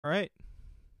All right.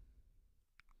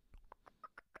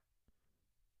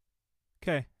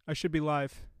 Okay, I should be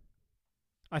live.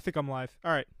 I think I'm live.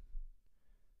 All right.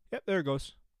 Yep, there it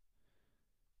goes.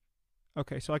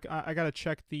 Okay, so I gotta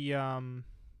check the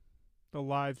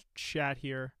live chat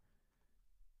here.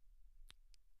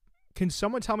 Can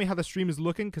someone tell me how the stream is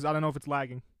looking? Because I don't know if it's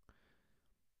lagging.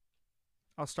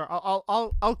 I'll start.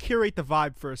 I'll curate the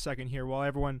vibe for a second here while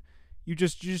everyone. You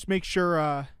just make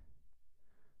sure.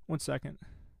 1 second.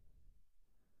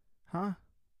 Huh?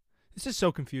 This is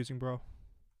so confusing, bro.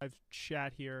 Live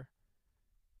chat here.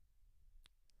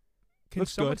 Can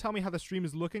Looks someone tell me how the stream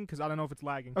is looking? Because I don't know if it's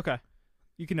lagging. Okay.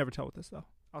 You can never tell with this though.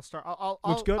 I'll start.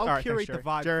 Looks good. I'll curate the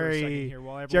vibe for a second here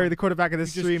while everyone. Jerry, the quarterback of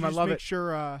this stream. I love it. Make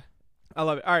sure. I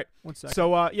love it. All right. 1 second.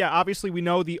 So yeah, obviously we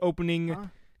know the opening,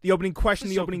 the opening question,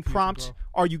 the opening prompt.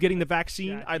 Are you getting the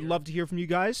vaccine? I'd love to hear from you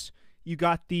guys. You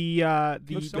got the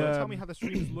tell me how the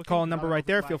stream is looking. call number right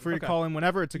there. Feel free to call in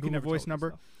whenever. It's a Google voice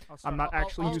number. I'm not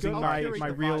actually using my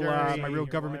real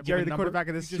government. Jerry, the quarterback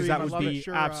of this stream. That would be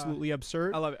absolutely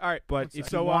absurd. I love it. All right, but if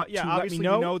so yeah, obviously we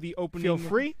know the opening. Feel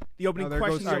free. The opening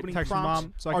question, the opening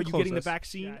prompt. So are you getting the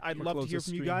vaccine? I'd love to hear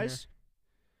from you guys.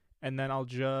 And then I'll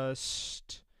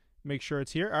just make sure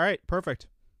it's here. All right, perfect.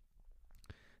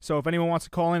 So if anyone wants to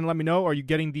call in and let me know, are you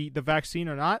getting the vaccine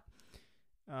or not?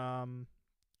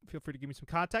 Feel free to give me some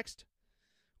context,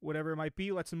 whatever it might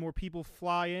be. Let some more people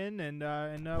fly in, and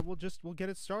we'll get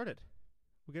it started.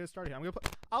 We'll get it started.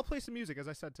 I'll play some music, as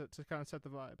I said, to kind of set the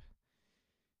vibe.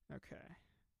 Okay.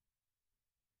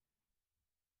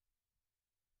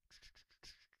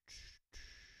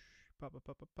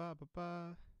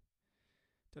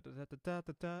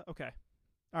 Okay.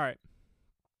 All right.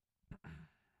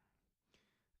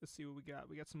 Let's see what we got.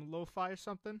 We got some lo-fi or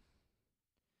something.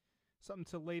 Something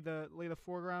to lay the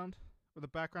foreground, or the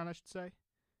background, I should say.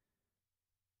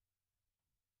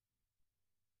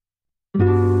 It's a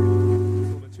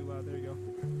little bit too loud. There you go.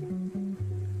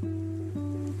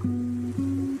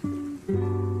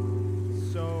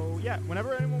 So yeah,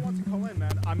 whenever anyone wants to call in,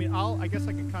 man. I mean, I guess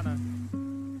I can kind of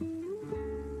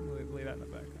lay that in the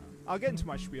background. I'll get into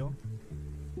my spiel.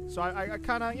 So I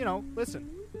kind of,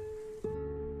 listen.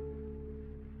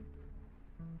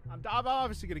 I'm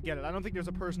obviously gonna get it. I don't think there's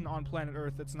a person on planet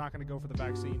Earth that's not gonna go for the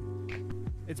vaccine.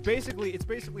 It's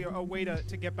basically a way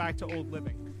to get back to old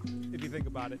living, if you think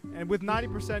about it. And with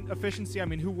 90% efficiency, I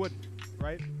mean, who wouldn't,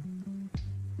 right?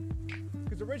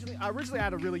 Because I originally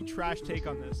had a really trash take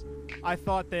on this. I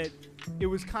thought that it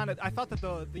was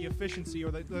the efficiency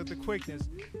or the quickness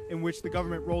in which the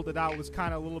government rolled it out was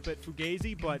kind of a little bit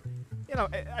fugazi. But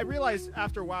I realized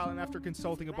after a while and after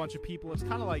consulting a bunch of people, it's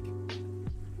kind of like.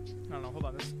 I don't know. Hold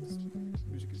on. This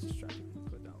music is distracting.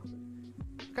 Put it down a little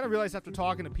bit. I kind of realized after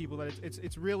talking to people that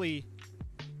it's really.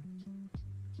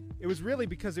 It was really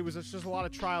because it was just a lot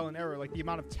of trial and error. Like the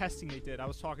amount of testing they did. I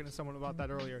was talking to someone about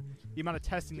that earlier. The amount of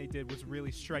testing they did was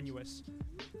really strenuous.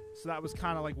 So that was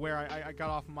kind of like where I got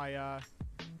off my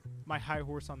my high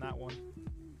horse on that one.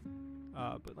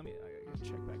 But I gotta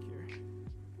check back here.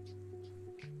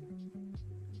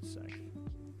 Sec.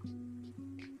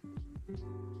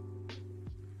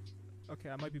 Okay,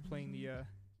 I might be playing the, yeah,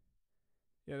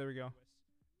 there we go.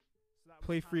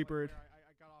 Play Freebird.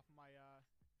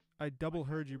 I double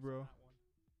heard you, bro.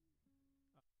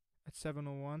 At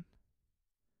 7:01.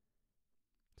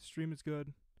 The stream is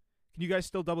good. Can you guys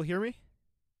still double hear me?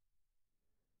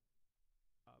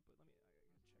 But I gotta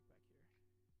check back here.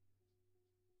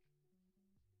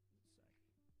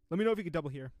 Let me know if you can double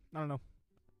hear. I don't know.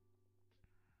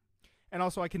 And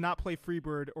also, I cannot play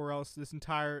Freebird, or else this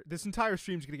entire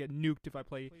stream's gonna get nuked if I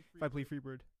play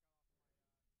Freebird.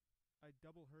 I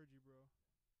double heard you, bro.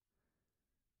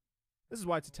 This is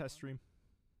why it's a test stream.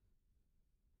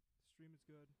 The stream is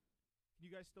good. Can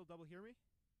you guys still double hear me?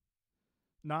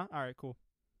 Nah. All right. Cool.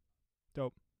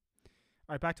 Dope.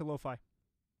 All right. Back to lo-fi.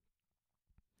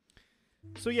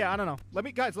 So yeah, I don't know. Let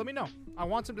me know. I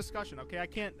want some discussion. Okay. I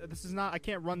can't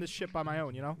run this shit by my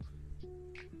own.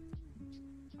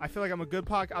 I feel like I'm a good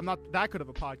I'm not that good of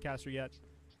a podcaster yet.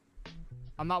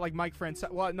 I'm not like Mike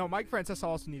Francesa. Well, no, Mike Francesa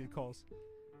also needed calls.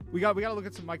 We got to look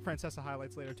at some Mike Francesa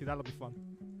highlights later too. That'll be fun.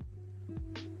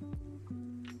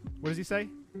 What does he say?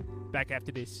 Back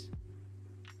after this.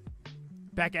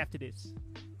 Back after this.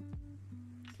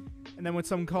 And then when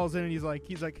someone calls in and he's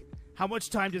like, how much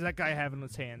time does that guy have in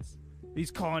his hands?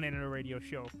 He's calling in a radio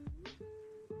show.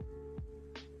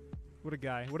 What a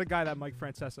guy. What a guy, that Mike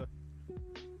Francesa.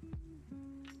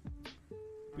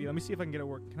 But yeah, let me see if I can get it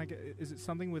work. Is it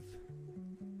something with...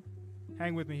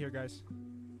 Hang with me here, guys.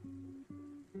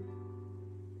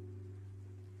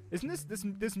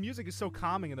 Isn't this music is so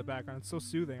calming in the background. It's so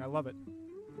soothing. I love it.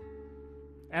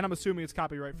 And I'm assuming it's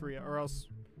copyright free, or else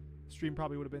stream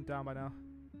probably would have been down by now.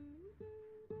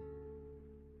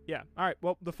 Yeah. All right.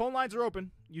 Well, the phone lines are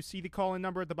open. You see the call-in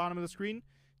number at the bottom of the screen.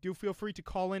 Do feel free to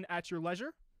call in at your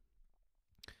leisure.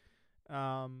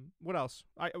 What else?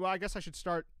 I guess I should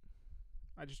start.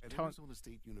 I just at tell Arizona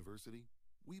State University,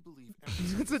 we believe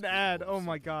it's an ad. Oh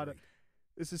my god.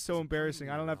 This is so embarrassing.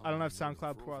 I don't have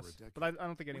SoundCloud Plus, but I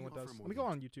don't think anyone does. Let me go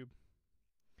on YouTube,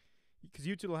 because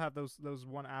YouTube will have those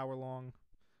 1 hour long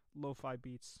lo-fi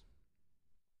beats.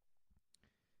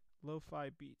 Lo-fi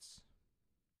beats.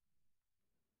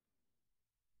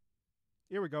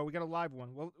 Here we go. We got a live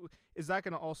one. Well, is that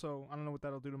gonna also? I don't know what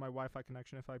that'll do to my Wi-Fi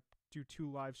connection if I do 2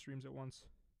 live streams at once.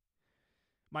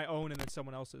 My own and then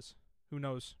someone else's. Who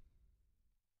knows?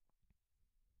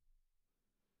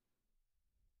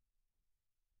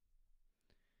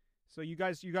 So you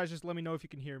guys just let me know if you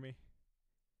can hear me.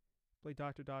 Play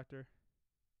Doctor Doctor.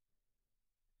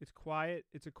 It's quiet.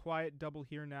 It's a quiet double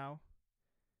here now.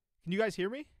 Can you guys hear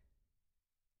me?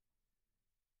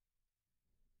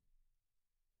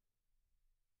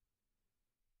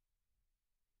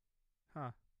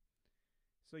 Huh.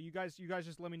 So you guys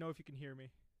just let me know if you can hear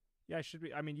me. Yeah, I should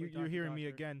be. I mean, you're hearing me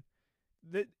again.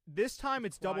 This time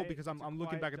it's double because I'm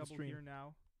looking back at the stream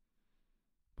now.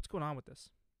 What's going on with this?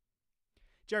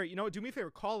 Jerry, you know what? Do me a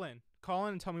favor. Call in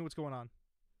and tell me what's going on.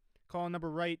 Call in number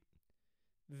right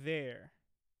there.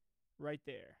 Right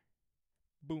there.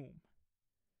 Boom.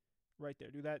 Right there.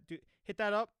 Do that. Hit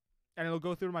that up, and it'll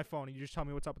go through to my phone, and you just tell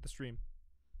me what's up with the stream.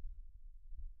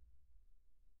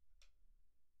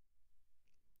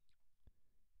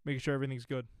 Making sure everything's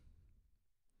good.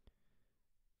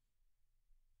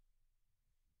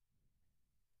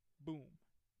 Boom.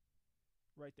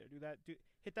 Right there. Do that.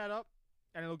 Hit that up,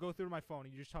 and it'll go through to my phone,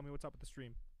 and you just tell me what's up with the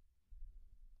stream.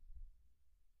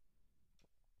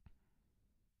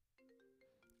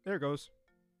 There it goes.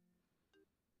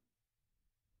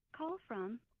 Call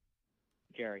from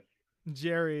Jerry.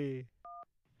 Jerry.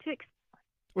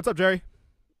 What's up, Jerry?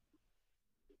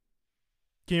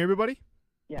 Can you hear everybody?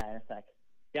 Yeah, in a sec.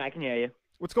 Yeah, I can hear you.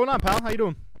 What's going on, pal? How you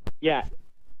doing? Yeah.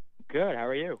 Good. How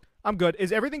are you? I'm good.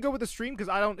 Is everything good with the stream? Because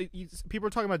people are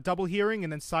talking about double hearing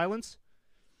and then silence.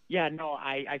 Yeah, no,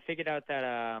 I figured out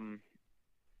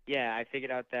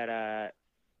that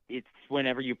it's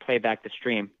whenever you play back the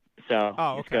stream. So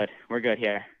it's good. We're good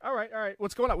here. All right.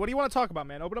 What's going on? What do you want to talk about,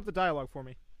 man? Open up the dialogue for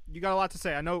me. You got a lot to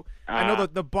say. I know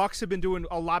that the Bucks have been doing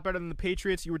a lot better than the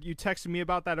Patriots. You texted me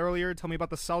about that earlier. Tell me about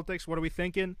the Celtics. What are we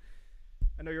thinking?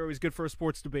 I know you're always good for a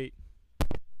sports debate.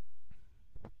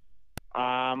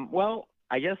 Well,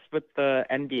 I guess with the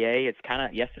NBA, it's kind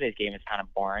of yesterday's game is kind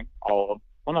of boring.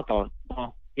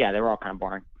 Yeah, they were all kind of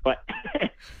boring, but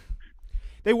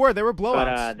they were blowouts.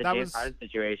 But the James Harden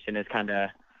situation is kind of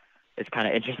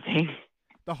interesting.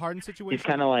 The Harden situation. He's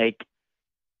kind of like,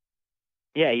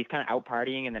 yeah, he's kind of out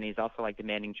partying, and then he's also like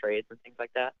demanding trades and things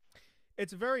like that.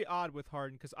 It's very odd with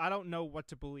Harden because I don't know what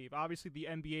to believe. Obviously, the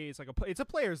NBA is it's a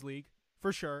players' league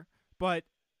for sure, but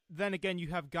then again, you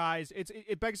have guys.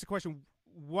 It begs the question: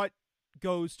 what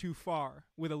goes too far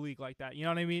with a league like that? You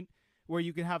know what I mean? Where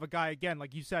you can have a guy again,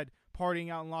 like you said, partying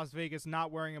out in Las Vegas,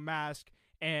 not wearing a mask,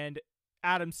 and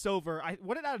Adam Silver.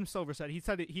 What did Adam Silver say? He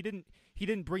said he didn't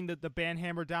bring the ban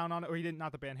hammer down on it, or he didn't,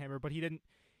 not the ban hammer, but he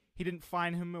didn't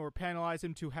fine him or penalize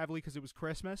him too heavily because it was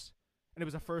Christmas and it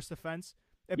was a first offense.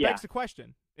 It begs the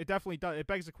question. It definitely does. It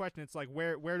begs the question. It's like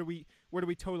where do we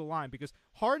toe the line? Because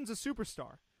Harden's a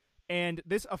superstar, and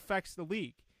this affects the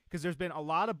league because there's been a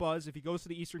lot of buzz. If he goes to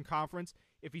the Eastern Conference,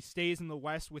 if he stays in the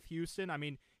West with Houston, I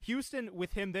mean, Houston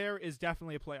with him there is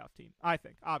definitely a playoff team. I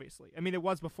think, obviously. I mean, it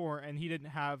was before, and he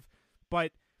didn't have.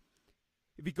 But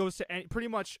if he goes to pretty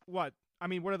much what? I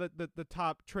mean, what are the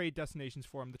top trade destinations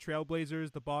for him? The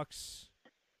Trailblazers, the Bucks.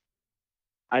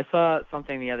 I saw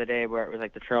something the other day where it was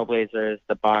like the Trailblazers,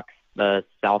 the Bucks, the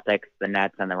Celtics, the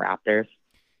Nets, and the Raptors.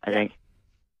 I think.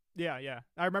 Yeah.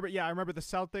 I remember the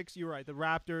Celtics. You're right. The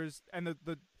Raptors and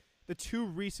the two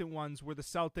recent ones were the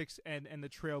Celtics and the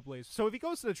Trailblazers. So if he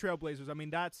goes to the Trailblazers, I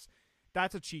mean that's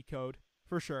a cheat code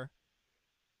for sure.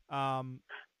 I'm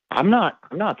not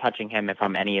touching him if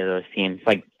I'm any of those teams.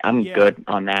 Like I'm good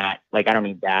on that. Like I don't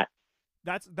need that.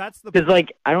 That's the because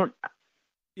like I don't.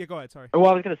 Yeah, go ahead. Sorry. Well,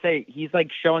 I was gonna say he's like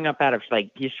showing up out of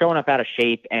shape,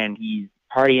 and he's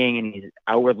partying, and he's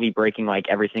outwardly breaking like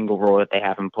every single rule that they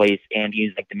have in place, and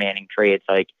he's like demanding trades.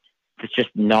 Like it's just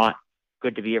not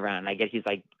good to be around. I guess he's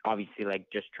like obviously like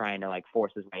just trying to like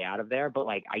force his way out of there, but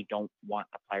like I don't want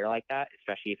a player like that,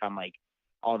 especially if I'm like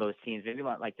all those teams. Maybe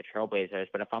not like the Trailblazers,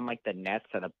 but if I'm like the Nets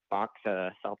or the Bucks or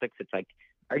the Celtics, it's like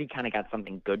I already kind of got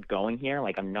something good going here.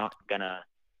 Like I'm not gonna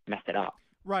mess it up.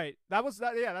 Right. That was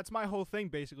that. Yeah, that's my whole thing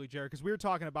basically, Jared. Because we were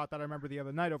talking about that. I remember the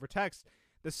other night over text.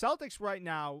 The Celtics right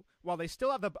now, while they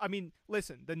still have the, I mean,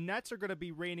 listen, the Nets are going to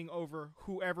be reigning over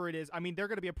whoever it is. I mean, they're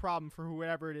going to be a problem for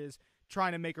whoever it is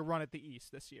trying to make a run at the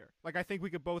East this year. Like, I think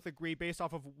we could both agree based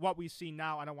off of what we've seen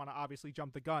now. I don't want to obviously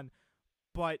jump the gun,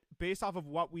 but based off of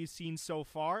what we've seen so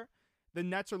far, the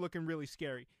Nets are looking really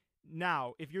scary.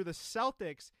 Now, if you're the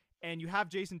Celtics and you have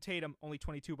Jason Tatum, only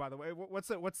 22 by the way. What's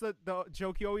the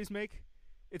joke you always make?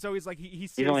 It's always like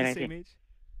he's only the 19. same age.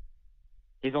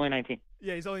 He's only 19.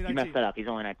 Yeah, he's only You 19. messed that up. He's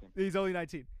only 19. He's only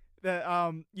 19.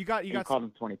 You called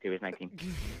him 22. He's 19.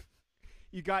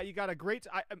 you got a great.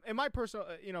 In my personal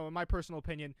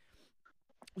opinion,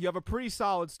 you have a pretty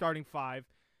solid starting five.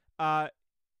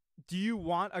 Do you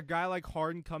want a guy like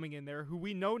Harden coming in there, who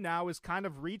we know now is kind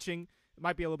of reaching? It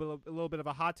might be a little bit of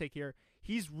a hot take here.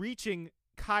 He's reaching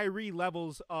Kyrie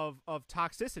levels of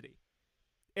toxicity.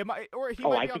 He might be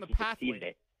on the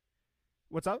pathway.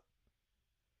 What's up?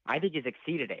 I think he's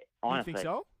exceeded it, honestly. You think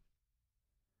so?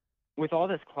 With all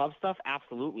this club stuff,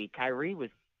 absolutely. Kyrie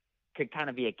could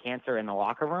kind of be a cancer in the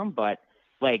locker room, but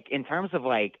like in terms of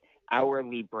like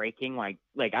outwardly breaking, like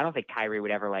I don't think Kyrie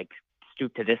would ever like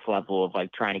stoop to this level of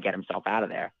like trying to get himself out of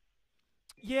there.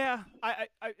 Yeah, I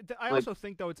also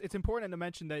think though it's important to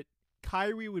mention that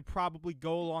Kyrie would probably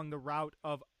go along the route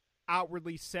of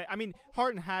outwardly say. I mean,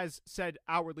 Harden has said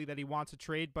outwardly that he wants a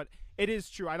trade, but it is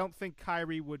true. I don't think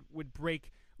Kyrie would break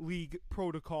league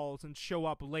protocols and show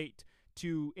up late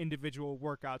to individual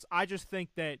workouts. I just think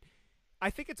that I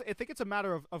think it's a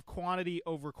matter of quantity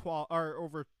over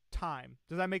over time.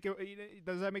 Does that make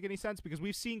any sense? Because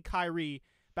we've seen Kyrie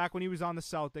back when he was on the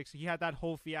Celtics. He had that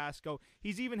whole fiasco.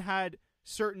 He's even had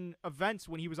certain events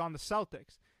when he was on the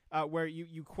Celtics where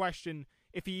you question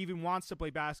if he even wants to play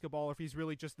basketball or if he's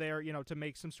really just there, to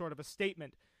make some sort of a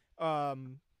statement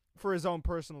for his own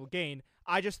personal gain.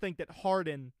 I just think that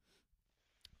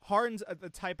Harden's the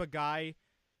type of guy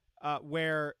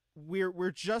where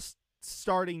we're just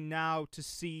starting now to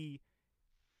see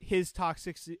his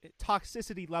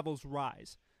toxicity levels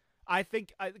rise. I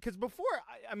think because before,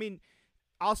 I mean,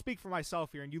 I'll speak for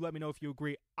myself here, and you let me know if you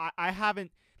agree. I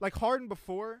haven't, like Harden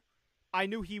before, I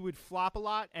knew he would flop a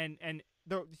lot, and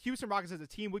the Houston Rockets as a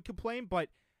team would complain, but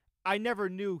I never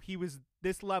knew he was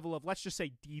this level of, let's just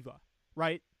say, diva,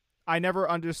 right? I never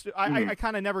understood. I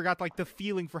kind of never got like the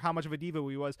feeling for how much of a diva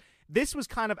he was. This was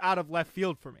kind of out of left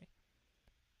field for me.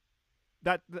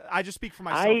 That I just speak for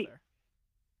myself there.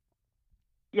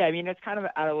 Yeah, I mean, it's kind of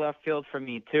out of left field for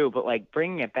me too, but like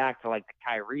bringing it back to like the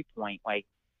Kyrie point, like,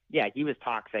 yeah, he was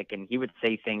toxic and he would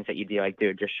say things that you'd be like,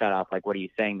 dude, just shut up. Like, what are you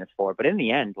saying this for? But in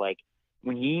the end, like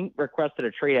when he requested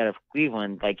a trade out of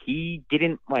Cleveland, like he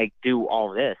didn't like do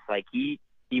all this. Like he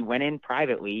went in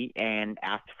privately and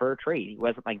asked for a trade. He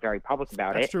wasn't like very public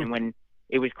about it. True. And when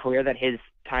it was clear that his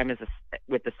time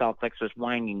with the Celtics was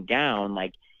winding down,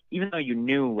 like even though you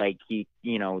knew like he's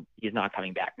not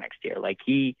coming back next year, like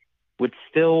he would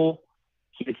still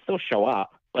show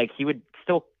up. Like he would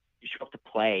still show up to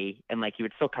play and like he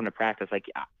would still come to practice. Like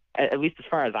at least as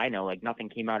far as I know, like nothing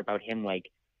came out about him like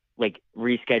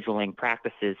rescheduling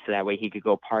practices so that way he could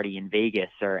go party in Vegas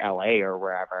or LA or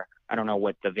wherever. I don't know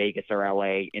what the Vegas or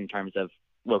LA in terms of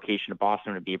location of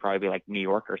Boston would be. Probably be like New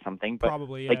York or something. But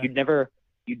probably, yeah. Like you'd never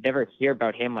hear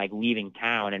about him like leaving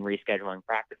town and rescheduling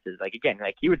practices. Like again,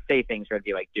 like he would say things where it'd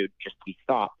be like, dude, just please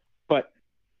stop. But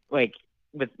like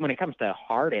when it comes to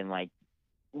Harden, like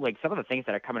some of the things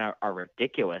that are coming out are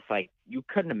ridiculous. Like you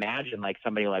couldn't imagine like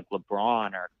somebody like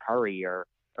LeBron or Curry or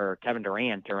Kevin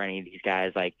Durant or any of these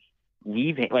guys like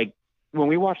leaving. Like when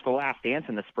we watched The Last Dance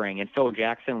in the spring and Phil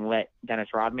Jackson let Dennis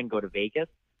Rodman go to Vegas,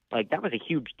 like that was a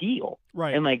huge deal.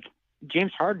 Right. And like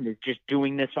James Harden is just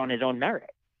doing this on his own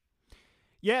merit.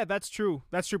 Yeah, that's true.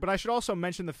 That's true. But I should also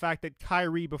mention the fact that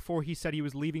Kyrie, before he said he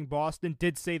was leaving Boston,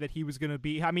 did say that he was going to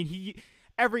be. I mean,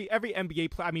 every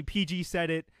NBA player. I mean, PG said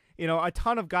it. A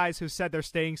ton of guys who said they're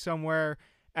staying somewhere,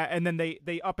 and then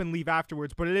they up and leave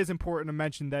afterwards. But it is important to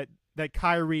mention that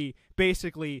Kyrie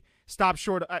basically stopped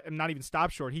short. Not even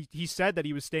stopped short. He said that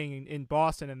he was staying in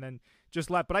Boston and then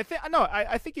just left. But I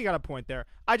think you got a point there.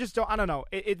 I don't know.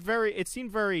 It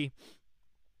seemed very.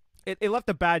 It left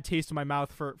a bad taste in my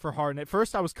mouth for Harden. At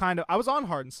first, I was on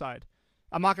Harden's side.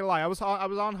 I'm not gonna lie. I was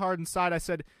on Harden's side. I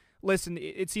said, listen,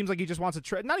 it seems like he just wants to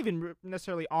trade. Not even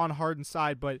necessarily on Harden's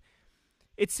side, but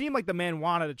it seemed like the man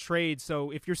wanted a trade.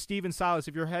 So if you're Steven Silas,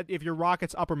 if you're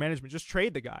Rockets upper management, just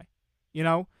trade the guy,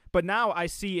 But now I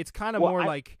see it's kind of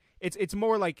like it's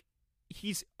more like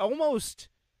he's almost.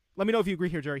 Let me know if you agree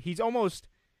here, Jerry. He's almost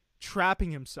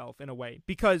trapping himself in a way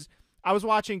because I was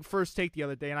watching First Take the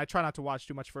other day, and I try not to watch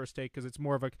too much First Take because I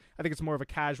think it's more of a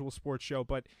casual sports show.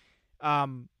 But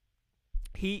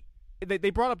they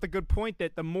brought up the good point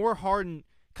that the more Harden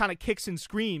kind of kicks and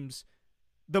screams,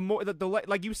 the more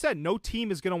like you said, no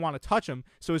team is going to want to touch him,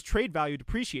 so his trade value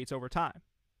depreciates over time.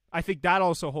 I think that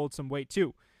also holds some weight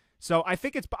too. So I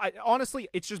think honestly,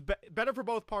 it's just better for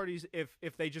both parties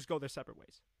if they just go their separate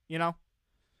ways. You know?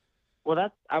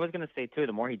 Well, I was going to say too.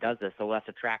 The more he does this, the less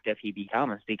attractive he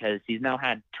becomes, because he's now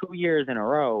had 2 years in a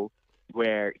row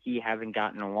where he hasn't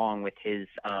gotten along with his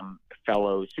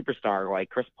fellow superstar like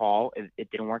Chris Paul. It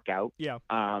didn't work out. Yeah.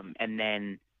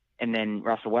 And then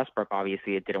Russell Westbrook,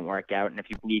 obviously, it didn't work out. And if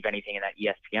you believe anything in that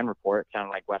ESPN report, it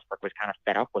sounded like Westbrook was kind of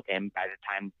fed up with him by the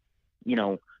time,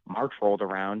 March rolled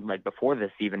around, like before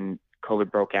this even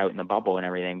COVID broke out in the bubble and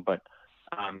everything. But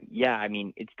yeah, I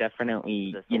mean, it's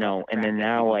definitely, and then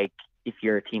now, like, if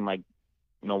you're a team like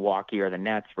Milwaukee or the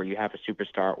Nets where you have a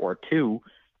superstar or two,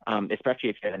 especially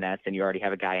if you're the Nets and you already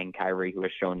have a guy in Kyrie who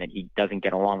has shown that he doesn't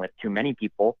get along with too many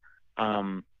people,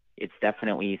 it's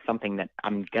definitely something that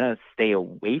I'm going to stay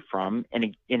away from.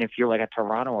 And if you're like a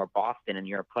Toronto or Boston and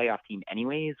you're a playoff team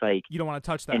anyways, like, you don't want to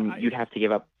touch that. And you'd have to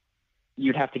give up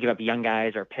young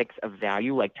guys or picks of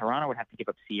value. Like Toronto would have to give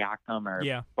up Siakam,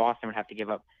 or Boston would have to give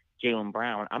up Jaylen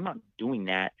Brown. I'm not doing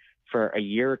that for a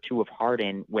year or two of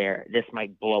Harden, where this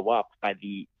might blow up by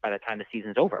the time the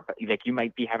season's over. But like, you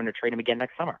might be having to trade him again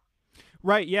next summer.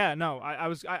 Right. Yeah. No.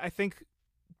 I think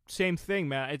same thing,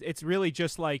 man. It's really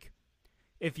just like,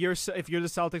 if you're the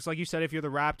Celtics, like you said, if you're the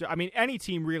Raptors, I mean, any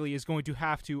team really is going to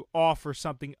have to offer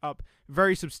something up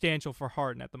very substantial for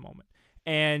Harden at the moment.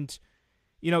 And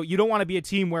you don't want to be a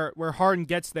team where Harden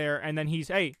gets there and then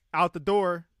he's out the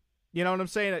door. You know what I'm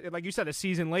saying? Like you said, a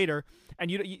season later,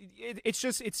 and it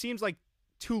seems like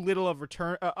too little of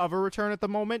a return at the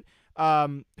moment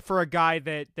for a guy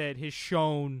that has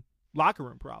shown locker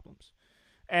room problems.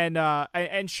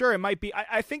 And sure, it might be.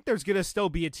 I think there's gonna still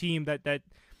be a team that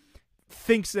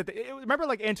thinks that. Remember,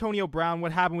 like Antonio Brown,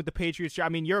 what happened with the Patriots? I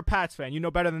mean, you're a Pats fan, you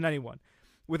know better than anyone.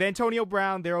 With Antonio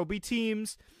Brown, there will be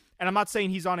teams, and I'm not saying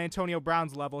he's on Antonio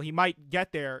Brown's level. He might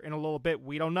get there in a little bit.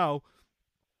 We don't know.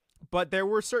 But there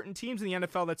were certain teams in the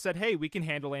NFL that said, hey, we can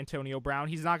handle Antonio Brown.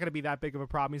 He's not going to be that big of a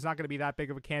problem. He's not going to be that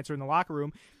big of a cancer in the locker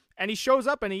room. And he shows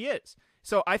up, and he is.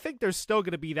 So I think there's still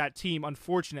going to be that team,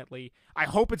 unfortunately. I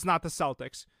hope it's not the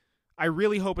Celtics. I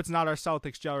really hope it's not our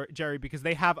Celtics, Jerry, because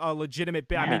they have a legitimate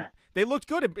bid. I mean, they looked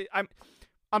good.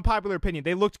 Unpopular opinion.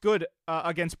 They looked good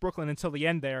against Brooklyn until the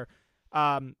end there.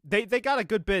 They got a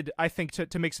good bid, I think,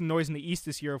 to make some noise in the East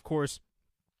this year, of course.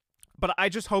 But I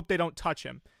just hope they don't touch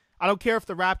him. I don't care if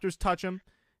the Raptors touch him.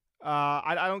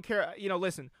 I don't care.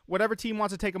 Listen, whatever team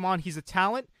wants to take him on, he's a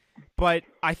talent. But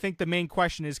I think the main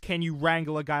question is, can you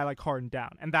wrangle a guy like Harden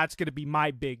down? And that's going to be my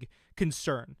big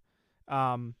concern.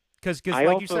 Because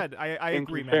like you said, I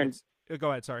agree, man.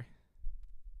 Go ahead, sorry.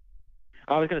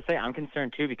 I was going to say, I'm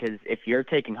concerned too, because if you're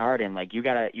taking Harden, like, you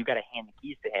gotta hand the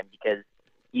keys to him, because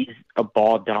he's a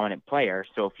ball-dominant player.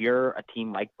 So if you're a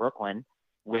team like Brooklyn,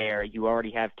 where you already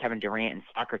have Kevin Durant and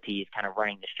Socrates kind of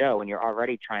running the show, and you're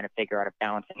already trying to figure out a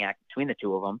balancing act between the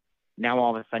two of them, now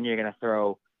all of a sudden you're going to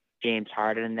throw James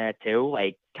Harden in there too.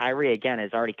 Like, Kyrie, again,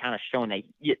 has already kind of shown that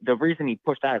the reason he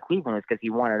pushed out of Cleveland was because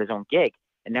he wanted his own gig.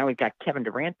 And now we've got Kevin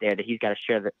Durant there that he's got to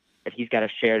share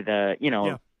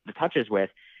the touches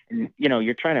with. And,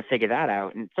 you're trying to figure that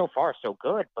out. And so far, so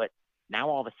good. But now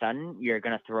all of a sudden you're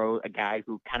going to throw a guy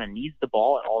who kind of needs the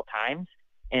ball at all times.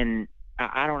 And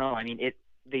I don't know. I mean,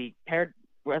 they paired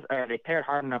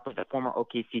Harden up with a former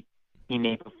OKC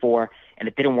teammate before, and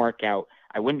it didn't work out.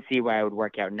 I wouldn't see why it would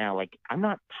work out now. Like, I'm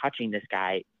not touching this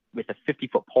guy with a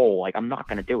 50-foot pole. Like, I'm not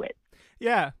going to do it.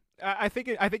 Yeah, I think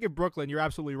in Brooklyn, you're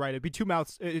absolutely right. It'd be too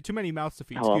many mouths to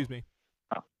feed. Hello? Excuse me.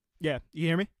 Oh. Yeah, you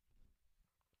hear me?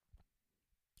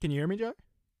 Can you hear me, Joe?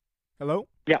 Hello?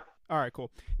 Yeah. All right,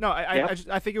 cool. No, I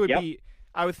think it would be.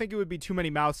 I would think it would be too many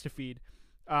mouths to feed.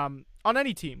 On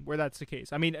any team where that's the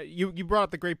case. I mean, you brought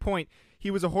up the great point. He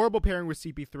was a horrible pairing with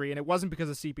CP3, and it wasn't because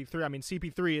of CP3. I mean,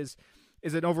 CP3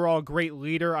 is an overall great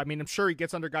leader. I mean, I'm sure he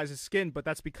gets under guys' skin, but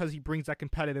that's because he brings that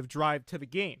competitive drive to the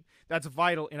game. That's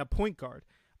vital in a point guard.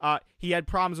 He had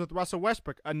problems with Russell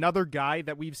Westbrook, another guy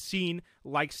that we've seen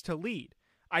likes to lead.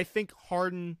 I think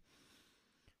Harden,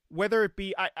 whether it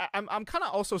be, I'm kind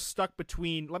of also stuck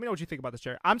between, let me know what you think about this,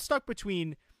 Jerry. I'm stuck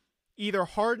between either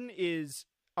Harden is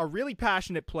a really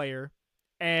passionate player,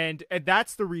 and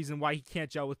that's the reason why he can't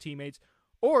gel with teammates,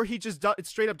 or he just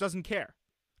straight up doesn't care.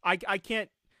 I can't,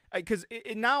 because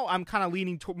now I'm kind of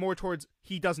leaning more towards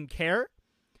he doesn't care.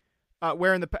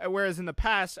 Whereas in the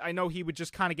past, I know he would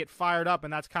just kind of get fired up,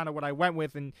 and that's kind of what I went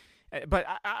with. But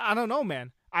I don't know,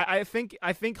 man. I think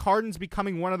Harden's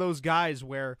becoming one of those guys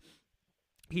where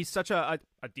he's such a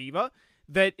diva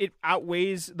that it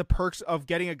outweighs the perks of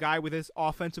getting a guy with his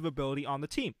offensive ability on the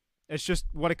team. It's just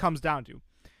what it comes down to.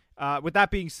 With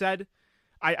that being said,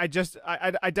 I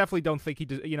definitely don't think he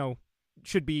does,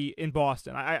 should be in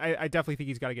Boston. I definitely think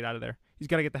he's got to get out of there. He's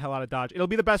got to get the hell out of Dodge. It'll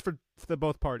be the best for the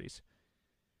both parties.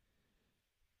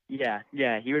 Yeah,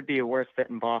 he would be a worse fit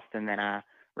in Boston than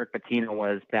Rick Pitino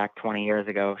was back 20 years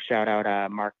ago. Shout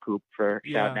out Mark Coop for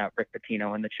shouting out Rick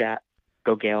Pitino in the chat.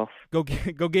 Go Gales. Go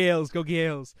Gales. Go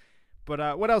Gales.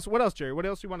 But what else, Jerry? What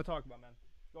else do you want to talk about, man?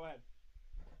 Go ahead.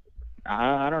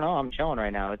 I don't know. I'm chilling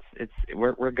right now.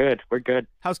 We're good. We're good.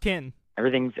 How's Canton?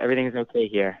 Everything's okay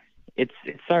here. It's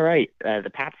all right. The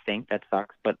Pats stink. That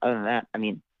sucks. But other than that, I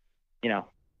mean, the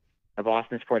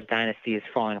Boston sports dynasty is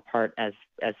falling apart as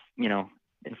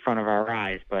in front of our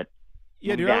eyes. But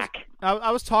yeah, dude,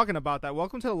 I was talking about that.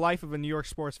 Welcome to the life of a New York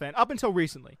sports fan. Up until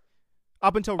recently.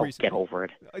 Get over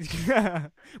it.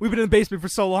 We've been in the basement for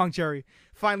so long, Jerry.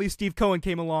 Finally, Steve Cohen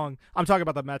came along. I'm talking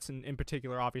about the Mets in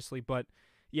particular, obviously, but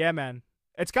yeah, man,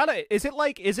 is it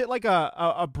like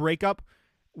a breakup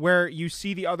where you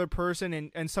see the other person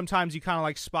and sometimes you kind of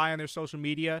like spy on their social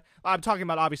media? I'm talking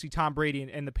about obviously Tom Brady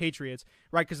and the Patriots,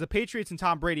 right? Because the Patriots and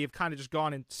Tom Brady have kind of just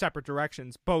gone in separate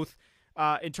directions, both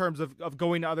in terms of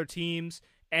going to other teams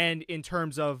and in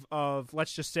terms of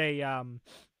let's just say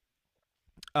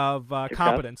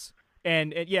competence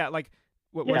and yeah, like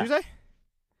what did you say?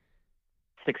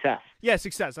 Success. Yeah,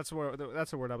 success. That's the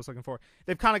word I was looking for.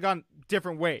 They've kind of gone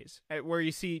different ways. Where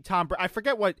you see Tom, I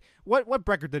forget what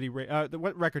record did he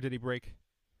what record did he break?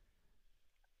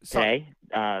 Today,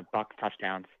 Bucs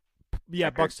touchdowns. Yeah,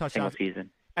 record, Bucs touchdowns. Single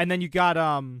season. And then you got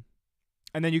the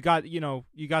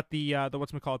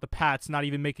the Pats not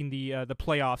even making the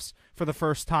playoffs for the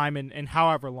first time in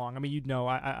however long. I mean,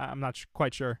 I'm not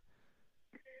quite sure.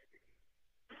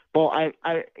 Well,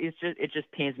 it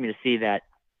just pains me to see that,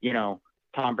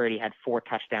 Tom Brady had 4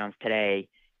 touchdowns today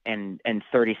and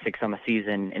 36 on the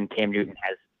season, and Cam Newton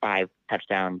has 5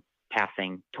 touchdown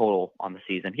passing total on the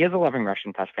season. He has 11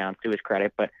 rushing touchdowns to his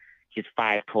credit, but he has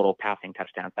 5 total passing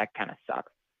touchdowns. That kind of sucks.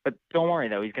 But don't worry,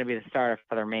 though. He's going to be the starter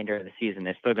for the remainder of the season.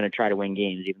 They're still going to try to win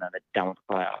games, even though they're done with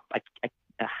the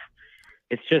playoffs.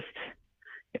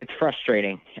 It's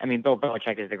frustrating. I mean, Bill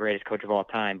Belichick is the greatest coach of all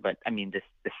time, but I mean, this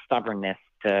stubbornness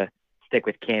to stick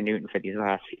with Cam Newton for these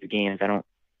last few games, I don't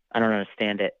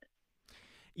understand it.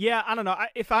 Yeah, I don't know.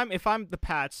 If I'm the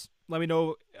Pats, let me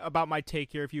know about my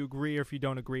take here if you agree or if you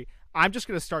don't agree. I'm just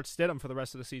going to start Stidham for the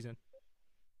rest of the season.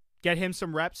 Get him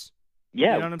some reps.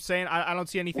 Yeah. You know what I'm saying? I don't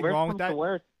see anything wrong with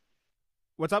that.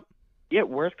 What's up? Yeah,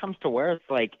 worst comes to worst,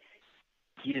 like,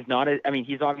 he's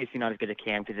obviously not as good as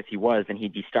Cam, because if he was, then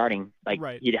he'd be starting.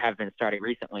 Right. He'd have been starting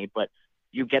recently. But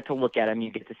you get to look at him,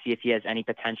 you get to see if he has any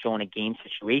potential in a game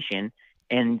situation,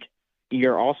 and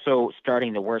you're also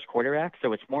starting the worst quarterback,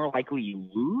 so it's more likely you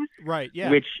lose. Right, yeah.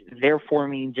 Which therefore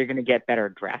means you're going to get better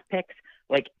draft picks.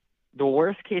 Like, the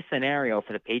worst case scenario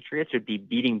for the Patriots would be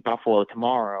beating Buffalo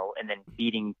tomorrow and then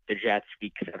beating the Jets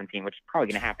week 17, which is probably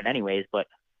going to happen anyways, but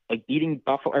like beating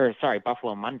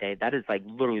Buffalo Monday, that is like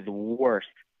literally the worst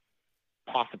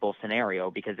possible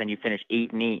scenario, because then you finish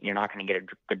 8-8 and you're not going to get a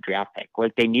good draft pick.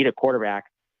 Like, they need a quarterback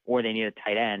or they need a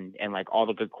tight end, and like all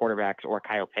the good quarterbacks or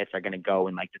Kyle Pitts are going to go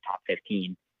in like the top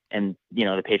 15, and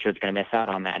the Patriots are going to miss out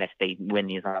on that if they win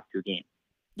these last 2 games.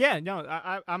 Yeah, no,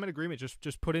 I'm in agreement.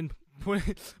 Just put in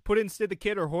Sid the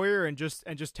Kid or Hoyer and just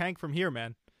tank from here,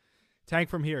 man. Tank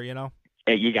from here, Yeah,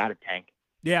 you got to tank.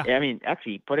 Yeah. I mean,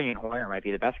 actually, putting in Hoyer might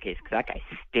be the best case, because that guy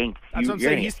stinks. That's what I'm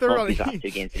saying. He's third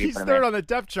on the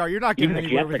depth chart. You're not getting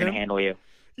anywhere with him. Even the Jets are going to handle you.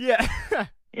 Yeah.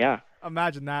 Yeah.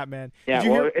 Imagine that, man.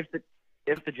 Yeah.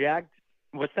 If the Jags,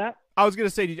 what's that? I was gonna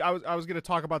say, I was gonna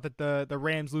talk about the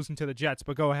Rams losing to the Jets,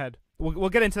 but go ahead. We'll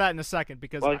get into that in a second,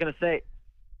 because I was gonna say,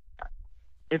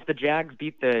 if the Jags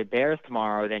beat the Bears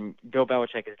tomorrow, then Bill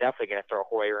Belichick is definitely gonna throw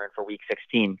Hoyer in for Week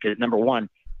 16, because number one,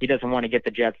 he doesn't want to get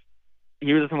the Jets.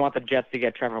 He doesn't want the Jets to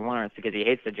get Trevor Lawrence, because he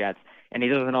hates the Jets, and he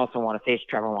doesn't also want to face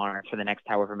Trevor Lawrence for the next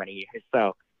however many years.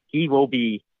 So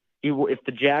if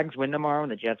the Jags win tomorrow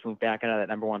and the Jets move back into that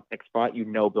number 1 pick spot,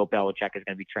 Bill Belichick is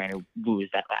going to be trying to lose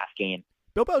that last game.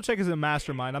 Bill Belichick is a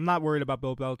mastermind. I'm not worried about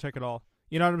Bill Belichick at all.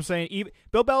 You know what I'm saying?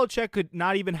 Bill Belichick could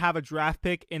not even have a draft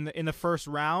pick in the first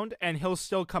round, and he'll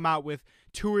still come out with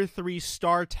 2 or 3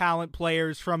 star talent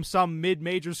players from some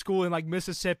mid-major school in like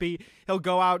Mississippi. He'll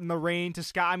go out in the rain to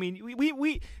scout. I mean,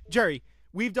 Jerry,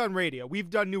 we've done radio. We've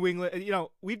done New England.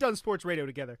 We've done sports radio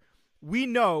together. We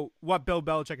know what Bill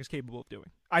Belichick is capable of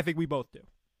doing. I think we both do.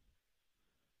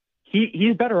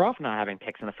 he's better off not having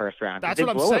picks in the first round. That's they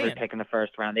what I'm blow saying. Every pick in the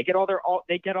first round. They get all their all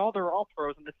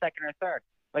pros in the second or third.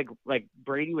 Like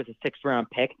Brady was a 6th round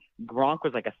pick. Gronk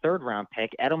was like a 3rd round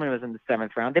pick. Edelman was in the 7th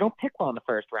round. They don't pick well in the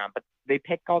first round, but they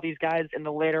pick all these guys in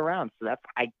the later rounds. So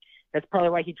that's probably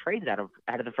why he trades out of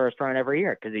the first round every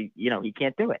year, because he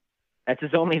can't do it. That's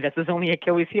his only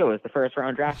Achilles heel is the first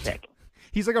round draft pick.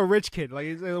 He's like a rich kid.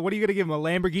 Like, what are you gonna give him, a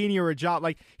Lamborghini or a job?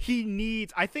 Like, he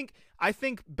needs. I think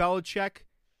Belichick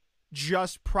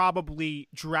just probably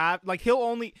draft. Like, he'll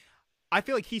only. I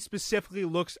feel like he specifically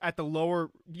looks at the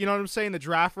lower, you know what I'm saying, the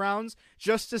draft rounds,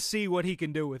 just to see what he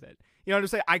can do with it. You know what I'm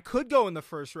saying? I could go in the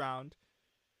first round,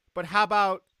 but how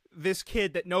about this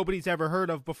kid that nobody's ever heard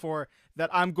of before that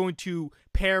I'm going to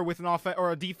pair with an offense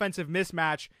or a defensive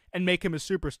mismatch and make him a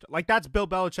superstar? Like, that's Bill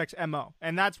Belichick's MO.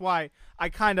 And that's why I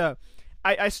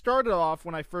started off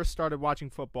when I first started watching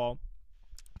football,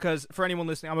 because for anyone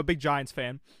listening, I'm a big Giants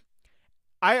fan.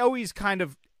 I always kind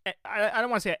of, I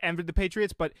don't want to say I envied the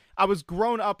Patriots, but I was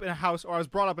brought up in a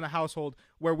household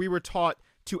where we were taught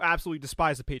to absolutely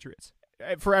despise the Patriots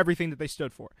for everything that they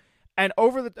stood for. And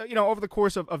over the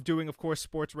course of doing, of course,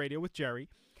 sports radio with Jerry,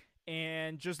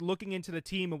 and just looking into the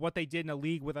team and what they did in a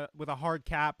league with a hard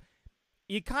cap,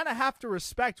 you kind of have to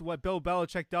respect what Bill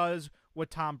Belichick does,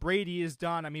 what Tom Brady has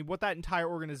done. I mean, what that entire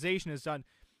organization has done.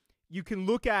 You can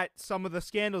look at some of the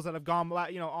scandals that have gone,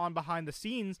 on behind the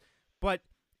scenes, but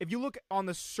if you look on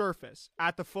the surface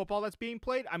at the football that's being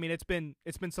played, I mean, it's been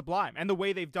sublime, and the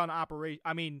way they've done operation.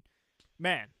 I mean,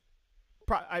 man,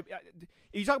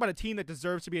 you talk about a team that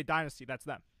deserves to be a dynasty. That's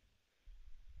them.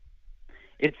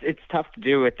 It's tough to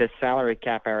do with this salary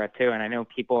cap era too, and I know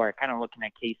people are kind of looking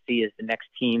at KC as the next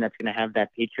team that's going to have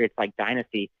that Patriots-like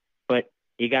dynasty. But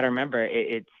you got to remember,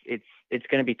 it's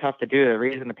going to be tough to do. The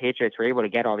reason the Patriots were able to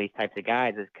get all these types of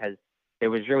guys is because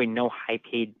there was really no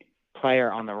high-paid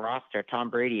player on the roster. Tom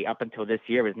Brady, up until this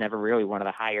year, was never really one of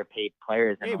the higher-paid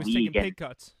players in the league. He was taking pay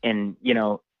cuts. And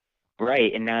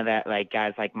right. And now that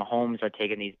guys like Mahomes are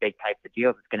taking these big types of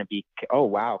deals, it's going to be, oh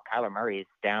wow, Kyler Murray is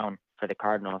down for the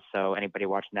Cardinals. So anybody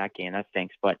watching that game, that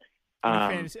stinks. But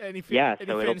any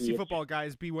fantasy football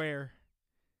guys, beware.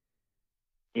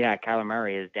 Yeah, Kyler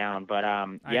Murray is down, but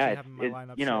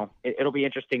it'll be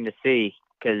interesting to see,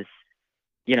 because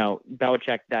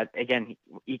Belichick, that again,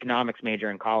 economics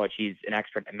major in college, he's an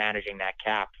expert at managing that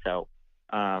cap. So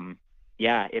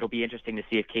it'll be interesting to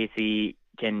see if KC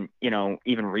can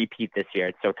even repeat this year.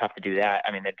 It's so tough to do that.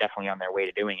 I mean, they're definitely on their way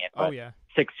to doing it. But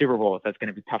 6 Super Bowls, that's going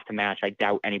to be tough to match. I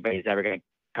doubt anybody's ever going to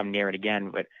come near it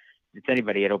again, but if it's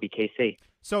anybody, it'll be KC.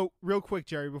 So real quick,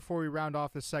 Jerry, before we round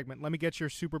off this segment, let me get your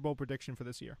Super Bowl prediction for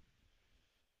this year.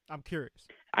 I'm curious.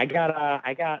 I got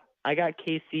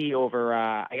KC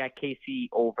over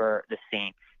the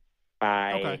Saints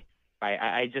by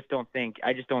I just don't think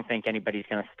anybody's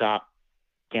going to stop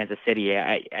Kansas City.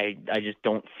 I just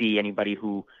don't see anybody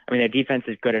who, I mean, their defense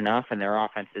is good enough and their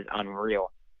offense is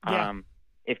unreal. Yeah.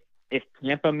 If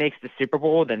Tampa makes the Super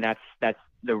Bowl, then that's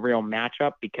the real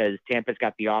matchup, because Tampa's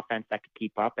got the offense that could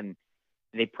keep up, and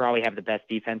they probably have the best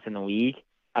defense in the league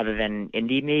other than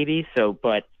Indy maybe. So,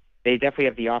 but they definitely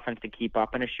have the offense to keep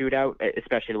up in a shootout,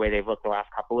 especially the way they've looked the last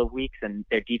couple of weeks, and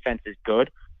their defense is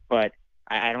good, but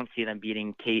I don't see them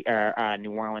beating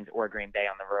New Orleans or Green Bay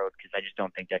on the road, because I just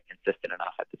don't think they're consistent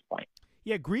enough at this point.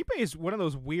 Yeah, Green Bay is one of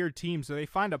those weird teams. So they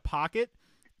find a pocket.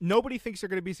 Nobody thinks they're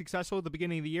going to be successful at the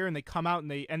beginning of the year, and they come out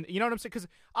and you know what I'm saying? Because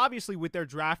obviously with their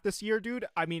draft this year, dude,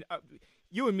 I mean,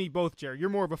 you and me both, Jerry, you're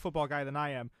more of a football guy than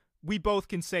I am. We both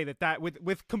can say that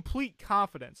with complete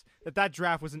confidence that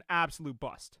draft was an absolute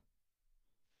bust.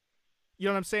 You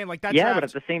know what I'm saying? Like that. Yeah, draft, but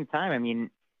at the same time, I mean,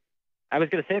 I was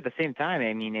going to say at the same time,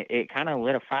 I mean, it kind of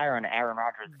lit a fire on Aaron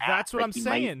Rodgers' ass. That's what I'm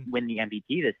saying. He might win the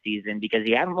MVP this season, because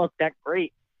he hadn't looked that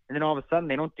great. And then all of a sudden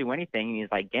they don't do anything, and he's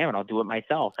like, damn it, I'll do it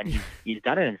myself. And he's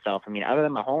done it himself. I mean, other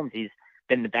than Mahomes, he's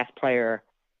been the best player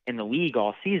in the league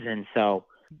all season. So,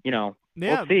 we'll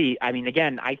see. I mean,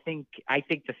 again, I think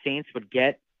the Saints would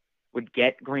get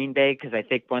Green Bay, because I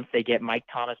think once they get Mike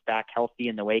Thomas back healthy,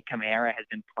 and the way Kamara has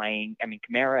been playing, I mean,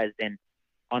 Kamara has been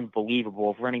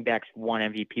unbelievable. If running backs won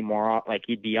MVP more, like,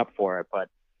 he'd be up for it. But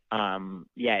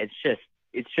it's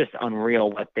just unreal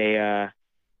what they'll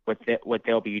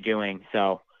be doing.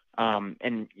 So. And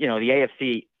the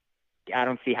AFC, I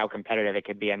don't see how competitive it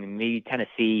could be. I mean, maybe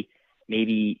Tennessee,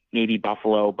 maybe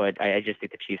Buffalo, but I just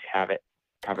think the Chiefs have it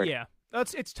covered. Yeah,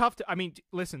 it's tough to. I mean,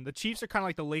 listen, the Chiefs are kind of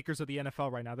like the Lakers of the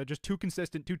NFL right now. They're just too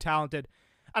consistent, too talented.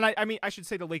 And I mean, I should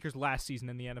say the Lakers last season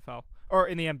in the NFL or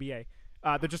in the NBA.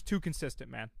 They're just too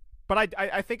consistent, man. But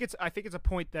I think it's a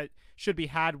point that should be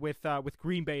had with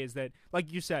Green Bay, is that,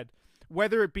 like you said,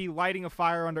 whether it be lighting a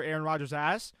fire under Aaron Rodgers'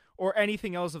 ass or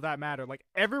anything else of that matter. Like,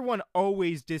 everyone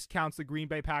always discounts the Green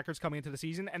Bay Packers coming into the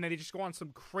season, and then they just go on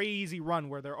some crazy run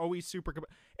where they're always super.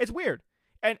 It's weird.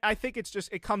 And I think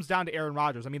it comes down to Aaron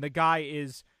Rodgers. I mean, the guy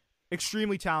is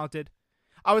extremely talented.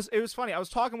 It was funny. I was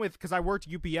talking because I worked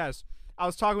UPS. I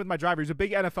was talking with my driver. He's a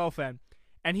big NFL fan.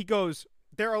 And he goes,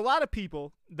 there are a lot of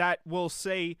people that will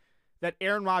say that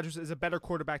Aaron Rodgers is a better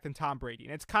quarterback than Tom Brady.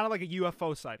 And it's kind of like a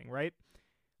UFO sighting, right?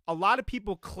 A lot of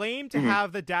people claim to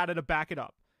have the data to back it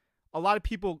up. A lot of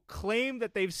people claim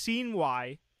that they've seen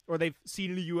why, or they've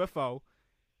seen the UFO,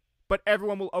 but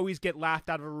everyone will always get laughed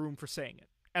out of a room for saying it.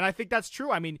 And I think that's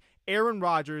true. I mean, Aaron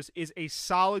Rodgers is a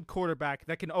solid quarterback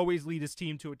that can always lead his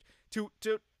team to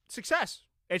success.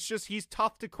 It's just he's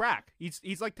tough to crack.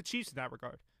 He's like the Chiefs in that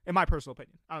regard, in my personal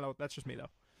opinion. I don't know. That's just me, though.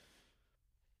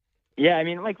 Yeah, I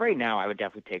mean, like right now, I would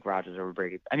definitely take Rodgers over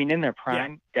Brady. I mean, in their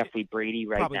prime, definitely Brady.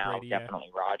 Right Probably now, Brady,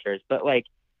 definitely Rodgers. But like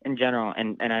in general,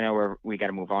 and I know we got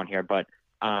to move on here, but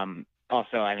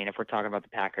also, I mean, if we're talking about the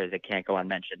Packers, it can't go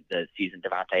unmentioned the season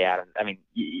Devontae Adams. I mean,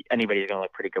 anybody's going to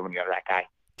look pretty good when you have that guy.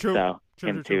 True. So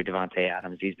True. too, Devontae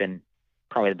Adams. He's been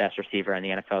probably the best receiver in the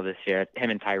NFL this year.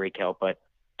 Him and Tyreek Hill. But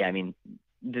yeah, I mean,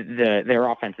 their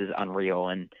offense is unreal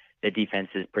and the defense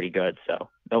is pretty good. So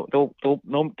they'll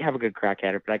have a good crack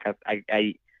at it. But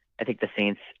I think the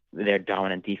Saints, their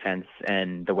dominant defense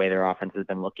and the way their offense has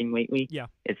been looking lately,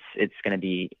 it's going to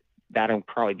be, that'll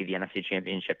probably be the NFC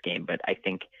Championship game. But I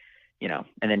think, you know,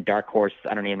 and then dark horse,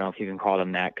 I don't even know if you can call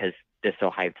them that because they're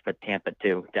so hyped. But Tampa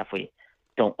too, definitely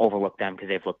don't overlook them because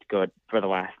they've looked good for the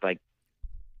last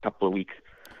couple of weeks.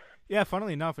 Yeah,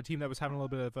 funnily enough, a team that was having a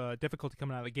little bit of difficulty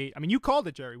coming out of the gate. I mean, you called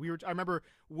it, Jerry. I remember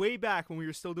way back when we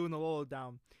were still doing the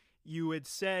lowdown, you had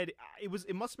said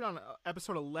it must have been on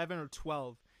episode 11 or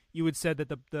 12. You had said that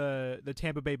the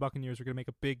Tampa Bay Buccaneers were going to make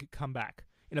a big comeback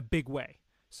in a big way.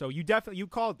 So you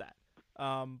called that.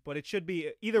 But it should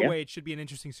be either way. It should be an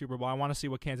interesting Super Bowl. I want to see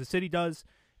what Kansas City does,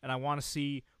 and I want to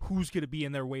see who's going to be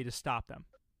in their way to stop them.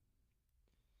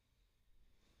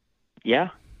 Yeah.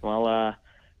 Well,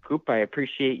 Coop, I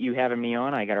appreciate you having me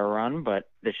on. I got to run,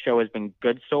 but the show has been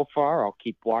good so far. I'll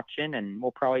keep watching, and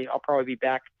I'll probably be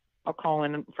back. I'll call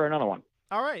in for another one.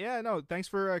 All right. Yeah. No. Thanks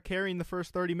for carrying the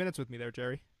first 30 minutes with me there,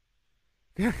 Jerry.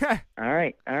 All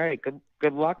right.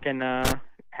 Good luck, and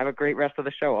have a great rest of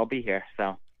the show. I'll be here.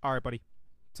 So. All right, buddy.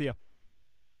 See ya.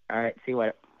 All right. See you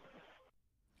later.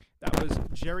 That was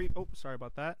Jerry. Oh, sorry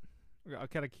about that. I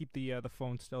gotta keep the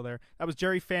phone still there. That was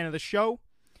Jerry, fan of the show.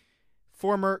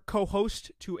 Former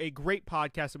co-host to a great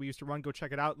podcast that we used to run. Go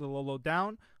check it out, The Low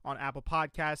Down on Apple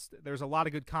Podcasts. There's a lot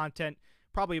of good content,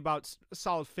 probably about a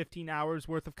solid 15 hours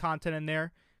worth of content in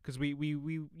there because we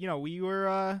were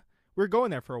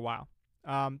going there for a while.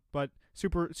 But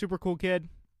super cool kid,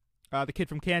 the kid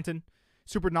from Canton,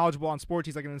 super knowledgeable on sports.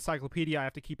 He's like an encyclopedia. I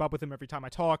have to keep up with him every time I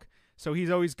talk, so he's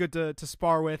always good to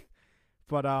spar with.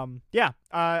 But I'm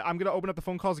gonna open up the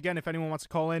phone calls again. If anyone wants to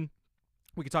call in,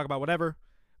 we can talk about whatever.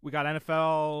 We got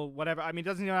NFL, whatever. I mean, it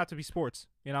doesn't even have to be sports,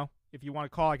 you know? If you want to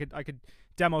call, I could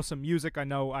demo some music. I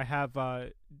know I have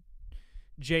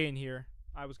Jay in here.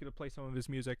 I was going to play some of his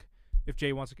music. If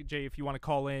Jay, if you want to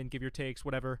call in, give your takes,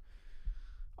 whatever.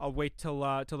 I'll wait till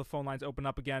the phone lines open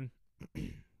up again.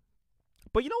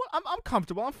 But you know what? I'm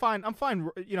comfortable. I'm fine,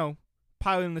 you know,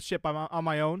 piloting the ship on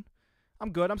my own.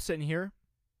 I'm good. I'm sitting here.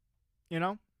 You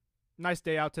know? Nice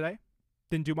day out today.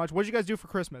 Didn't do much. What did you guys do for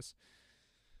Christmas?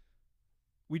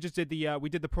 We just did the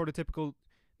prototypical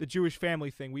the Jewish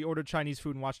family thing. We ordered Chinese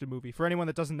food and watched a movie. For anyone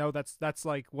that doesn't know, that's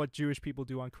like what Jewish people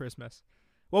do on Christmas.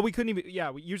 Well, we couldn't even.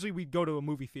 Yeah, usually we'd go to a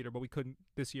movie theater, but we couldn't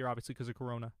this year, obviously, because of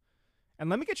Corona. And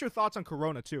let me get your thoughts on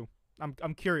Corona too.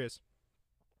 I'm curious.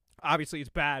 Obviously, it's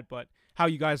bad, but how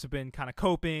you guys have been kind of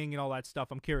coping and all that stuff.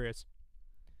 I'm curious.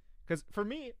 Because for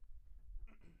me,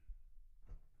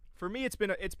 it's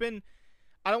been.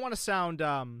 I don't want to sound.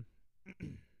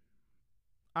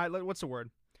 What's the word?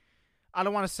 I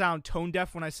don't want to sound tone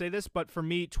deaf when I say this, but for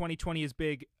me, 2020 is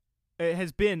big. It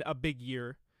has been a big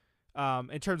year,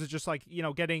 in terms of just like, you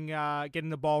know, getting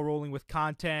the ball rolling with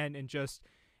content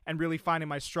and really finding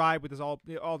my stride with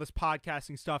all this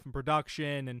podcasting stuff and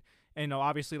production and you know,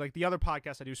 obviously like the other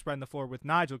podcast I do, Spreading the Floor with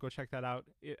Nigel. Go check that out.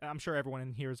 I'm sure everyone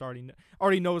in here is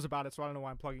already knows about it, so I don't know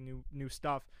why I'm plugging new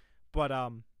stuff, but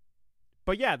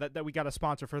yeah, that we got a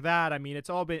sponsor for that. I mean,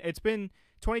 it's been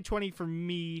 2020 for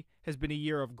me has been a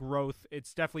year of growth.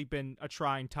 It's definitely been a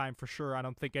trying time for sure. I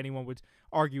don't think anyone would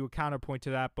argue a counterpoint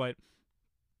to that, but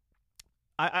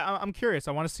I'm curious.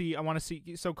 I want to see.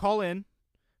 So call in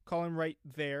right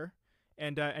there,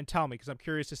 and tell me, because I'm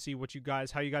curious to see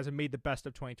how you guys have made the best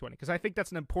of 2020. Because I think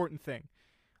that's an important thing.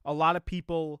 A lot of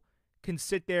people can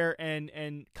sit there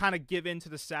and kind of give in to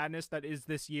the sadness that is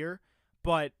this year.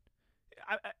 But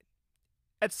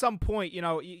at some point,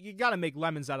 you got to make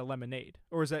lemons out of lemonade,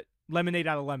 or is it lemonade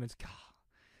out of lemons? God.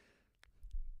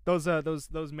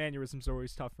 Those mannerisms are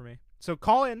always tough for me. So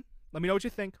call in, let me know what you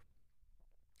think,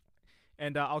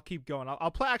 and I'll keep going.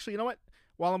 I'll play. Actually, you know what?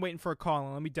 While I'm waiting for a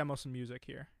call, let me demo some music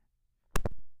here.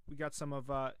 We got some of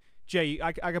Jay.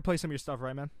 I can play some of your stuff,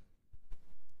 right, man?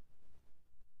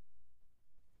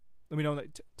 Let me know.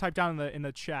 Type down in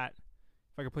the chat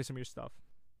if I can play some of your stuff.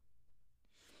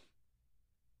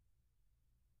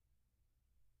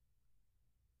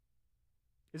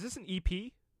 Is this an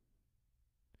EP?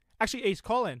 Actually, Ace,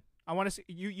 call in. I want to see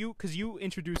you because you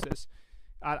introduced this.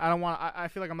 I don't want. I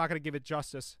feel like I'm not gonna give it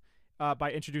justice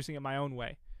by introducing it my own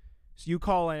way. So you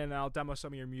call in and I'll demo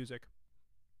some of your music.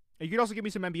 And you can also give me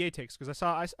some NBA takes because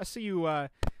I see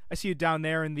you down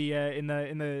there in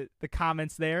the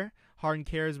comments there. Harden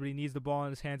cares, but he needs the ball in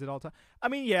his hands at all times. I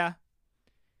mean, yeah.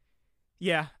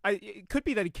 It could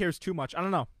be that he cares too much. I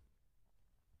don't know.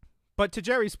 But to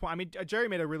Jerry's point, I mean, Jerry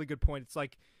made a really good point. It's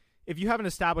like if you have an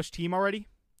established team already,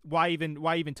 why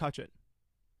even touch it?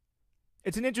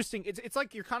 It's an interesting. It's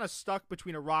like you're kind of stuck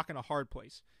between a rock and a hard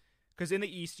place. Because in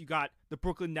the East, you got the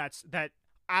Brooklyn Nets that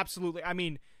absolutely. I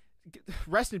mean,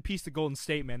 rest in peace to Golden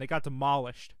State, man. They got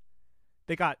demolished.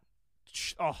 They got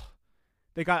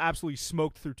absolutely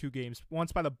smoked through 2 games.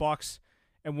 Once by the Bucks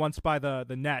and once by the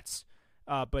Nets.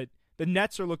 But the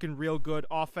Nets are looking real good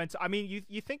offense. I mean,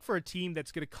 you think for a team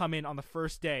that's going to come in on the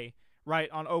first day,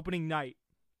 right, on opening night,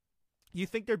 you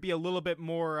think there'd be a little bit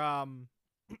more,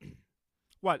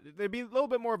 there'd be a little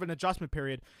bit more of an adjustment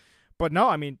period. But no,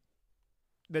 I mean,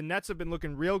 the Nets have been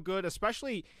looking real good,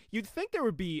 especially, you'd think there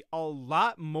would be a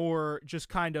lot more just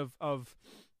kind of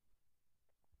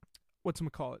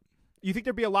whatchamacallit? You think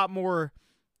there'd be a lot more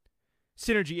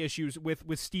synergy issues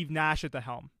with Steve Nash at the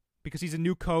helm because he's a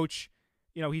new coach.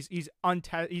 He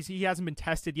hasn't been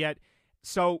tested yet.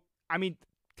 So, I mean,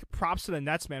 props to the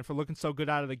Nets, man, for looking so good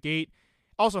out of the gate.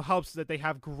 Also helps that they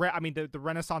have great, I mean, the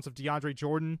renaissance of DeAndre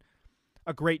Jordan,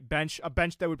 a great bench, a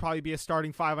bench that would probably be a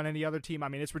starting 5 on any other team. I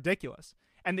mean, it's ridiculous.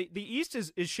 And the East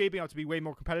is shaping out to be way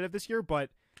more competitive this year, but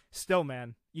still,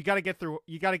 man, you got to get through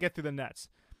the Nets.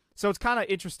 So it's kind of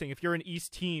interesting. If you're an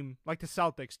East team like the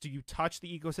Celtics, do you touch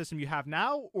the ecosystem you have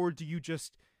now, or do you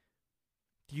just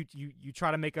you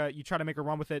try to make a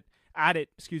run with it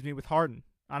with Harden?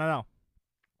 I don't know.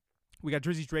 We got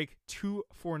Drizzy Drake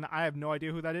 249. I have no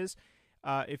idea who that is.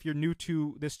 If you're new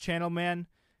to this channel, man,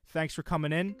 thanks for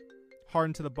coming in.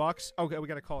 Harden to the Bucks. Okay, we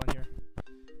got a call in here.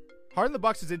 Harden to the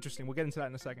Bucks is interesting. We'll get into that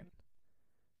in a second.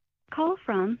 Call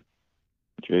from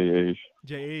J.H.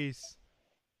 J.Ace.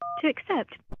 To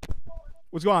accept.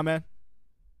 What's going on, man?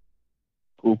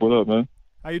 Cool, what up, man?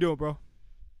 How you doing, bro?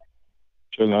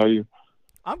 Chilling, how are you?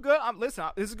 I'm good. Listen,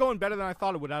 this is going better than I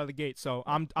thought it would out of the gate, so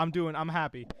I'm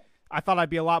happy. I thought I'd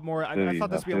be a lot more. I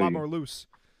thought this would be a lot more loose.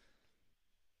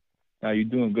 Nah, you're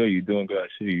doing good. I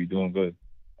see you doing good.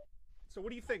 So what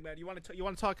do you think, man? You want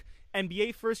to talk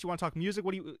NBA first? You want to talk music?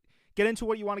 What do you get into?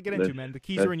 What you want to get into, man? The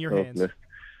keys are in your hands.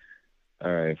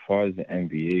 All right. As far as the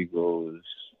NBA goes,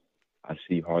 I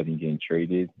see Harden getting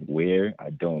traded. Where?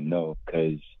 I don't know,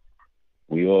 because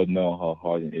we all know how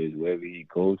Harden is wherever he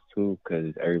goes to,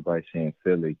 because everybody's saying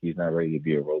Philly, he's not ready to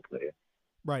be a role player.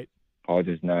 Right.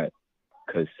 Harden's not,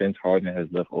 because since Harden has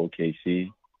left OKC,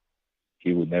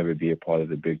 he would never be a part of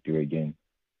the big three again,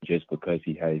 just because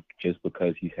he's had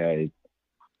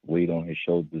weight on his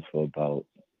shoulders for about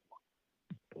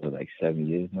 7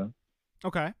 years now.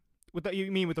 Okay.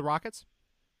 You mean with the Rockets?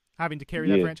 Having to carry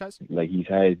that franchise? Like he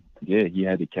had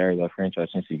to carry that franchise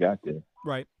since he got there.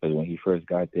 Right. Because when he first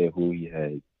got there, who he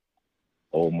had?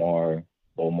 Omar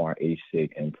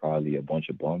Asik, and probably a bunch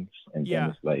of bums. And then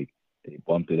it's like they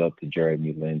bumped it up to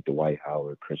Jeremy Lin, Dwight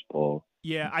Howard, Chris Paul.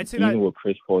 Yeah, I'd say even with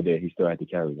Chris Paul there, he still had to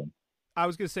carry them. I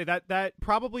was going to say that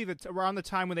probably around the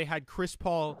time when they had Chris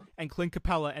Paul and Clint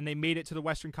Capella and they made it to the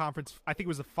Western Conference, I think it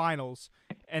was the finals,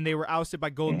 and they were ousted by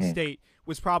Golden State,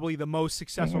 was probably the most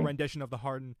successful rendition of the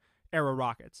Harden era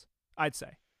Rockets, I'd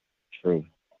say. True.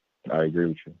 I agree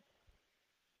with you.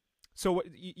 So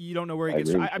you don't know where he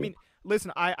gets. I mean,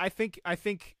 listen, I think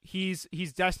he's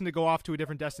destined to go off to a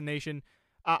different destination.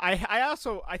 I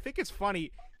think it's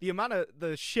funny the amount of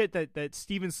the shit that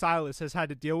Steven Silas has had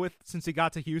to deal with since he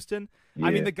got to Houston. Yeah.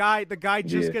 I mean, the guy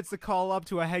just gets the call up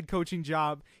to a head coaching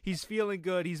job. He's feeling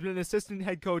good. He's been an assistant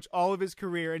head coach all of his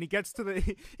career, and he gets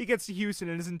to Houston,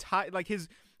 and his entire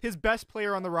his best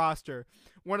player on the roster,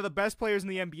 one of the best players in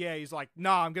the NBA, he's like,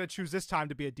 nah, I'm gonna choose this time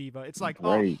to be a diva. It's like,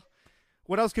 right. Oh,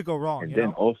 what else could go wrong? And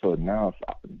then also now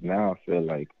I feel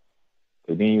like,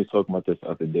 because then you were talking about this the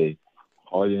other day.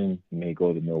 Harden may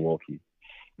go to Milwaukee,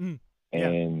 Yeah.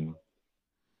 and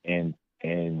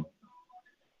the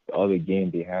other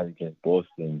game they had against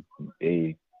Boston,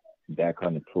 that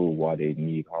kind of proved why they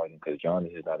need Harden, because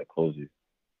Giannis is not a closer.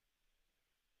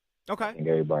 I Okay. think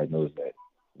everybody knows that.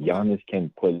 Giannis can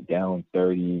put down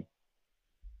 30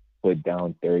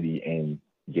 and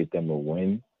get them a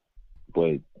win,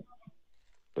 but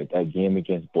that game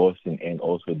against Boston and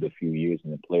also the few years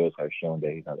in the playoffs have shown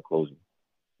that he's not a closer.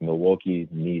 Milwaukee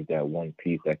needs that one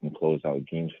piece that can close out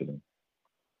games for them.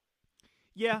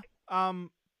 Yeah. I And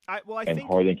think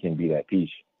Harden can be that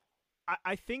piece.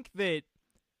 I think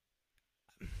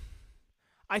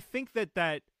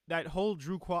that that whole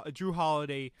Drew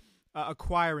Holiday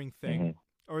acquiring thing,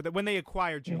 or that when they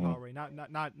acquired Drew Holiday,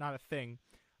 not a thing.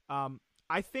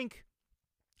 I think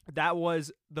that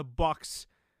was the Bucks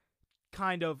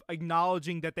kind of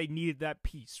acknowledging that they needed that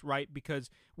piece, right? Because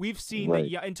we've seen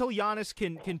that until Giannis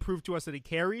can prove to us that he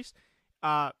carries,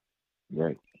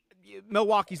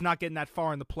 Milwaukee's not getting that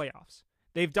far in the playoffs.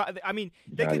 They've done. I mean,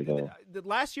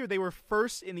 last year they were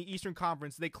first in the Eastern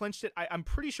Conference. They clinched it. I'm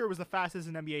pretty sure it was the fastest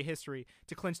in NBA history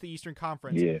to clinch the Eastern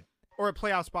Conference, or a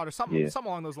playoff spot, or something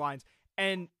along those lines.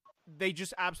 And they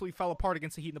just absolutely fell apart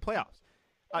against the Heat in the playoffs.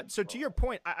 So to your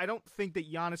point, I don't think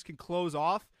that Giannis can close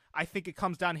off. I think it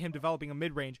comes down to him developing a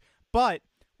mid-range. But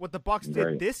what the Bucks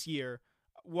did this year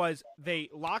was they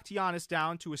locked Giannis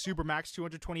down to a supermax,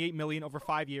 $228 million over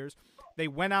 5 years. They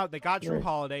went out, they got Drew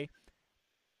Holiday.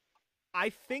 I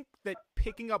think that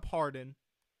picking up Harden,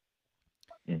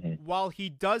 while he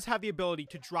does have the ability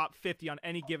to drop 50 on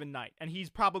any given night, and he's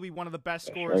probably one of the best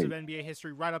scorers of NBA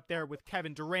history, right up there with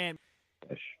Kevin Durant.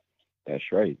 That's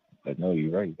right. No,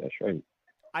 you're right. That's right.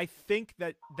 I think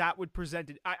that would present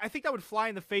it. I think that would fly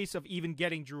in the face of even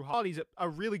getting Drew Holiday. He's a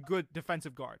really good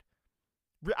defensive guard.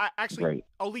 Actually,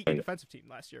 elite defensive team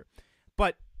last year.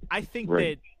 But I think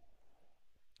that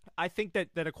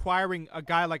acquiring a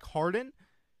guy like Harden,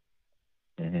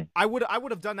 I would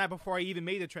have done that before I even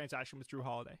made the transaction with Drew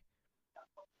Holiday.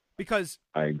 Because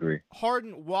I agree.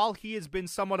 Harden, while he has been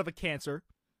somewhat of a cancer,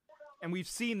 and we've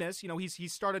seen this,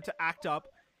 he's started to act up.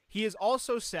 He has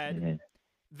also said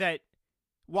that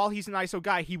while he's an ISO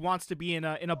guy, he wants to be in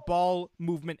a ball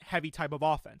movement heavy type of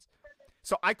offense.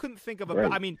 So I couldn't think of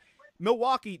I mean,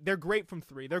 Milwaukee, they're great from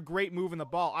three. They're great moving the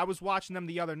ball. I was watching them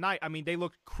the other night. I mean, they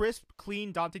looked crisp,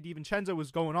 clean. Dante DiVincenzo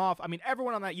was going off. I mean,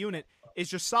 everyone on that unit is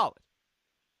just solid.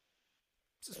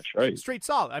 That's right. Straight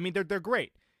solid. I mean, they're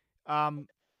great. I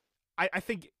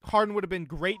think Harden would have been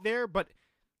great there, but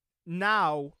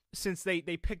now since they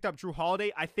picked up Drew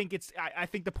Holiday, I think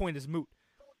the point is moot.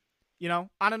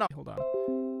 I don't know. Hold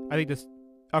on. I think this.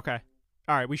 Okay.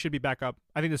 All right. We should be back up.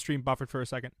 I think the stream buffered for a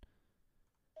second.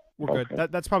 We're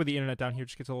good. That's probably the internet down here.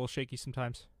 Just gets a little shaky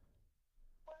sometimes.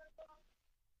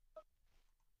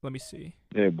 Let me see.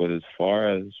 But as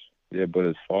far as the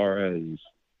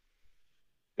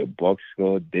Bucks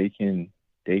go, they can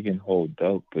hold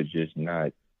up, but just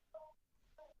not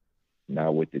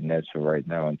with the Nets for right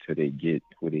now until they get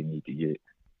who they need to get.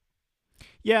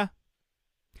 Yeah.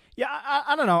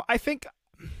 I don't know. I think.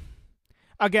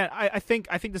 Again, I think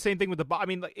the same thing with the Bucks. I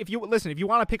mean, if you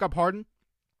want to pick up Harden,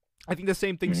 I think the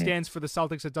same thing stands for the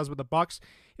Celtics it does with the Bucks.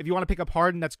 If you want to pick up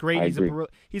Harden, that's great.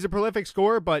 He's a prolific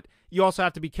scorer, but you also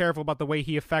have to be careful about the way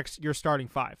he affects your starting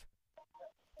five.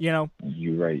 You're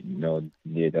right. No,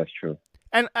 that's true.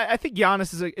 And I think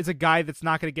Giannis is a guy that's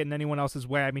not going to get in anyone else's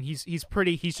way. I mean, he's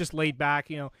just laid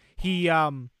back. He's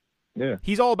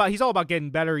all about getting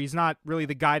better. He's not really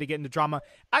the guy to get into drama.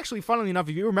 Actually, funnily enough,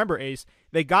 if you remember, Ace,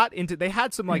 they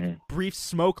had some brief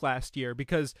smoke last year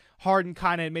because Harden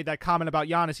kind of made that comment about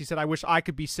Giannis. He said, "I wish I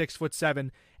could be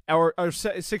 6'7" or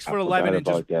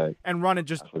 6'11" and run and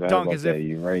just dunk as if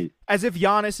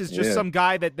Giannis is just some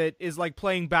guy that is like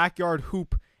playing backyard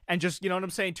hoop and just, you know what I'm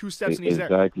saying, 2 steps and he's there.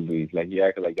 Exactly. Like he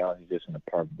acted like Giannis is just in the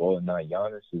park balling. Now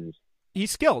Giannis is.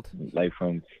 He's skilled. Like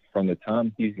from the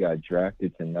time he's got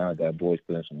drafted to now, that boy's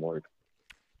putting some work.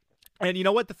 And you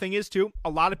know what the thing is too? A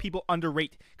lot of people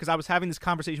underrate, because I was having this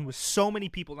conversation with so many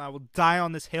people, and I will die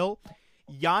on this hill.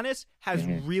 Giannis has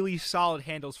really solid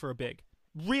handles for a big,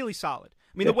 really solid.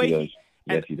 I mean, the way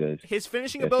he does. His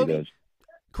finishing ability,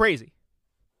 crazy,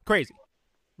 ridiculous.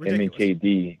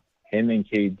 Him and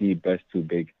KD, best two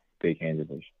big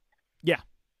handlers. Yeah.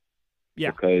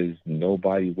 Because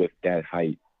nobody with that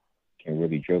height can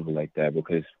really dribble like that,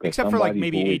 because except for like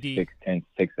maybe AD 6'10",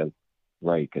 6'11",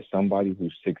 right? Because somebody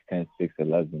who's 6'10",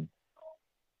 6'11",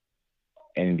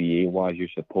 NBA wise, you're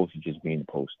supposed to just be in the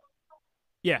post.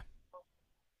 Yeah,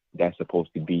 that's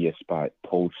supposed to be your spot.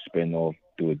 Post, spin off,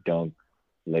 do a dunk,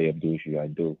 layup, do what you gotta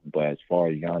do. But as far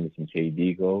as Giannis and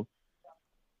KD go,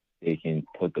 They can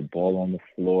put the ball on the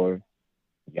floor.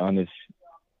 Giannis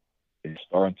is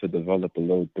starting to develop a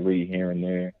little three here and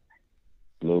there,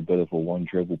 a little bit of a one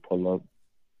dribble pull up.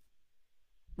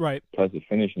 Right. Plus the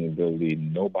finishing ability,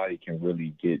 nobody can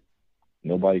really get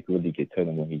to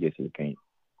him when he gets to the paint.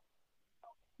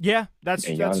 Yeah, that's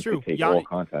Giannis true. can take all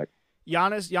contact.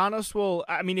 Giannis will.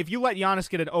 I mean, if you let Giannis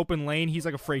get an open lane, he's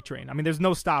like a freight train. I mean, there's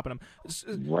no stopping him.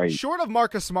 Right. Short of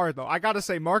Marcus Smart, though, I gotta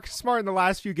say, Marcus Smart in the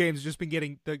last few games has just been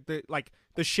getting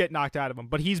the shit knocked out of him.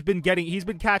 But he's been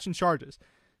catching charges.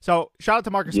 So shout out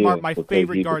to Marcus Smart, my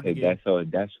favorite guard in the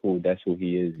game. That's who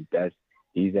he is.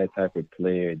 He's that type of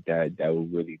player that will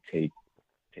really take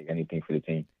anything for the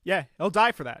team. Yeah, he'll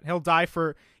die for that. He'll die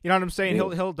for, you know what I'm saying.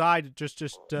 Yeah. He'll die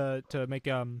to make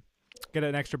get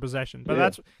an extra possession. But Yeah.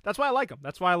 that's why I like him.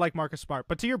 That's why I like Marcus Smart.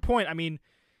 But to your point, I mean,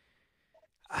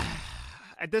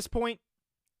 at this point,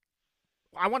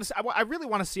 I really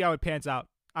want to see how it pans out.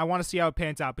 I want to see how it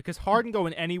pans out because Harden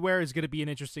going anywhere is going to be an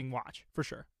interesting watch for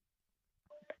sure.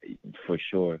 For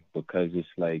sure, because it's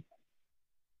like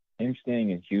him staying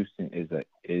in Houston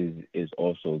is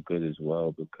also good as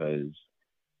well because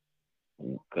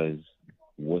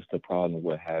what's the problem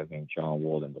with having John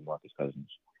Wall and DeMarcus Cousins?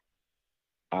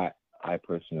 I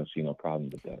personally see no problem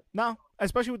with that. No,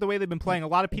 especially with the way they've been playing. A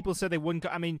lot of people said they wouldn't.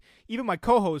 I mean, even my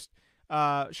co-host,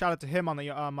 shout out to him on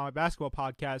the my basketball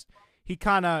podcast. He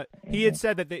had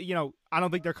said that I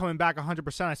don't think they're coming back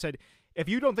 100%. I said, if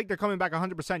you don't think they're coming back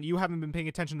 100%, you haven't been paying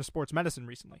attention to sports medicine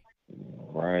recently.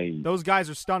 Right. Those guys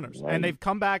are stunners, Right. and they've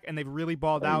come back and they've really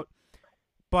balled out.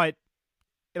 But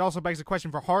it also begs the question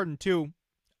for Harden too.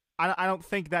 I don't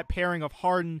think that pairing of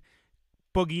Harden,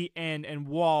 Boogie, and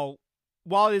Wall,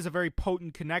 while it is a very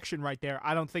potent connection right there,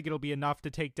 I don't think it'll be enough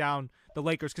to take down the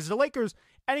Lakers. Because the Lakers,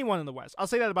 anyone in the West, I'll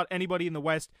say that about anybody in the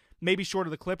West, maybe short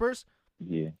of the Clippers.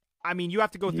 Yeah. I mean, you have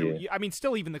to go through. Yeah. I mean,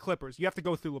 still even the Clippers, you have to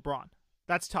go through LeBron.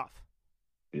 That's tough.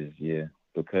 Yeah,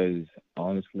 because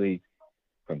honestly,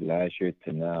 from last year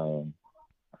to now,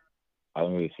 I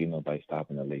don't really see nobody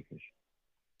stopping the Lakers.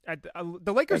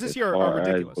 The Lakers Like, this year as are far as-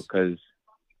 ridiculous. because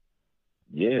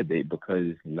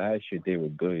last year they were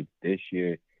good. This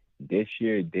year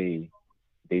they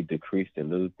decreased a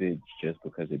little bit just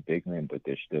because of big men, but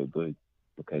they're still good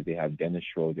because they have Dennis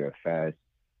Schroeder, a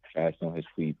fast on his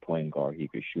feet point guard. He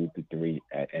could shoot the three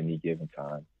at any given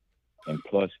time, and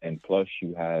plus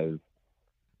you have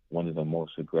one of the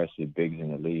most aggressive bigs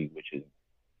in the league, which is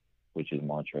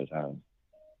Montrezl Harrell.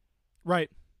 Right.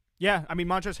 Yeah. I mean,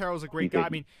 Montrezl Harrell is a great guy. I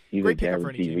mean, he's great a pickup for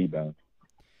any guaranteed team. rebound.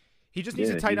 He just needs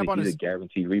to tighten up on his. He's a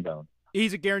guaranteed rebound.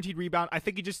 He's a guaranteed rebound. I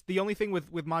think the only thing with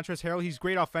Montrezl Harrell, he's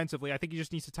great offensively. I think he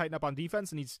just needs to tighten up on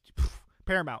defense, and he's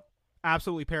paramount.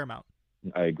 Absolutely paramount.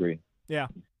 I agree. Yeah.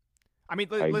 I mean,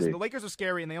 listen, agree. the Lakers are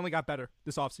scary, and they only got better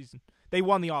this offseason. They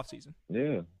won the offseason,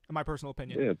 Yeah. in my personal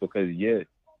opinion. Yeah, because they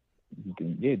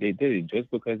did it just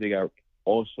because they got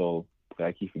also.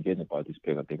 I keep forgetting about this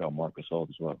pickup. They got Marcus Gasol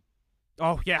as well.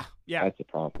 Oh, yeah. Yeah. That's a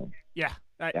problem. Yeah.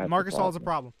 That's the Marcus Gasol is a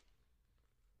problem.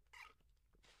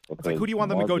 It's like, who do you want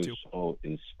them to go to? Gasol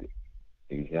is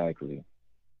exactly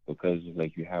because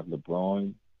like you have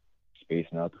LeBron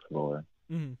spacing out the floor,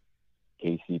 Mm-hmm.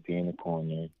 KCP in the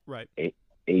corner, Right.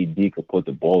 AD could put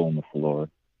the ball on the floor.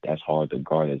 That's hard to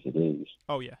guard as it is.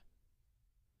 Oh, yeah.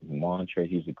 Montrezl,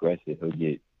 he's aggressive.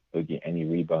 He'll get any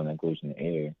rebound that goes in the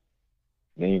air.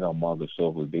 Then you got Marcus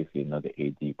Gasol, who's basically another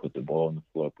AD. Put the ball on the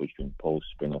floor, put you in post,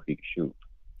 spin off, he can shoot.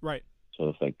 Right. So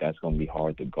it's like that's going to be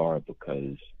hard to guard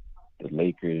because the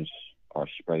Lakers are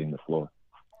spreading the floor.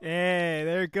 Hey,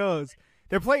 there it goes.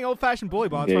 They're playing old-fashioned bully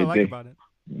ball. That's what I like about it.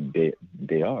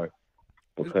 They are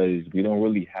because we don't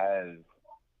really have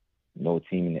no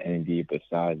team in the NBA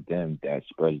besides them that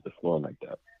spreads the floor like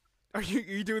that. Are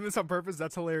you doing this on purpose?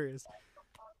 That's hilarious.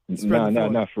 No,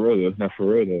 not for real. Not for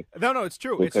real though. No, it's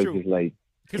true. Because It's true. it's like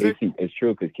it's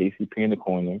true because KCP in the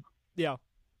corner, Yeah.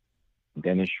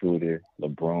 Dennis Schroeder,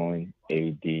 LeBron,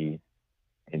 AD,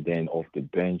 and then off the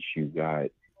bench you got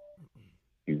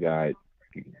Montrezl,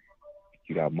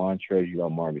 you got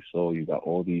Marcus Gasol, you got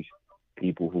all these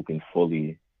people who can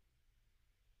fully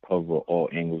cover all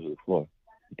angles of the floor,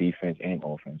 defense and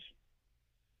offense.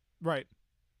 Right.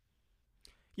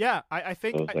 Yeah, I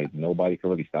think So it's like nobody can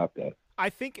really stop that. I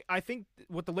think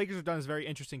what the Lakers have done is very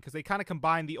interesting because they kind of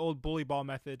combine the old bully ball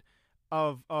method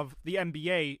of the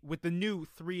NBA with the new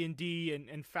 3-and-D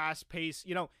and fast pace.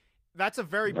 You know, that's a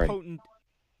very Right. potent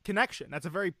connection. That's a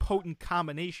very potent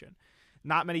combination.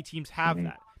 Not many teams have Mhm.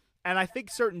 that. And I think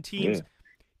certain teams,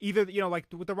 either, like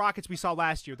with the Rockets we saw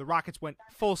last year, the Rockets went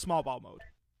full small ball mode.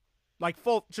 Like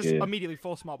immediately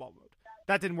full small ball mode.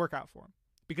 That didn't work out for them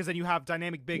because then you have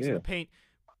dynamic bigs in the paint.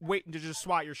 waiting to just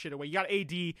swat your shit away. You got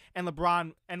AD and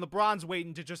LeBron, and LeBron's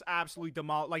waiting to just absolutely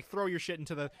demolish, like throw your shit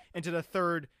into the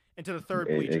third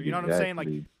bleacher. You know what I'm saying? Like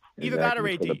either that or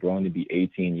AD. For LeBron to be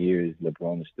 18 years,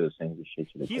 LeBron is still saying the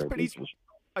shit to the third bleachers.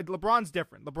 LeBron's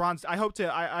different. I hope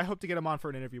to get him on for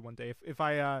an interview one day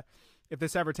if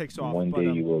this ever takes off. One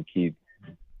day you will.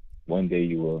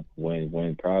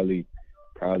 When probably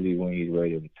when he's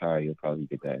ready to retire, you'll probably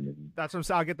get that interview. That's what I'm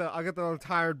saying. I'll get the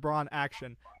retired Bron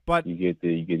action. But you get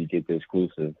the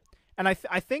exclusive. And I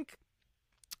think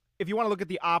if you want to look at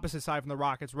the opposite side from the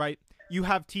Rockets, right? You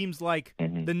have teams like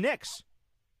the Knicks,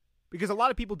 because a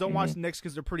lot of people don't watch the Knicks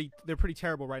because they're pretty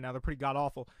terrible right now. They're pretty god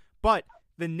awful. But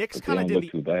the Knicks kind of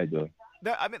did too bad though.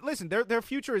 I mean, listen, their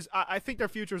future is. I think their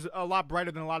future is a lot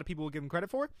brighter than a lot of people will give them credit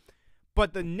for.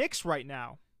 But the Knicks right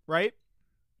now, right?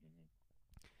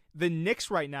 The Knicks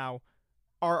right now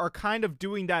are kind of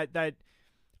doing that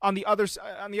on the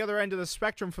other end of the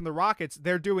spectrum from the Rockets.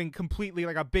 They're doing completely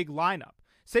like a big lineup.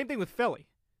 Same thing with Philly.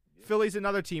 Philly's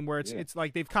another team where it's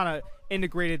like they've kind of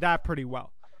integrated that pretty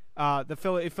well.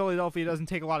 Philadelphia doesn't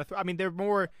take a lot of. I mean, they're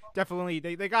more definitely.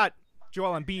 They got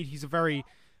Joel Embiid. He's a very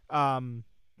one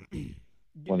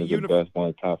of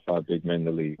the top 5 big men in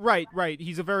the league. Right.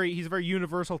 He's a very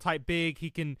universal type big. He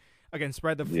can again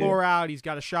spread the floor out. He's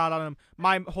got a shot on him.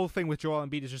 My whole thing with Joel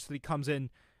Embiid is just that he comes in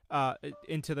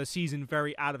into the season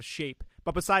very out of shape.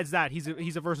 But besides that, he's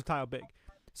a versatile big.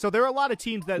 So there are a lot of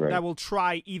teams that will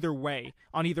try either way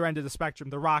on either end of the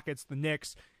spectrum. The Rockets, the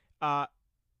Knicks,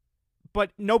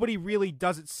 but nobody really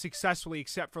does it successfully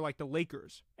except for like the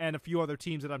Lakers and a few other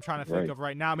teams that I'm trying to think of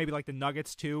right now. Maybe like the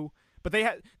Nuggets too. But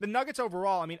the Nuggets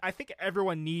overall. I mean, I think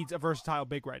everyone needs a versatile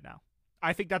big right now.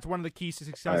 I think that's one of the keys to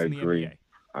success in the NBA.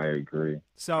 I agree.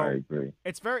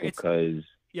 It's very because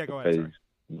go ahead.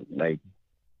 Like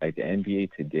the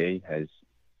NBA today has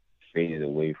faded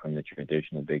away from the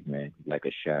traditional big man, like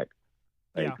a Shaq.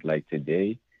 Like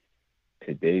today's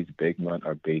big men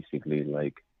are basically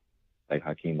like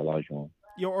Hakeem Olajuwon.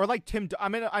 Or like Tim. I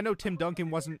mean, I know Tim Duncan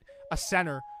wasn't a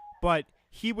center, but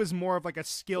he was more of like a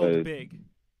skilled big.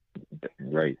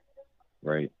 Right.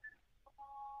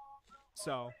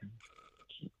 So.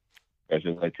 That's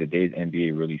just like today's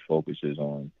NBA really focuses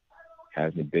on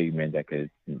having a big man that could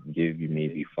give you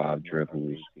maybe 5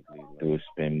 dribbles, do a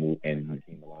spin move, and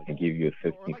give you a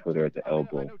 15-footer at the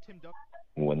elbow,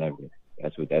 whenever.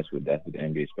 That's what the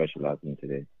NBA specializes in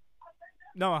today.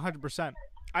 No, 100%.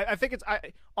 I think it's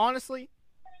honestly,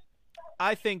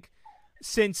 I think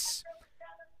since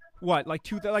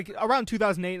around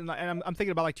 2008, and I'm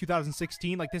thinking about like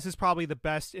 2016. Like this is probably the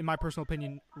best, in my personal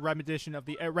opinion, rendition of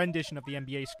the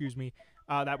NBA.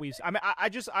 That we've. I mean,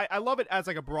 I love it as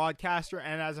like a broadcaster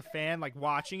and as a fan, like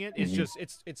watching it. It's just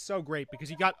it's so great because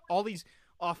you got all these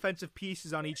offensive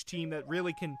pieces on each team that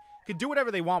really can do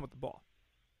whatever they want with the ball,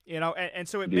 you know. And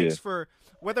so it makes for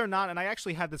whether or not. And I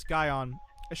actually had this guy on.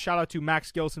 A shout out to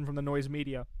Max Gilson from the Noise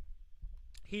Media.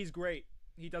 He's great.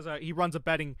 He runs a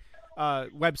betting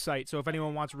website. So if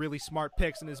anyone wants really smart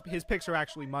picks, and his picks are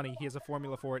actually money, he has a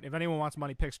formula for it. If anyone wants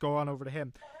money picks, go on over to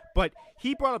him. But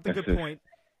he brought up the good point.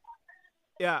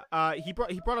 Yeah, he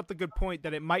brought up the good point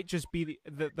that it might just be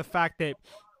the fact that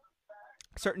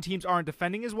certain teams aren't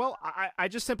defending as well. I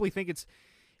just simply think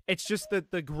it's just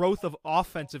the growth of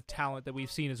offensive talent that we've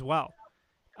seen as well.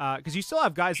 Because you still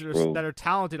have guys that are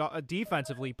talented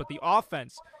defensively, but the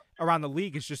offense around the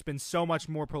league has just been so much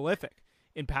more prolific.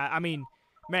 I mean,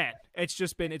 man,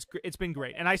 it's been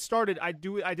great. And I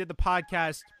did the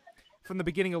podcast from the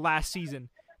beginning of last season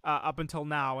up until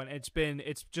now, and it's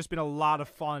just been a lot of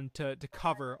fun to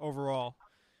cover overall.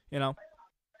 You know.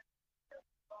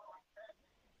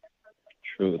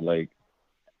 True, like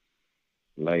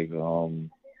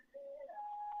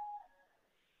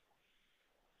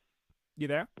You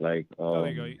there? Like there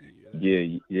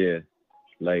you go. Yeah.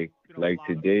 Like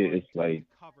today, it's like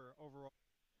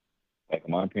in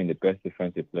my opinion, the best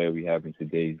defensive player we have in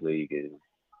today's league is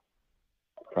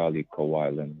probably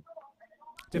Kawhi Leonard.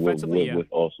 Defensively, with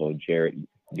also Jared.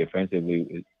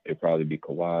 Defensively, it'd probably be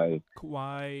Kawhi.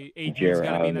 AD's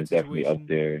got to be in that is definitely up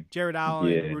there. Jared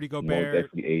Allen, Rudy Gobert.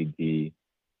 Definitely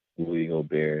AD, Rudy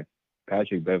Gobert.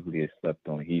 Patrick Beverly is slept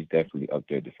on. He's definitely up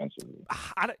there defensively.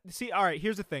 All right,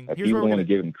 here's the thing. People want to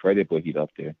give him credit, but he's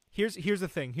up there. Here's the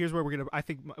thing. Here's where I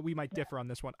think we might differ on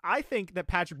this one. I think that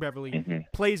Patrick Beverly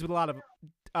plays with a lot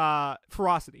of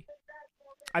ferocity.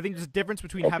 I think there's a difference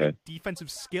between having defensive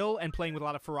skill and playing with a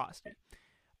lot of ferocity.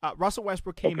 Russell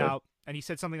Westbrook came out, and he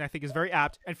said something I think is very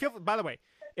apt. And by the way,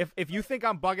 if you think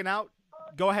I'm bugging out,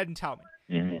 go ahead and tell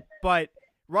me. But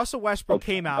Russell Westbrook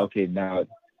came out. Okay, now.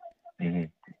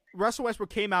 Russell Westbrook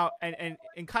came out and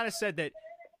kind of said that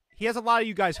he has a lot of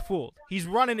you guys fooled. He's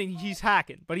running and he's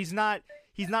hacking, but he's not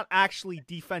actually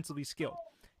defensively skilled.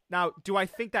 Now, do I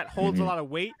think that holds a lot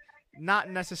of weight? Not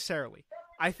necessarily.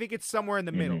 I think it's somewhere in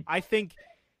the middle. I think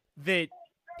that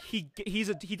he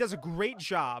does a great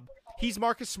job. He's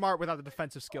Marcus Smart without the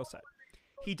defensive skill set.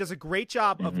 He does a great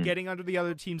job of getting under the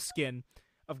other team's skin,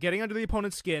 of getting under the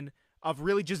opponent's skin, of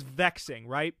really just vexing,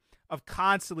 right? Of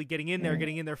constantly getting in there,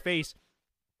 getting in their face.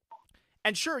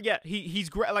 And sure, yeah, he's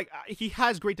great. Like, he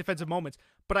has great defensive moments,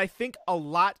 but I think a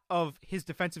lot of his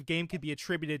defensive game could be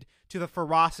attributed to the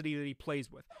ferocity that he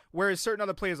plays with. Whereas certain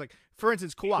other players, like for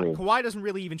instance Kawhi, Kawhi doesn't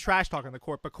really even trash talk on the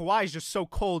court, but Kawhi is just so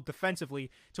cold defensively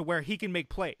to where he can make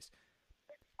plays.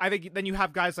 I think then you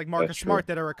have guys like Marcus Smart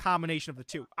that are a combination of the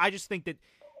two. I just think that,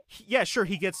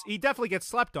 he definitely gets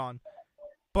slept on,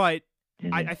 but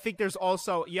I think there's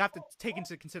also, you have to take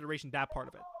into consideration that part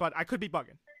of it. But I could be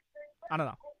bugging. I don't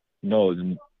know.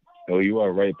 No, you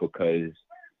are right, because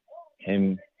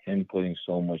him putting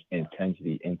so much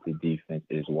intensity into defense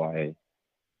is why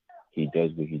he does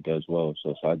what he does well.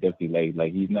 So I definitely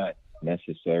like he's not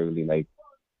necessarily like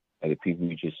the people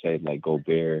you just said, like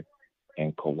Gobert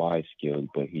and Kawhi skilled,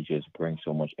 but he just brings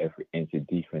so much effort into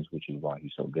defense, which is why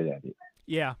he's so good at it.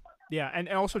 Yeah, and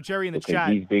also Jerry in the because chat.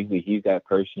 He's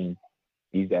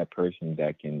that person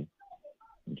that can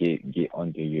get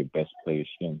under your best player's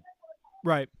skin.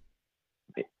 Right.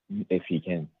 If he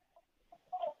can.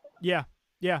 Yeah.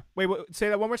 Wait, say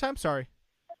that one more time. Sorry,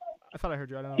 I thought I heard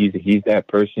you. I don't know. He's that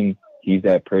person. He's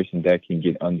that person that can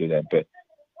get under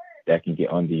that can get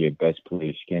under your best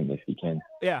player's skin if he can.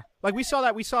 Yeah, like we saw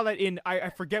that in I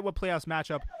forget what playoffs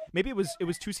matchup. Maybe it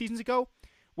was 2 seasons ago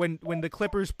when the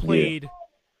Clippers played.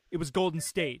 It was Golden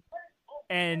State.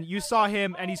 And you saw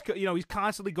him, and he's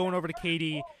constantly going over to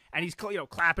KD, and he's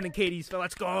clapping in KD's,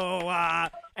 let's go,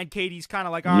 and KD's kind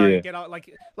of like, all right, get out,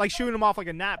 like shooting him off like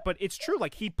a gnat. But it's true,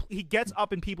 like he gets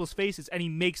up in people's faces and he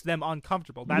makes them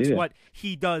uncomfortable. That's what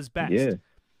he does best. Yeah.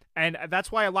 And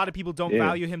that's why a lot of people don't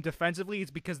value him defensively.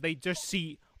 It's because they just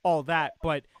see all that.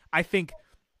 But I think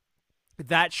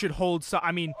that should hold.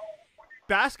 I mean,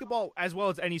 basketball, as well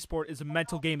as any sport, is a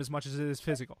mental game as much as it is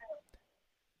physical.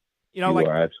 You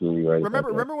are absolutely right.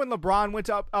 Remember when LeBron went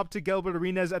up to Gilbert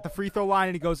Arenas at the free throw line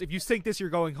and he goes, "If you sink this, you're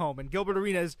going home." And Gilbert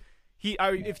Arenas,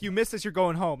 if you miss this, you're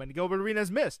going home. And Gilbert Arenas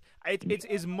missed. It's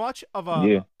as much of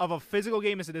a physical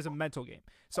game as it is a mental game.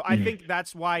 So I think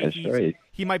that's why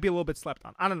he might be a little bit slept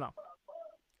on. I don't know.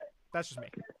 That's just me.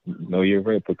 No, you're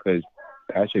right, because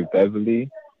Patrick Beverley,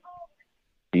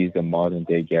 he's the modern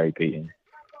day Gary Payton.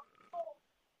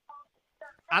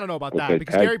 I don't know about that,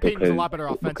 because Gary Payton's a lot better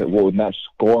offensively. Well, not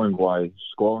scoring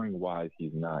wise,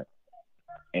 he's not.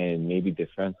 And maybe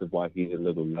defensive wise, he's a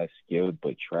little less skilled,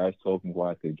 but trash talking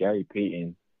wise, because Gary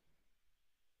Payton,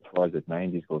 as far as the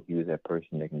 90s go, he was that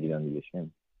person that can get under your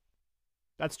shin.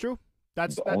 That's true.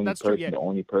 That's true. Yeah. The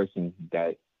only person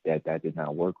that did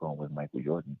not work on was Michael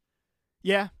Jordan.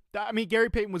 Yeah, I mean, Gary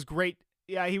Payton was great.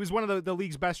 Yeah, he was one of the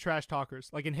league's best trash talkers,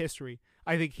 like in history.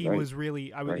 I think he was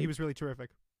really, he was really terrific.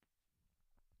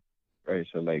 Right,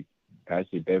 so like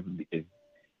Patrick Beverley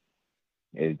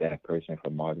is that person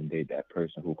from modern day, that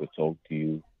person who could talk to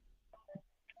you.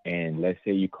 And let's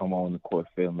say you come on the court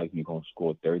feeling like you're gonna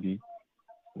score 30.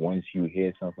 Once you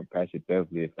hear something from Patrick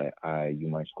Beverley, it's like, you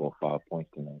might score 5 points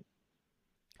tonight.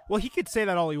 Well, he could say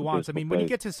that all he wants. I mean, when you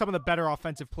get to some of the better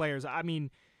offensive players, I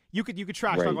mean, you could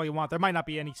trash talk all you want. There might not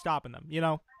be any stopping them,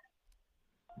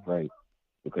 Right,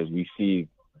 because we see.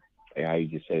 How you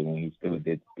just said, when he still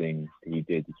did things he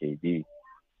did to KD,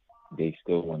 they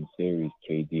still won series.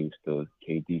 KD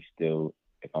still,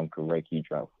 if I'm correct, he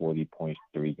dropped 40 points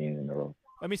 3 games in a row.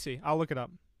 Let me see. I'll look it up.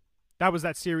 That was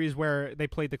that series where they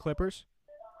played the Clippers?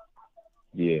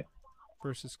 Yeah.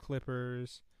 Versus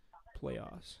Clippers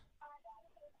playoffs.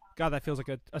 God, that feels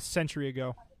like a century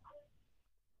ago.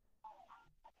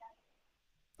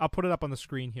 I'll put it up on the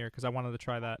screen here because I wanted to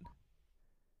try that.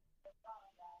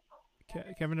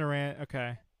 Kevin Durant,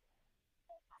 okay.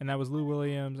 And that was Lou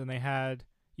Williams, and they had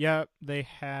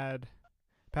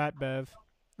Pat Bev.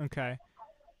 Okay.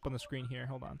 Up on the screen here,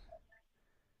 hold on.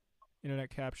 Internet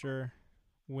capture,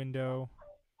 window.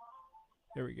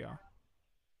 There we go.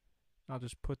 I'll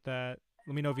just put that.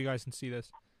 Let me know if you guys can see this.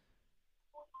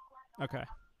 Okay.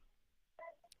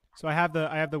 So I have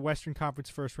the Western Conference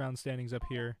first round standings up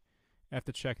here. I have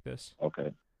to check this.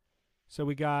 Okay. So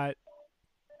we got.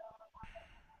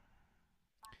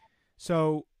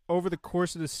 So over the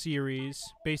course of the series,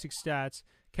 basic stats: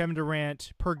 Kevin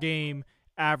Durant per game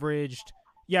averaged,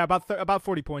 about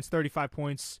 40 points, 35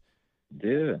 points.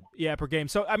 Yeah, per game.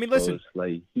 So I mean, listen, it's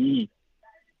like he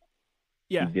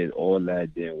did all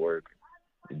that, didn't work.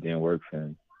 It didn't work for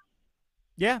him.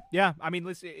 Yeah, yeah. I mean,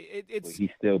 listen, But it's he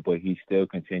still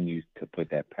continues to put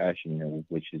that passion in,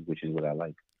 which is what I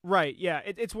like. right. Yeah,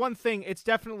 it's one thing. It's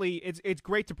definitely it's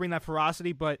great to bring that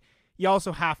ferocity, but you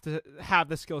also have to have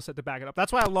the skill set to back it up.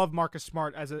 That's why I love Marcus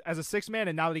Smart as a six man,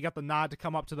 and now that he got the nod to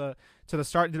come up to the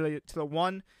start to the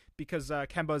one because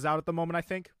Kemba is out at the moment. I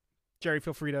think. Jerry,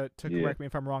 feel free to correct me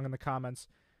if I'm wrong in the comments.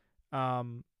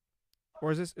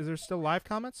 Or is there still live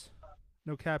comments?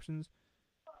 No captions.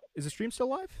 Is the stream still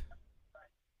live?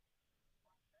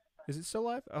 Is it still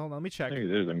live? Oh, let me check. I think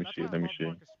it is. Let me see.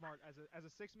 Marcus Smart as a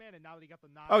six man, and now that he got the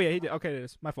nod. Oh yeah, he did. Okay, it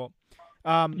is my fault.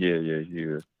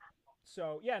 Yeah.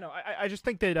 So yeah, no, I just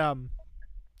think that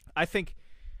I think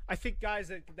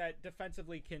guys that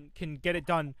defensively can get it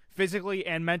done physically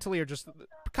and mentally are just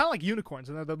kind of like unicorns,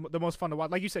 and they're the most fun to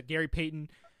watch. Like you said, Gary Payton,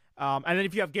 and then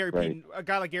if you have Gary Payton, a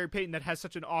guy like Gary Payton that has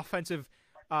such an offensive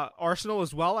arsenal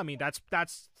as well, I mean that's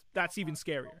even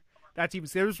scarier.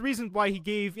 There's reasons why he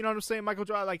gave, you know what I'm saying, Michael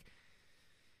Jordan, like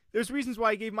there's reasons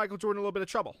why he gave Michael Jordan a little bit of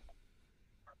trouble.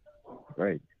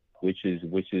 Right. Which is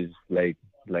like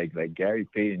Gary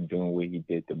Payton doing what he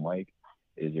did to Mike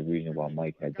is the reason why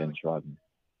Mike had Dennis Rodman.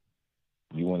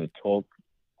 You want to talk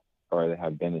or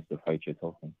have Dennis to fight your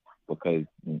talking, because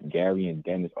Gary and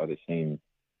Dennis are the same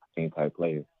type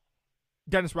player.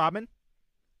 Dennis Rodman?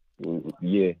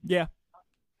 Yeah. Yeah.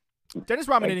 Dennis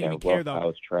Rodman like didn't even care, though. I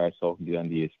was trash talking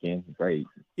under your skin. Right.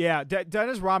 Yeah,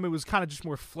 Dennis Rodman was kind of just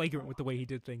more flagrant with the way he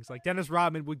did things. Like, Dennis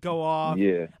Rodman would go off.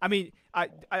 Yeah. I mean, I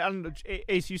don't know.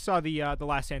 Ace, you saw the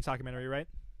Last Dance documentary, right?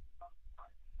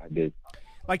 I did.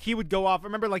 Like, he would go off.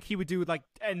 Remember, like, he would do, like,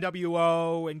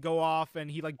 NWO and go off,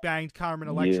 and he, like, banged Carmen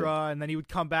Electra, and then he would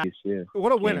come back. Yeah.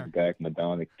 What a winner.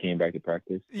 Madonna came back to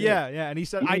practice. Yeah, and he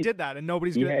said, I did that, and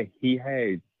nobody's going to... He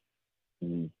had...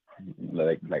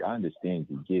 Like I understand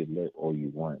you get lit all you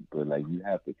want, but like you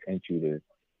have potential to,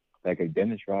 like if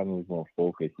Dennis Rodman was going to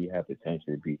focus, he had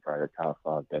potential to be probably the top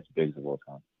 5 best bigs of all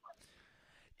time.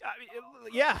 I mean,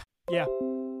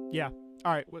 yeah.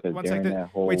 All right, one second.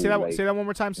 Whole, wait, say that one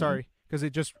more time. Sorry, because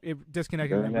it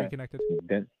disconnected and then reconnected.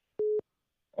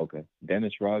 Okay,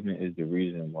 Dennis Rodman is the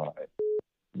reason why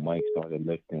Mike started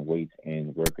lifting weights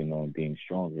and working on being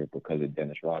stronger, because of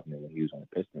Dennis Rodman when he was on the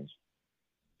Pistons.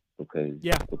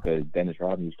 Because Dennis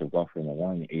Rodman used to rough him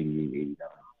around in 88, 89.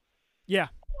 Yeah.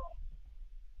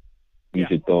 He used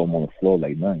to throw him on the floor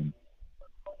like nothing.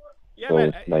 Yeah, so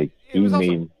man, it's like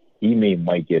he made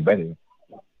Mike get better.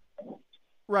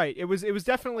 Right. It was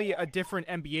definitely a different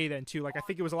NBA then too. Like I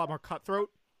think it was a lot more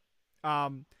cutthroat.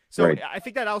 So right. I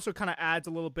think that also kind of adds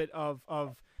a little bit of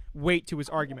weight to his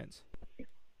arguments.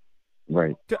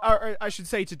 Right. Or I should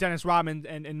say to Dennis Rodman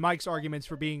and Mike's arguments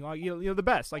for being the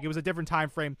best. Like it was a different time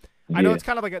frame. I know it's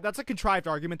kind of like that's a contrived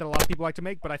argument that a lot of people like to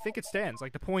make, but I think it stands.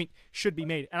 Like the point should be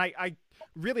made. And I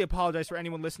really apologize for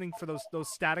anyone listening for those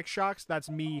static shocks. That's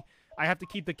me. I have to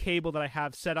keep the cable that I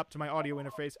have set up to my audio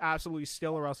interface absolutely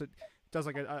still, or else it does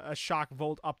like a shock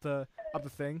volt up the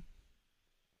thing.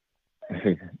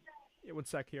 Yeah, 1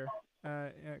 sec here. Yeah,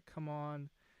 come on.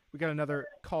 We got another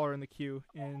caller in the queue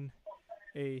in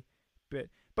a bit.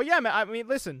 But yeah, man, I mean,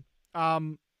 listen. I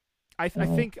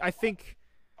think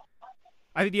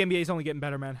the NBA is only getting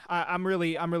better, man. I'm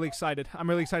really excited. I'm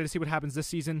really excited to see what happens this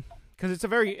season because it's a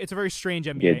very strange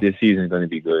NBA. Yeah, this season's going to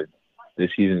be good.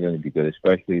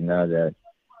 Especially now that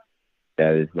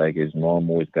it's like it's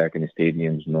normal. It's back in the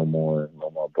stadiums. No more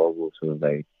bubbles. So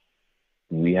like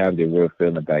we have the real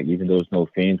feeling back. Even though there's no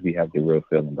fans, we have the real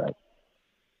feeling back.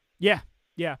 Yeah,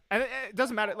 and it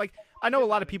doesn't matter. Like I know a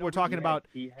lot of people are talking about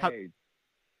how.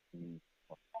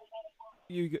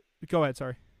 You go ahead.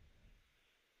 Sorry.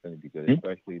 It's going to be good,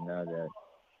 especially now that.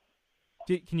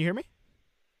 Can you hear me?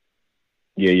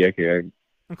 Yeah. Okay.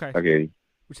 Okay. We're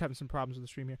just having some problems with the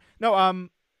stream here. No.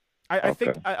 I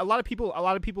think a lot of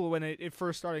people when it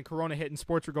first started, Corona hit and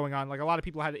sports were going on. Like a lot of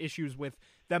people had issues with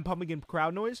them pumping in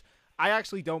crowd noise. I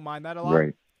actually don't mind that a lot.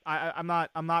 Right. I'm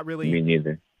not really. Me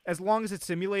neither. As long as it's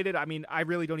simulated, I mean, I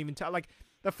really don't even tell. Like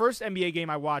the first NBA game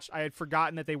I watched, I had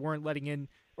forgotten that they weren't letting in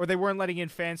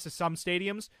fans to some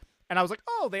stadiums, and I was like,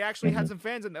 oh, they actually had some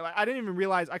fans in there. Like, I didn't even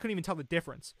realize. I couldn't even tell the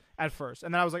difference at first,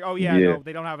 and then I was like, oh yeah, no,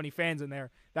 they don't have any fans in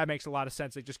there. That makes a lot of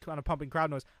sense. They just kind of pumping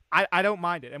crowd noise. I don't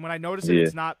mind it, and when I notice it,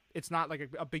 it's not like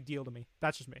a big deal to me.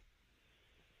 That's just me.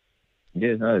 Yeah,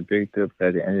 it's not a big deal.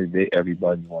 At the end of the day,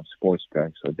 everybody wants sports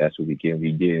back, so that's what we get.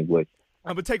 We get what.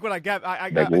 I'm gonna take what I get.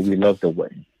 I got. Like what we love to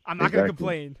win. I'm not gonna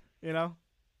complain. You know.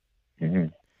 Mm-hmm.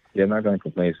 Yeah, I'm not gonna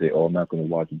complain and say, "Oh, I'm not gonna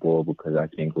watch ball because I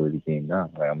can't go to the game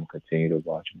now." Like I'm gonna continue to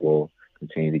watch ball,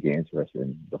 continue to get interested in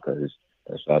it because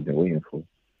that's what I've been waiting for.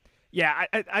 Yeah,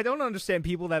 I don't understand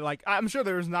people that like. I'm sure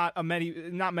there's not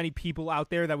many people out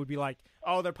there that would be like,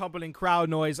 oh, they're pumping in crowd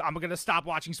noise, I'm gonna stop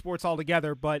watching sports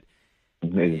altogether. But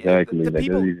Exactly. the That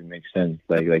people, doesn't even make sense.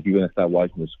 Like you're gonna stop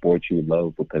watching the sport you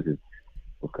love because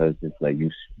it's like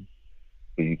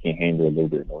you can't handle a little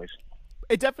bit of noise.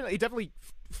 it definitely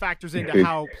factors into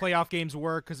how playoff games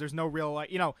work because there's no real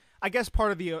like, I guess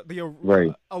part of the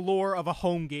Right. allure of a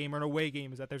home game or an away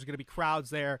game is that there's going to be crowds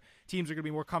there. Teams are going to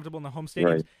be more comfortable in the home stadiums,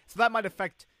 Right. so that might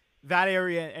affect that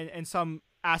area and some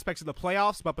aspects of the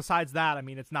playoffs. But besides that, I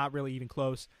mean, it's not really even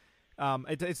close.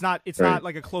 It's not Right.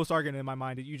 like a close argument in my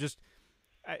mind. You just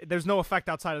there's no effect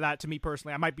outside of that to me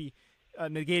personally. I might be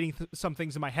negating some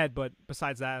things in my head, but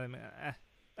besides that, I mean,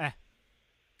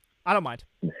 I don't mind.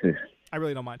 I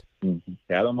really don't mind.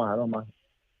 Yeah, I don't mind.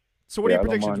 So what are Yeah, your I don't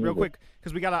predictions, mind real either. quick?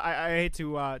 Because we got I hate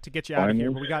to get you out of here,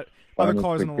 but we got other Finals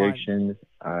callers on the line. predictions.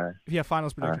 Yeah,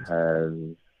 finals I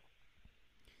predictions.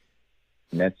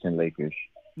 have Nets and Lakers.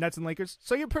 Nets and Lakers.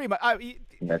 So you're pretty much Nets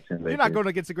and Lakers. you're not going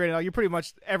against the grain at all. You're pretty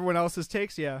much everyone else's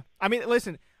takes. Yeah. I mean,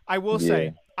 listen. I will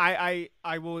say I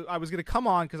was going to come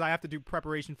on because I have to do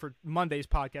preparation for Monday's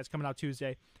podcast coming out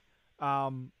Tuesday.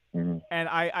 Mhm. And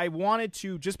I wanted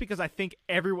to, just because I think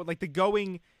everyone, like the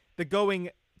going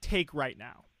take right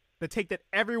now, the take that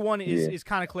everyone is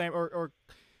kind of or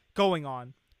going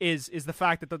on is the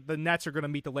fact that the Nets are going to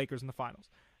meet the Lakers in the finals.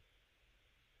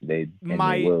 They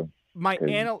My will. my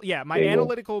They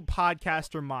analytical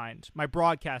podcaster mind, my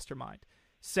broadcaster mind,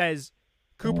 says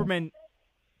Cooperman,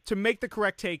 to make the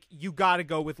correct take, you got to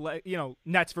go with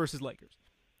Nets versus Lakers.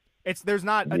 There's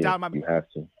not a doubt in my You have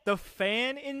to. The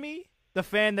fan in me, the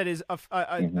fan that is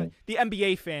the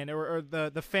NBA fan or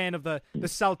the fan of the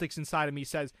Celtics inside of me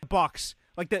says Bucks.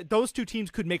 Like those two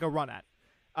teams could make a run at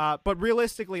it. But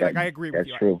realistically, I agree with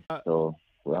you. That's true. So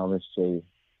what I'm gonna say.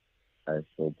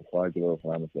 So before I get off,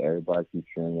 I'm gonna say everybody keep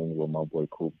tuning in what my boy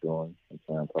Coop doing.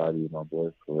 I'm proud of you, my boy,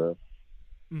 for real.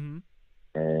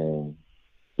 Mm-hmm. And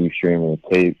keep streaming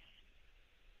the tape.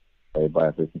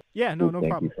 Everybody listen. Yeah, no Thank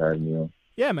problem. you for having me on.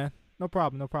 Yeah, man, no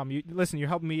problem. Listen, you're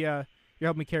helping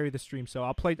me carry the stream, so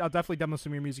I'll definitely demo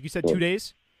some of your music. You said 2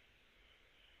 days?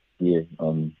 Yeah,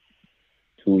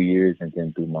 2 years and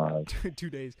then through my 2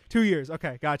 days. 2 years.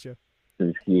 Okay, gotcha.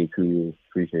 2 years.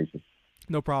 Appreciate you.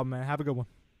 No problem, man. Have a good one.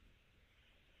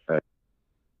 All right.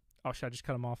 Oh, shit, I just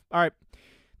cut him off. All right.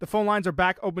 The phone lines are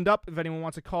back opened up if anyone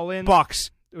wants to call in. Bucks.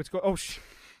 Let's go. Oh,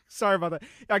 sorry about that.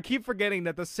 I keep forgetting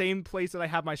that the same place that I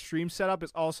have my stream set up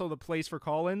is also the place for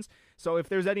call-ins. So if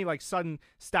there's any like sudden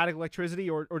static electricity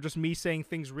or just me saying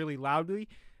things really loudly,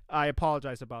 I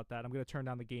apologize about that. I'm going to turn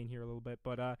down the gain here a little bit,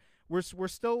 but we're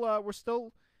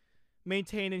still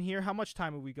maintaining here. How much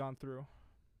time have we gone through?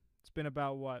 It's been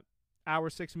about what? Hour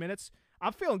 6 minutes.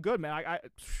 I'm feeling good, man.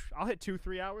 I'll hit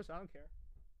 2-3 hours. I don't care.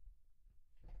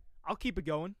 I'll keep it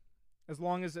going as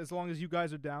long as you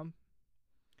guys are down.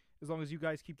 As long as you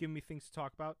guys keep giving me things to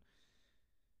talk about.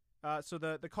 So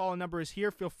the call-in number is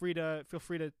here. Feel free to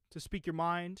speak your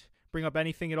mind, bring up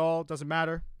anything at all. Doesn't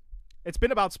matter. It's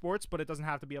been about sports, but it doesn't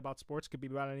have to be about sports. It could be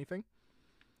about anything.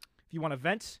 If you want to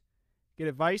vent, get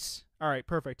advice. All right,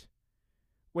 perfect.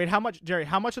 Wait, Jerry?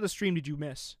 How much of the stream did you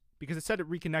miss? Because it said it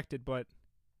reconnected, but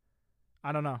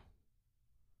I don't know.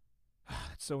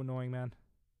 It's so annoying, man.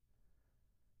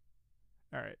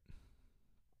 All right.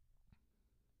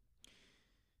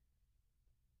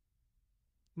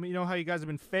 Let me know how you guys have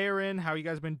been faring, how you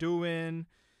guys have been doing,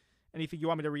 anything you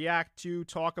want me to react to,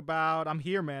 talk about. I'm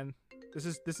here, man. This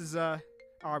is all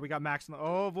right, we got Max on the,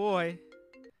 oh boy.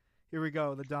 Here we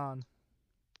go, the Don.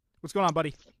 What's going on,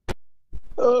 buddy?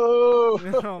 Oh,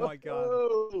 Oh my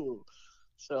god.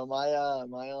 So am I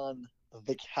on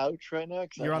the couch right now?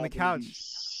 'Cause You're I on the happen to be couch.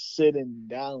 sitting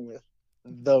down with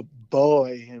the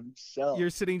boy himself. You're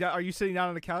sitting down. Are you sitting down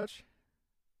on the couch?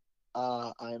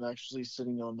 I'm actually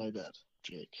sitting on my bed,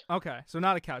 Jake. Okay, so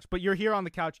not a couch, but you're here on the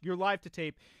couch. You're live to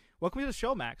tape. Welcome to the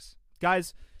show, Max.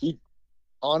 Guys,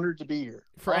 Honored to be here.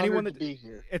 For anyone Honored that- to be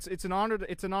here. it's an honor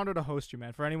to host you,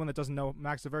 man. For anyone that doesn't know,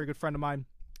 Max is a very good friend of mine.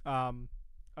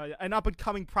 An up and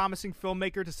coming promising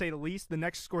filmmaker, to say the least. The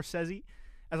next Scorsese,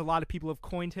 as a lot of people have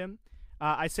coined him.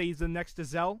 I say he's the next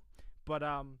Giselle, but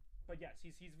yes,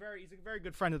 he's a very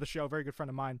good friend of the show, very good friend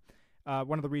of mine.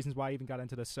 One of the reasons why I even got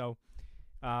into this. So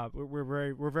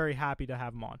we're very happy to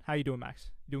have him on. How you doing,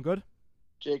 Max? You doing good?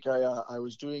 Jake, I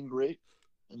was doing great,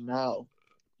 and now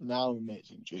I'm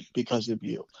amazing, Jake, because of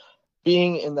you.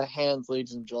 Being in the hands,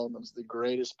 ladies and gentlemen, is the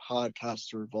greatest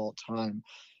podcaster of all time,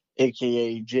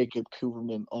 a.k.a. Jacob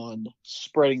Cooperman, on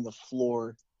Spreading the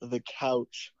Floor, the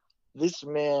couch. This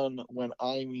man, when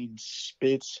I mean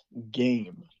spits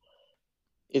game,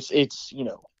 it's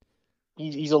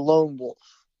he's a lone wolf.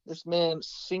 This man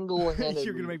single-handedly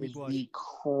You're gonna make me is blush. the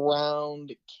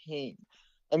crowned king.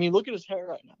 I mean, look at his hair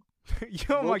right now.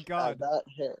 Oh my Look God. at that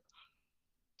hair.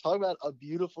 Talk about a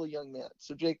beautiful young man.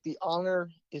 So, Jake, the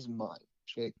honor is mine.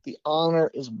 Jake, the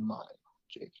honor is mine.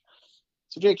 Jake.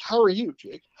 So, Jake, how are you,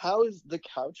 Jake? How is the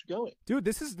couch going? Dude,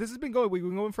 this has been going. We've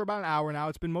been going for about an hour now.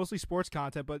 It's been mostly sports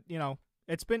content, but you know,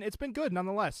 it's been good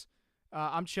nonetheless.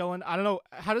 I'm chilling. I don't know.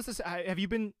 How does this? Have you've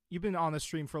been on the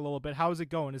stream for a little bit? How is it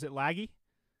going? Is it laggy?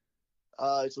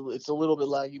 It's a little bit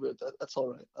laggy, but that's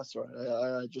all right. That's all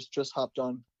right. I just hopped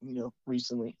on,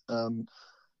 recently.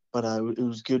 But it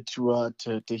was good to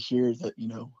hear that,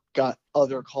 got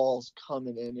other calls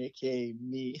coming in, aka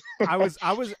me. I was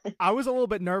a little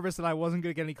bit nervous that I wasn't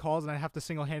gonna get any calls and I have to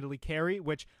single-handedly carry.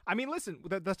 Which, I mean, listen,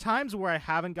 the times where I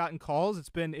haven't gotten calls,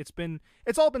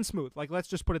 it's all been smooth. Like, let's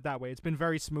just put it that way. It's been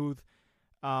very smooth.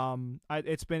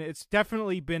 It's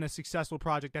definitely been a successful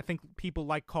project. I think people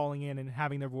like calling in and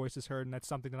having their voices heard, and that's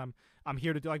something that I'm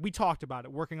here to do. Like, we talked about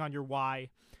it, working on your why,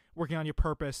 working on your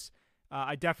purpose.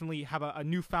 I definitely have a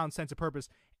newfound sense of purpose,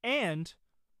 and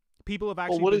people have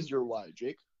actually. Well, what is your why,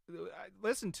 Jake?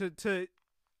 Listen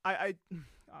I'll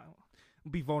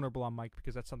be vulnerable on mic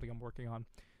because that's something I'm working on.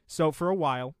 So for a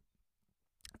while,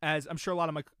 as I'm sure a lot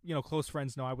of my close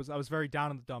friends know, I was very down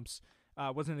in the dumps.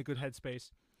 Wasn't in a good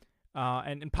headspace.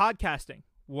 And podcasting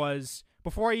was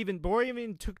before I even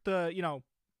took the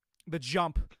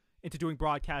jump into doing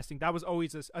broadcasting. That was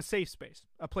always a safe space,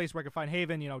 a place where I could find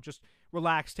haven, just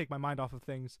relax, take my mind off of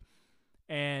things.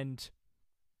 And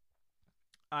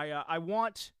I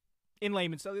want, in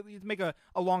layman's, to make a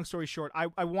long story short,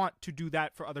 I want to do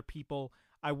that for other people.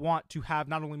 I want to have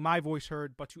not only my voice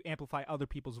heard, but to amplify other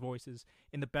people's voices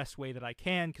in the best way that I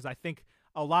can, because I think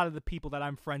a lot of the people that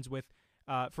I'm friends with,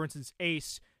 for instance,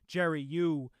 Ace, Jerry,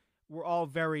 we're all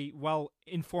very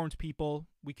well-informed people.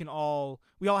 We all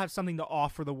have something to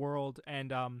offer the world,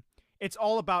 and it's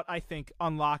all about, I think,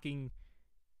 unlocking,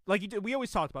 like you did, we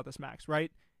always talked about this, Max,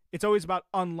 right? It's always about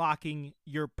unlocking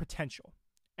your potential.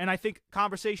 And I think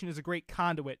conversation is a great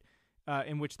conduit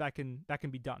in which that can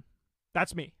be done.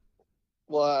 That's me.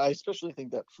 Well, I especially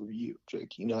think that for you,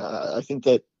 Jake. I think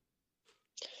that,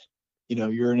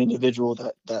 you're an individual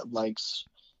that likes,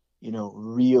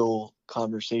 real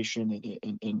conversation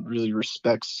and really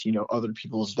respects, other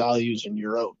people's values and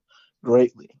your own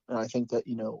greatly. And I think that,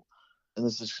 and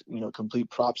this is, complete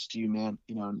props to you, man,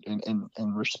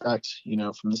 and respect,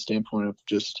 from the standpoint of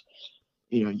just,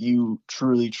 you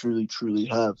truly, truly, truly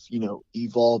have,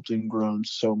 evolved and grown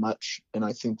so much. And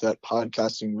I think that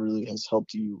podcasting really has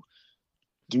helped you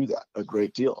do that a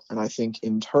great deal. And I think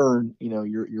in turn,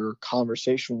 your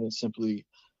conversation is simply,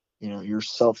 your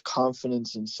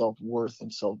self-confidence and self-worth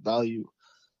and self-value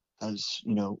has,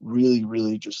 really,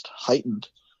 really just heightened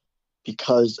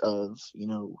because of,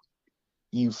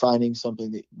 you finding something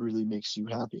that really makes you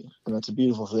happy. And that's a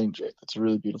beautiful thing, Jake. That's a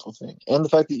really beautiful thing. And the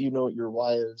fact that you know what your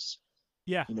why is,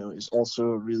 is also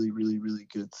a really, really, really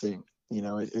good thing.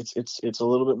 It's a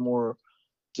little bit more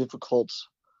difficult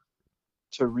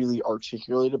to really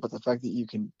articulate it, but the fact that you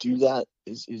can do that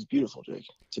is beautiful, Jake.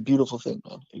 It's a beautiful thing,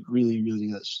 man. It really, really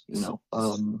is.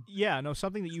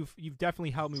 Something that you've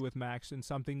definitely helped me with, Max, and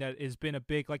something that has been a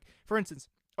big, like, for instance,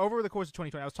 over the course of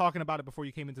 2020, I was talking about it before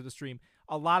you came into the stream.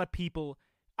 A lot of people,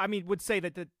 would say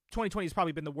that the 2020 has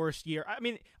probably been the worst year.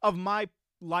 Of my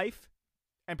life,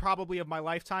 and probably of my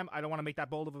lifetime. I don't want to make that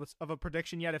bold of a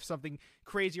prediction yet. If something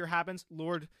crazier happens,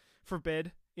 Lord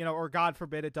forbid, or God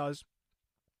forbid it does.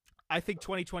 I think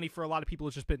 2020 for a lot of people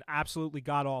has just been absolutely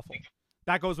god-awful.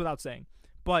 That goes without saying.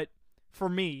 But for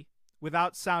me,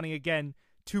 without sounding, again,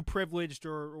 too privileged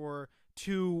or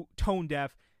too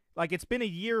tone-deaf, like, it's been a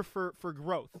year for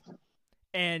growth.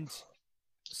 And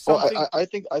something... Well, I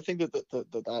think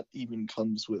that even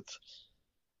comes with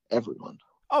everyone.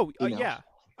 Oh, yeah.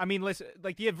 Listen,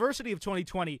 like, the adversity of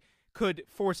 2020 could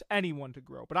force anyone to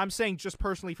grow. But I'm saying just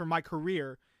personally for my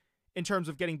career, in terms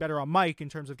of getting better on mic, in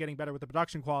terms of getting better with the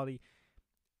production quality,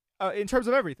 in terms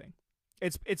of everything,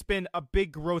 it's been a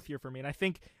big growth year for me. And I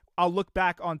think I'll look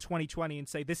back on 2020 and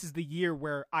say this is the year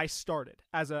where I started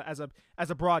as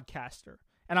a broadcaster.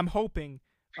 And I'm hoping,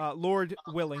 Lord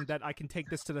willing, that I can take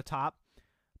this to the top.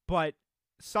 But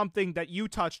something that you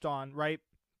touched on, right,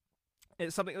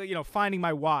 is something, finding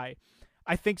my why.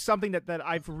 I think something that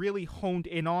I've really honed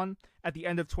in on at the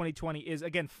end of 2020 is,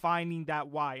 again, finding that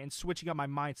why and switching up my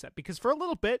mindset. Because for a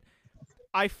little bit,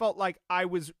 I felt like I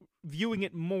was viewing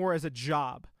it more as a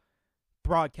job,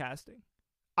 broadcasting.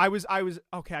 I was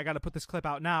okay, I got to put this clip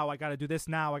out now. I got to do this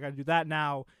now. I got to do that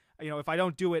now. If I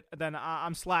don't do it, then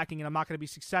I'm slacking and I'm not going to be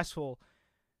successful.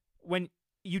 When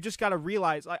you just got to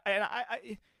realize,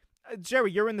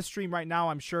 Jerry, you're in the stream right now.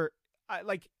 I'm sure.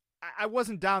 I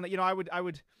wasn't down that. I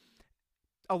would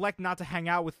elect not to hang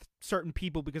out with certain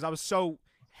people because I was so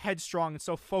headstrong and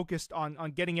so focused on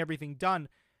getting everything done.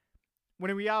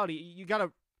 When in reality, you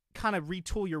gotta kind of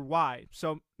retool your why.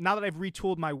 So now that I've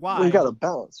retooled my why, Well, you gotta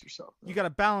balance yourself. You gotta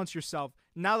balance yourself.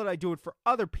 Now that I do it for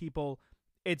other people,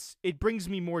 it brings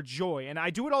me more joy, and I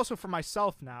do it also for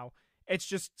myself now. It's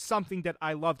just something that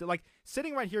I loved. Like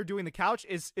sitting right here doing the couch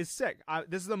is sick.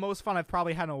 This is the most fun I've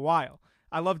probably had in a while.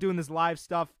 I love doing this live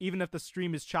stuff, even if the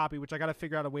stream is choppy, which I got to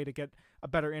figure out a way to get a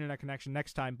better internet connection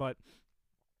next time. But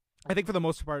I think for the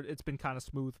most part, it's been kind of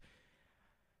smooth.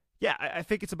 Yeah, I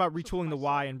think it's about retooling the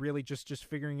why and really just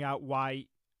figuring out why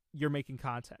you're making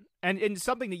content. And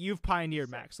something that you've pioneered,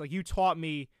 Max. Like, you taught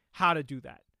me how to do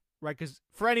that, right? Because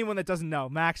for anyone that doesn't know,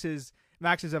 Max is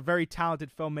a very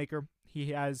talented filmmaker.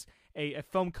 He has a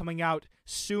film coming out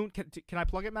soon. Can I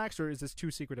plug it, Max, or is this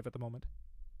too secretive at the moment?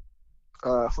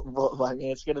 Well, I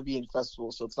mean, it's going to be in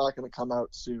festivals, so it's not going to come out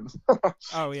soon.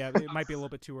 Oh, yeah, it might be a little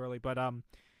bit too early, but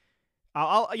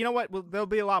I'll you know what? There'll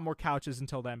be a lot more couches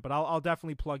until then, but I'll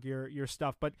definitely plug your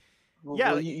stuff. But Well,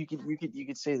 yeah, well, you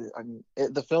could say that. I mean,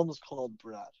 the film is called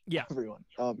Brad. Yeah, everyone.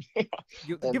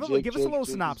 give us a little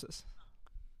synopsis.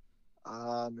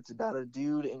 It's about a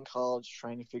dude in college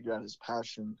trying to figure out his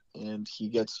passion, and he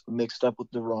gets mixed up with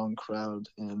the wrong crowd,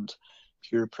 and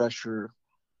peer pressure,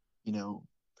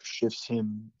 shifts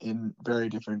him in very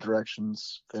different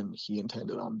directions than he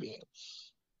intended on being.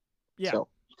 Yeah. So.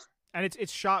 And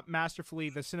it's shot masterfully.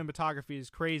 The cinematography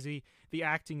is crazy. The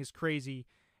acting is crazy.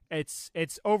 It's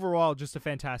overall just a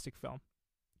fantastic film.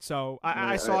 So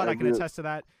I saw it. I can attest to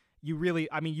that. You really,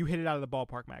 you hit it out of the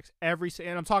ballpark, Max.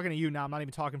 And I'm talking to you now. I'm not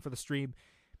even talking for the stream.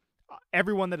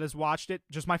 Everyone that has watched it,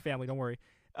 just my family, don't worry.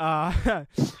 I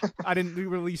didn't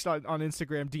release on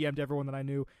Instagram, DM'd everyone that I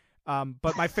knew.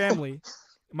 But my family,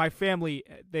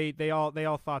 they all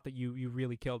thought that you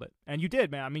really killed it, and you did,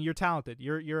 man. I mean, you're talented.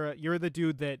 You're the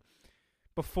dude that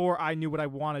before I knew what I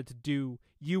wanted to do,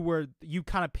 you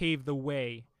kind of paved the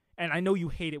way. And I know you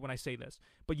hate it when I say this,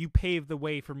 but you paved the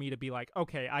way for me to be like,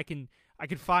 okay, I can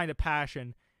find a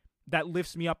passion that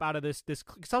lifts me up out of this.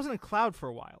 Because I was in a cloud for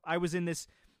a while. I was in this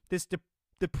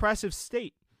depressive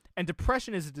state, and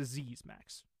depression is a disease,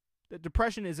 Max.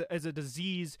 Depression is a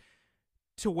disease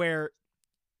to where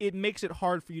it makes it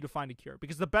hard for you to find a cure.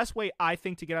 Because the best way, I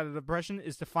think, to get out of depression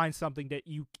is to find something that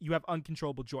you have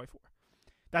uncontrollable joy for.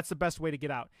 That's the best way to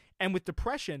get out. And with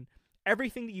depression,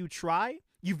 everything that you try,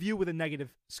 you view with a negative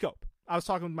scope. I was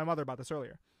talking with my mother about this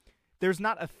earlier. There's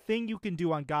not a thing you can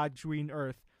do on God's green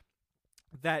earth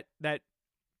that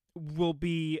will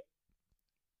be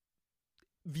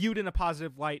viewed in a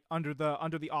positive light under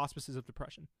the auspices of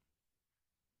depression.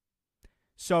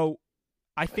 So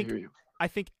I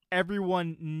think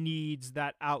everyone needs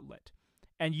that outlet.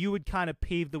 And you would kind of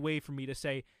pave the way for me to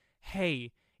say,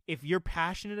 hey, if you're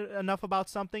passionate enough about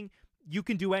something, you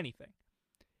can do anything.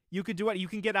 You can do it. You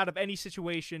can get out of any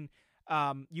situation.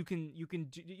 You can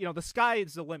the sky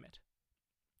is the limit.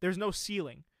 There's no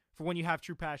ceiling for when you have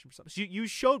true passion for something. So you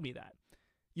showed me that.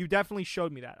 You definitely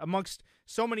showed me that. Amongst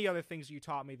so many other things you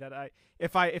taught me that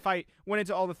if I went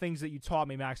into all the things that you taught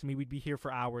me, Max, we'd be here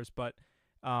for hours. But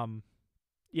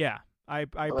yeah, I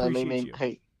appreciate you.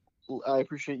 Hey, I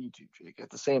appreciate you too, Jake. At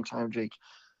the same time, Jake,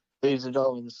 ladies and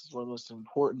gentlemen, this is one of the most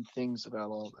important things about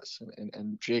all this.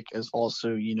 And Jake has also,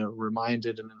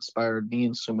 reminded and inspired me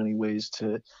in so many ways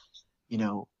to,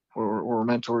 we're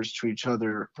mentors to each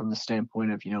other from the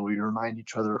standpoint of, we remind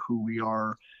each other who we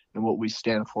are and what we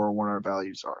stand for and what our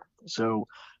values are. So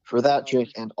for that,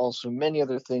 Jake, and also many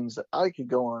other things that I could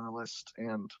go on a list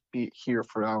and be here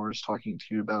for hours talking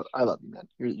to you about, I love you, man.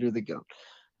 You're the GOAT.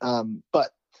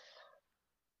 But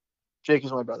Jake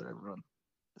is my brother, everyone.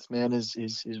 This man is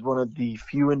one of the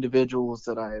few individuals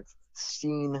that I've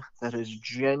seen that has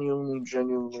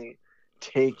genuinely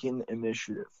taken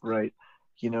initiative, right?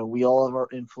 We all have our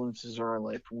influences in our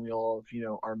life, and we all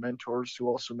have, our mentors who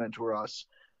also mentor us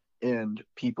and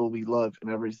people we love and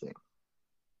everything.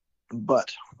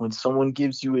 But when someone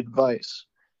gives you advice,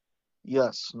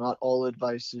 yes, not all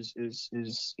advice is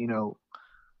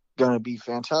going to be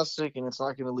fantastic, and it's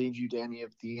not going to lead you to any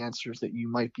of the answers that you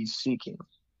might be seeking.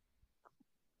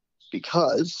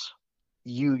 Because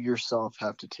you yourself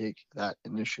have to take that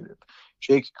initiative.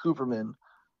 Jake Cooperman,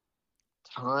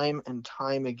 time and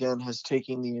time again, has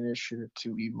taken the initiative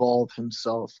to evolve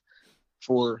himself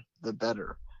for the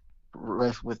better.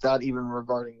 With that, even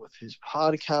regarding with his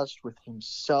podcast, with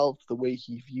himself, the way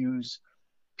he views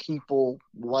people,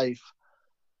 life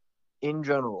in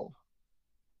general,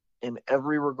 in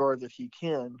every regard that he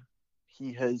can,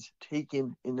 he has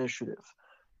taken initiative.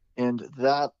 And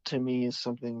that to me is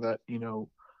something that,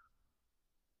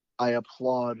 I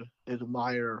applaud,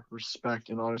 admire, respect,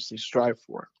 and honestly strive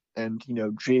for. And,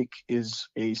 Jake is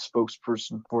a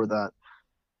spokesperson for that.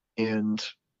 And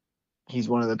he's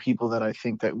one of the people that I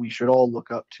think that we should all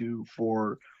look up to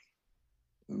for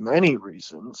many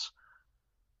reasons.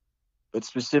 But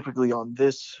specifically on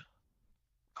this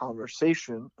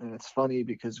conversation, and it's funny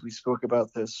because we spoke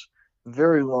about this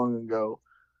very long ago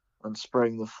on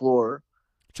Spraying the Floor.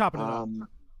 Chopping it up.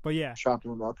 But yeah.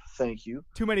 Chopping them up. Thank you.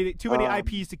 Too many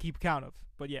IPs to keep count of.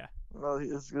 But yeah. Well,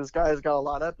 this guy has got a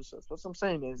lot of episodes. What I'm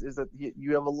saying is that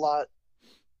you have a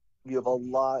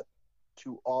lot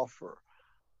to offer,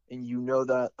 and you know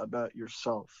that about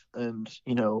yourself. And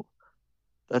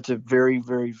that's a very,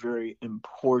 very, very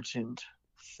important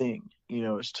thing.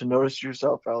 Is to notice your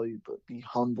self-value, but be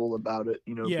humble about it.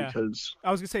 Yeah. Because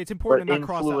I was gonna say it's important to not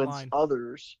cross that line.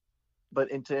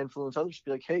 To influence others,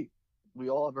 be like, hey, we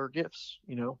all have our gifts.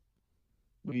 We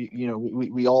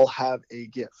all have a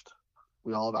gift.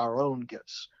 We all have our own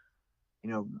gifts.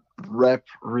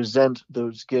 Represent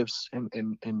those gifts and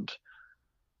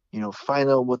find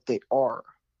out what they are.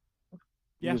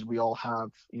 Yeah. Because we all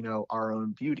have, our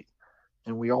own beauty.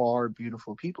 And we all are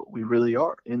beautiful people. We really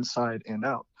are, inside and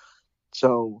out.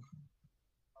 So,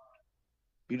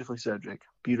 beautifully said, Jake.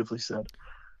 Beautifully said.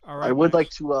 All right. I would like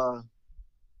to,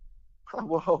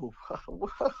 whoa.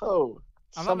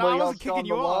 I wasn't kicking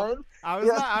you off.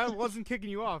 I wasn't kicking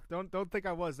you off. Don't think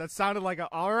I was. That sounded like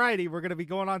alrighty, we're gonna be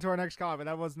going on to our next comment.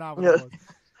 That was not what it was.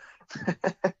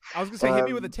 I was gonna say hit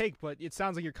me with a take, but it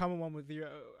sounds like you're coming with your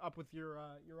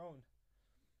own.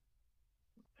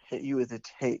 Hit you with a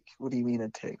take. What do you mean a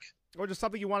take? Or just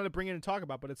something you wanted to bring in and talk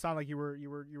about, but it sounded like you were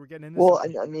getting into. Well,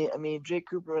 I mean, Jake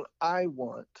Cooperman, I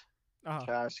want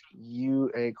to ask you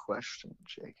a question,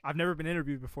 Jake. I've never been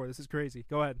interviewed before. This is crazy.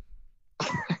 Go ahead.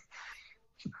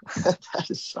 That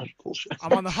is such bullshit.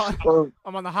 I'm on the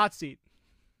hot seat.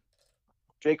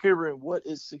 Jake Cooperman, what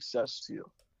is success to you?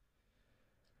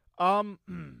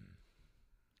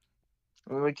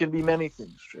 It can be many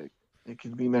things, Jake. It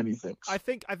can be many things. I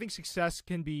think success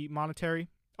can be monetary,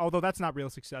 although that's not real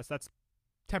success. That's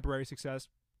temporary success.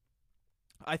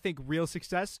 I think real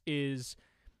success is,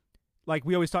 like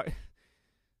we always talk,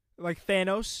 like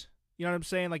Thanos. You know what I'm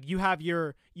saying? Like you have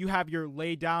your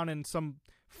lay down in some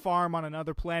farm on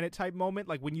another planet type moment.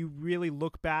 Like when you really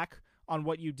look back on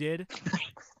what you did.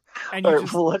 And you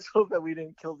well, let's hope that we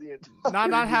didn't kill the entire.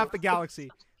 Not half the galaxy.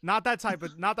 Not that type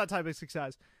of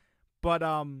success. But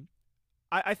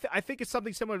I think it's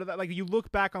something similar to that. Like you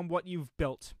look back on what you've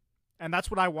built, and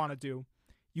that's what I want to do.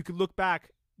 You could look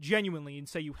back genuinely and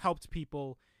say you helped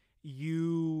people,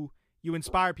 you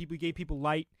inspired people, you gave people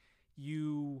light,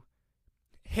 you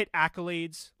hit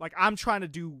accolades. Like I'm trying to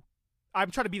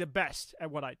be the best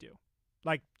at what I do,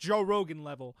 like Joe Rogan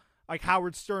level, like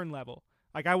Howard Stern level.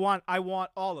 Like I want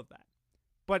all of that,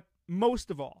 but most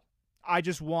of all, I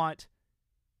just want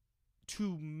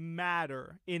to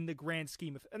matter in the grand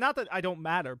scheme of, not that I don't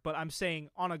matter, but I'm saying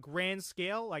on a grand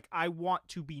scale, like I want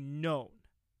to be known.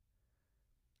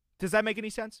 Does that make any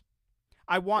sense?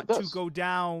 I want to go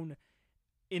down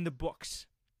in the books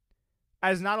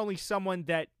as not only someone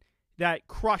that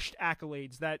crushed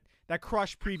accolades, that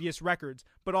crushed previous records,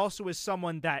 but also as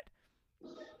someone that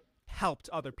helped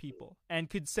other people and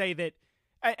could say that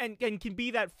and can be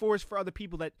that force for other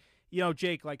people that,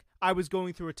 Jake, like I was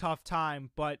going through a tough time,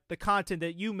 but the content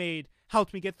that you made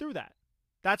helped me get through that.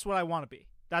 That's what I want to be.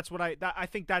 That's what I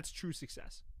think that's true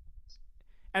success.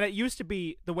 And it used to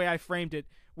be, the way I framed it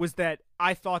was that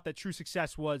I thought that true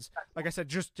success was, like I said,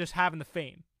 just having the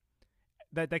fame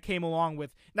that came along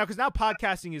with now, because now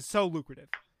podcasting is so lucrative.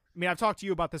 I mean, I've talked to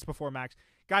you about this before, Max.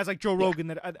 Guys like Joe Rogan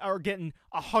that are getting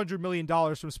 $100 million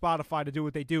from Spotify to do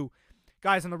what they do.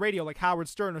 Guys on the radio like Howard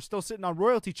Stern are still sitting on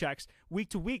royalty checks week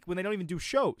to week when they don't even do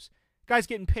shows. Guys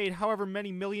getting paid however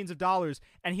many millions of dollars,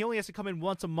 and he only has to come in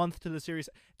once a month to the series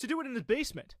to do it in his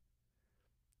basement.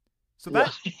 So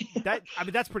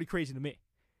that's pretty crazy to me.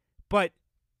 But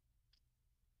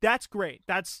that's great.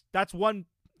 That's one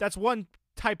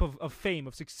type of fame,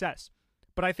 of success.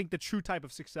 But I think the true type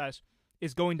of success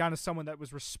is going down to someone that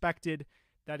was respected,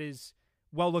 that is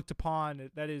well looked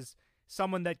upon, that is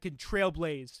someone that can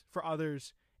trailblaze for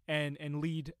others and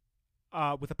lead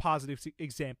with a positive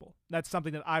example. That's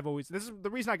something that I've always. This is the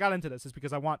reason I got into this, is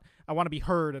because I want to be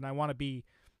heard, and I want to be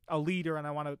a leader, and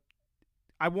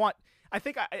I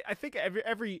think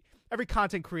every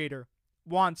content creator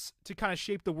wants to kind of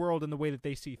shape the world in the way that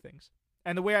they see things.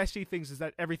 And the way I see things is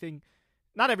that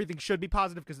not everything should be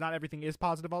positive, because not everything is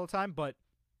positive all the time, but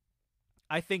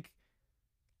I think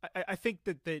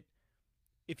that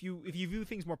if you view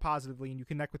things more positively and you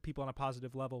connect with people on a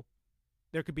positive level,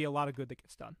 there could be a lot of good that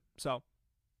gets done. So,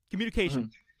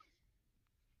 communication.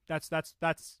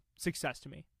 That's success to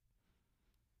me.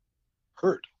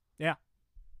 Heard. Yeah.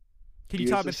 Can you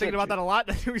tell I've been thinking about that a lot?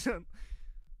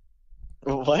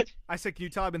 What? I said, can you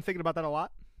tell I've been thinking about that a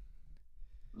lot?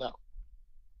 No.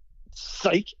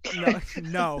 Psych.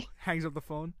 No. Hangs up the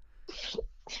phone.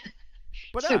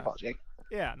 But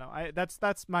yeah, no.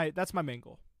 That's my main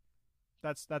goal.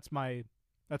 That's my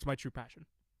true passion.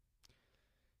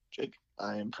 Jake,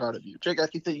 I am proud of you. Jake, I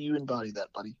think that you embody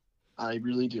that, buddy. I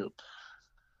really do.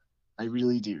 I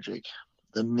really do, Jake.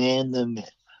 The man, the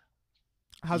myth.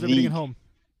 How's everything at home?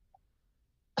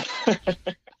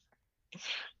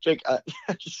 Jake,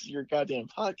 this is your goddamn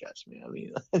podcast, man. I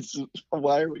mean,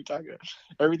 why are we talking about?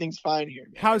 Everything's fine here,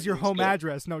 man. How's your home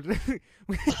address? No.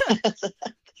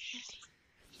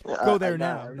 Go there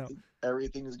now.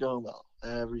 Everything is going well.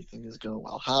 Everything is going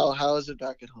well. How is it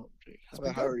back at home, Jake?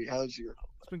 How's your home?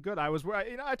 It's been good. I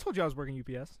told you I was working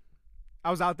UPS. I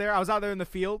was out there in the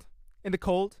field, in the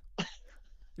cold. You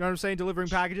know what I'm saying? Delivering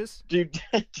packages. Dude,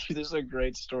 this is a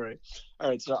great story. All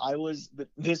right, so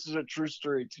this is a true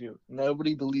story too.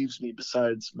 Nobody believes me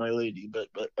besides my lady, but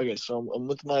okay, so I'm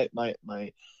with my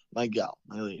gal,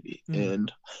 my lady,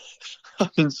 and I'm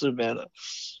in Savannah,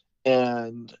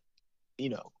 and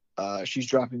she's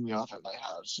dropping me off at my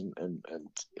house, and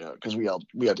because we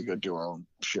had to go do our own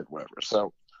shit, whatever.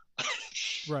 So,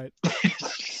 right,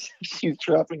 she's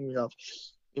dropping me off,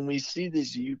 and we see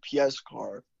this UPS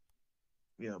car.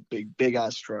 Big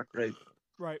ass truck, right?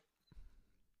 Right.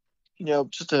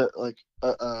 Just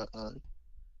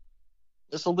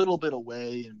just a little bit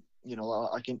away, and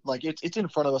I can it's in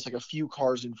front of us, like a few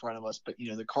cars in front of us, but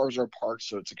the cars are parked,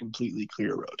 so it's a completely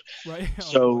clear road. Right.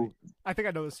 So I think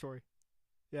I know this story.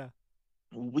 Yeah.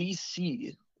 We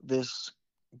see this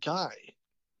guy,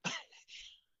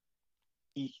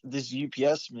 this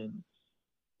UPS man,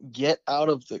 get out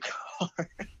of the car,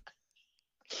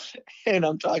 and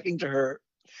I'm talking to her.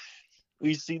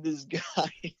 We see this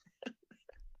guy.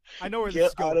 I know where this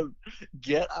is going.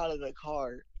 Get out of the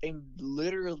car and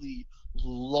literally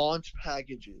launch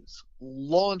packages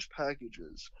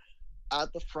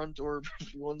at the front door of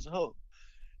everyone's home.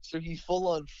 So he full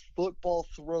on football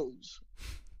throws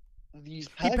these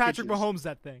packages. He Patrick Mahomes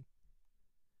that thing.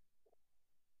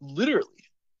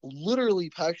 Literally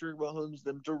Patrick Mahomes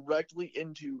them directly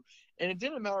into, and it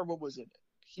didn't matter what was in it.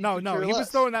 He was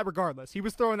throwing that regardless. He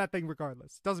was throwing that thing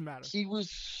regardless. Doesn't matter. He was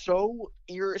so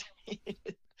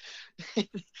irritated. He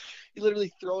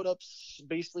literally throw it up,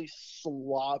 basically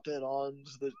slop it on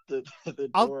the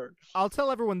door. I'll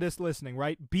tell everyone this listening,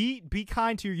 right? Be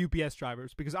kind to your UPS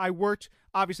drivers, because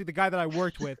obviously the guy that I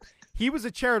worked with, he was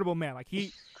a charitable man. Like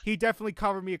he definitely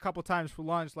covered me a couple times for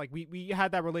lunch. Like we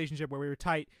had that relationship where we were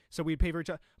tight, so we'd pay for each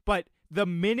other. But the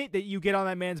minute that you get on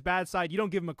that man's bad side, you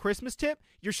don't give him a Christmas tip,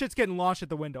 your shit's getting launched at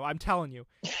the window. I'm telling you.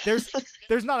 There's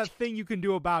not a thing you can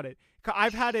do about it.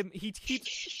 I've had him, he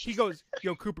goes,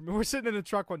 yo, Cooperman, we're sitting in the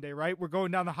truck one day, right? We're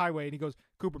going down the highway, and he goes,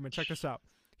 Cooperman, check this out.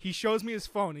 He shows me his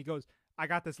phone, and he goes, I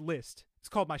got this list. It's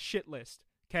called my shit list,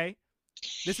 okay?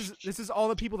 This is all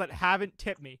the people that haven't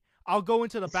tipped me. I'll go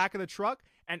into the back of the truck,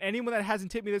 and anyone that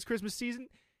hasn't tipped me this Christmas season,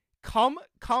 come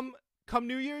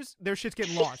New Year's, their shit's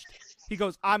getting launched. He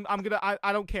goes, I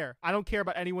don't care. I don't care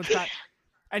about anyone's back.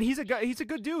 And he's a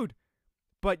good dude.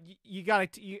 But you gotta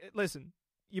listen.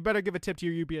 You better give a tip to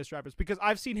your UPS drivers, because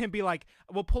I've seen him be like,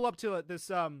 we'll pull up to this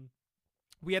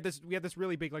we had this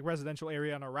really big like residential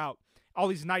area on our route, all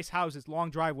these nice houses,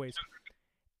 long driveways,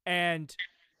 and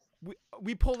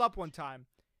we pulled up one time,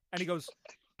 and he goes,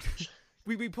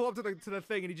 we pull up to the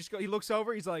thing, and he looks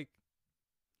over, he's like,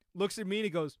 looks at me, and he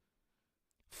goes,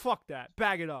 fuck that,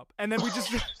 bag it up, and then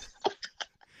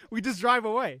we just drive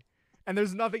away. And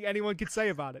there's nothing anyone could say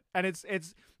about it. And it's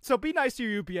so be nice to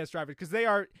your UPS drivers, because they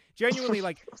are genuinely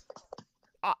like,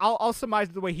 I'll surmise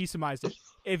it the way he surmised it.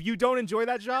 If you don't enjoy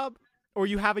that job, or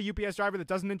you have a UPS driver that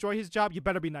doesn't enjoy his job, you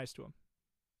better be nice to him.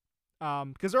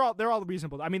 Because they're all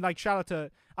reasonable. I mean, like, shout out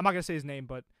to, I'm not gonna say his name,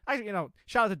 but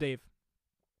shout out to Dave.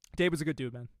 Dave was a good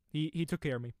dude, man. He took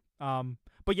care of me.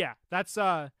 But yeah, that's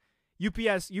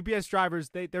UPS drivers.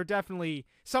 They're definitely,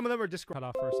 some of them are just cut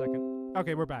off for a second.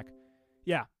 Okay, we're back.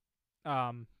 Yeah.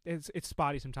 It's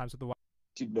spotty sometimes with the.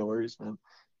 Dude, no worries, man.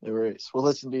 No worries. Well,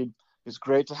 listen, dude, it's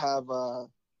great to have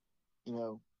it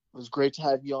was great to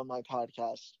have you on my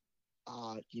podcast.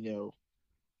 You're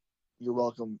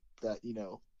welcome that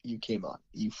you came on.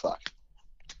 You fuck.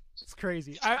 It's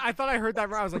crazy. I thought I heard that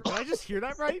right. I was like, did I just hear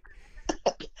that right?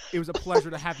 It was a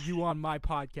pleasure to have you on my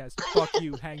podcast. Fuck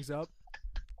you. Hangs up.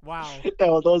 Wow.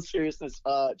 No, with all seriousness,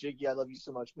 Jakey, I love you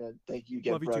so much, man. Thank you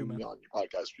again Love you for too, having man. me on your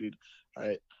podcast, dude. All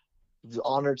right. It's an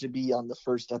honor to be on the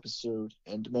first episode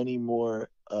and many more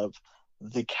of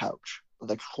The Couch,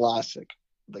 the classic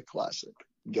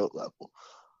GOAT level.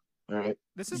 All right.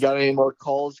 This You is. got any more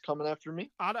calls coming after me?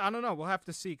 I don't know. We'll have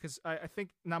to see because I think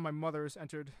now my mother has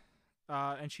entered,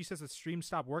 and she says the stream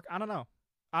stopped work. I don't know.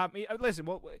 Listen.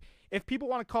 Well, if people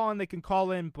want to call in, they can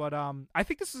call in. But I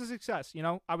think this is a success. You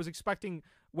know, I was expecting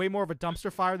way more of a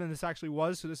dumpster fire than this actually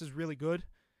was. So this is really good.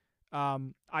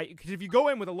 Because if you go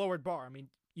in with a lowered bar, I mean,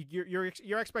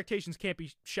 your expectations can't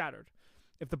be shattered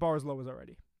if the bar is low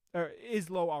already, or is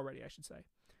low already, I should say.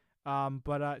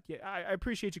 But yeah, I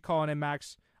appreciate you calling in,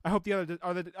 Max. I hope the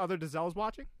other Dazelles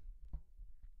watching.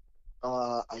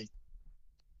 I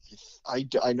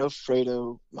know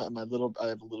Fredo. I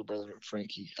have a little brother named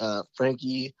Frankie.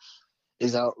 Frankie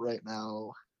is out right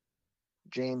now.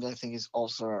 James, I think, is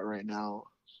also out right now.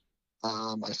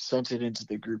 I sent it into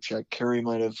the group chat. Carrie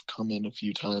might have come in a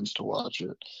few times to watch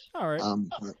it. All right.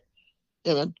 But,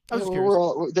 yeah, man. I was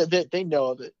They know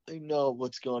of it. They know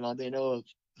what's going on. They know of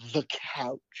The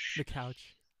Couch. The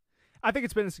Couch. I think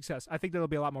it's been a success. I think there'll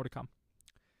be a lot more to come.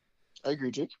 I agree,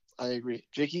 Jake. I agree.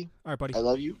 Jakey, All right, buddy. I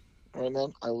love you. All right,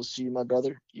 man. I will see you, my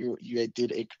brother. You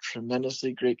did a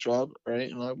tremendously great job. All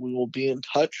right, and we will be in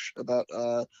touch about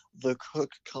The Cook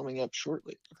coming up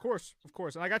shortly. Of course.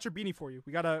 And I got your beanie for you.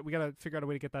 We gotta figure out a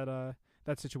way to get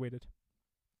that situated.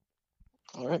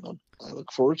 All right, man. I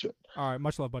look forward to it. All right.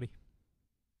 Much love, buddy.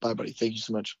 Bye, buddy. Thank you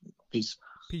so much. Peace.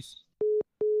 Peace.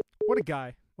 What a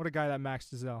guy. What a guy, that Max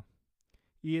Dazelle.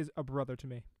 He is a brother to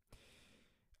me.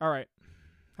 All right.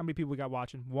 How many people we got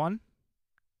watching? One?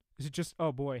 Is it just...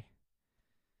 Oh, boy.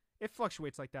 It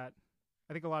fluctuates like that.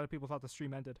 I think a lot of people thought the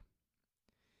stream ended.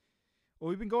 Well,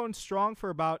 we've been going strong for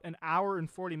about an hour and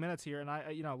 40 minutes here, and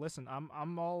I listen,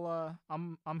 I'm all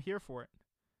I'm here for it.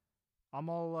 I'm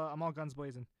all guns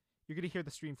blazing. You're gonna hear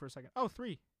the stream for a second. Oh,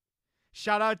 3.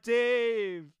 Shout out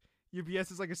Dave.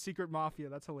 UPS is like a secret mafia.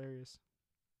 That's hilarious.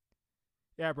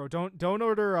 Yeah, bro. Don't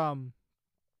order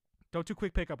don't do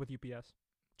quick pickup with UPS.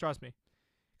 Trust me.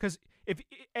 Because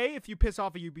if you piss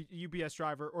off a UPS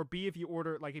driver, or B, if you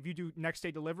order, like, if you do next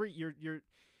day delivery,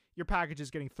 your package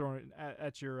is getting thrown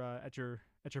at your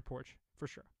porch for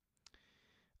sure.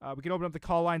 We can open up the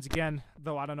call lines again,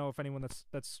 though I don't know if anyone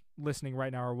that's listening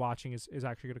right now or watching is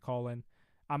actually going to call in.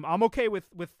 I'm okay with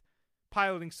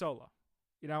piloting solo.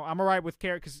 You know, I'm alright with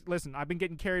carry, because listen, I've been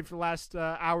getting carried for the last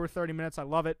hour 30 minutes. I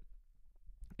love it.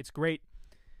 It's great.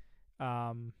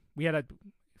 We had a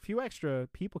few extra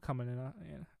people coming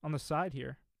in on the side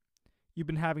here. You've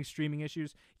been having streaming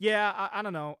issues. Yeah, I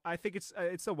don't know. I think it's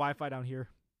the Wi-Fi down here.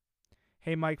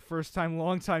 Hey, Mike, first time,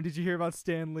 long time. Did you hear about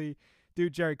Stanley?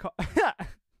 Dude, Jerry,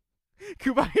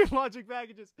 Kubai launching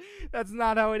packages. That's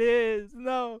not how it is.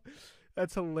 No,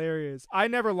 that's hilarious. I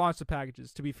never launched the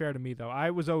packages, to be fair to me, though.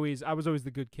 I was always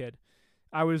the good kid.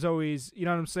 I was always, you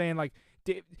know what I'm saying? Like,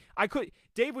 Dave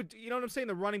would, you know what I'm saying?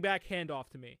 The running back handoff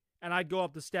to me. And I'd go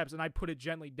up the steps and I'd put it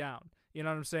gently down. You know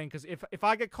what I'm saying? Because if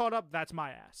I get caught up, that's my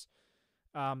ass.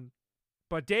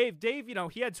 But Dave, you know,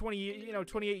 he had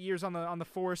 28 years on the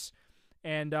force,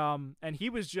 and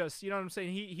he was just, you know what I'm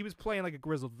saying? He was playing like a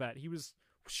grizzled vet. He was,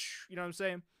 you know what I'm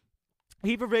saying?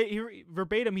 He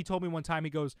verbatim, he told me one time, he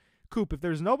goes, Coop, if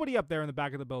there's nobody up there in the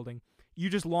back of the building, you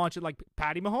just launch it like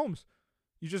Patty Mahomes.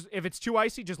 If it's too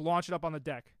icy, just launch it up on the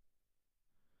deck.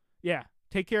 Yeah,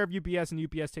 take care of UPS, and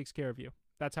UPS takes care of you.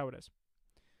 That's how it is.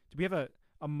 Do we have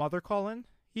a mother call in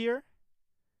here?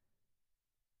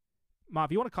 Ma,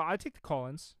 if you want to call, I take the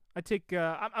call-ins. I take.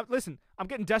 Listen, I'm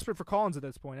getting desperate for call-ins at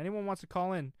this point. Anyone wants to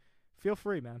call in, feel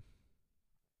free, man.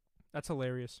 That's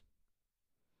hilarious.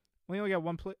 We only got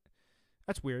one play.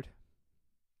 That's weird.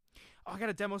 Oh, I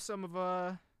gotta demo some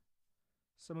of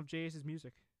JS's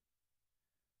music.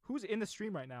 Who's in the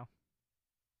stream right now?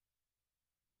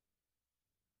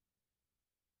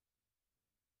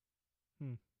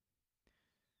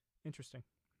 Interesting.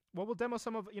 Well, we'll demo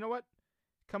some of. You know what?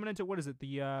 Coming into what is it?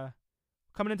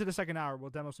 Coming into the second hour,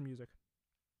 we'll demo some music.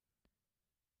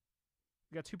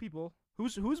 We got 2 people.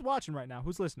 Who's watching right now?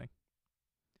 Who's listening?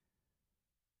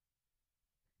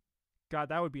 God,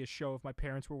 that would be a show if my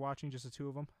parents were watching, just the 2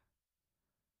 of them.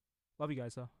 Love you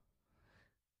guys, though.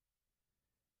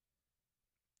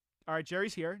 All right,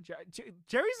 Jerry's here.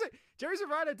 Jerry's a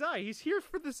ride or die. He's here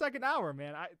for the second hour,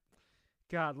 man.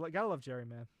 God, gotta love Jerry,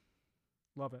 man.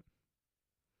 Love it.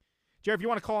 Jerry, if you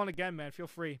want to call in again, man, feel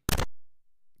free.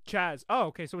 Chaz. Oh,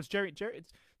 okay, so it's Jerry.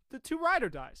 It's the 2 ride or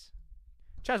dies.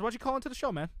 Chaz, why don't you call into the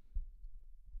show, man?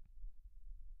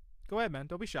 Go ahead, man.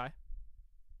 Don't be shy.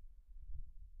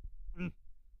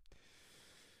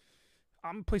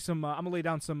 I'm gonna play some. I'm gonna lay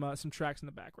down some tracks in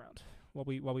the background while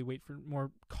we wait for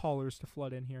more callers to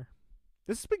flood in here.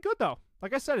 This has been good though.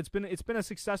 Like I said, it's been a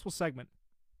successful segment.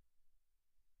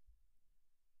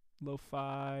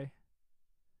 Lo-fi.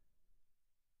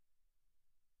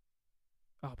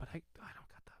 Oh, but I don't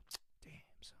got that. Damn,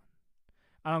 son.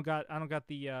 I don't got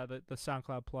the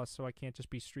SoundCloud Plus, so I can't just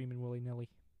be streaming willy nilly.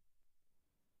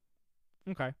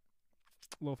 Okay.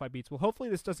 Lo-fi beats. Well, hopefully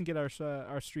this doesn't get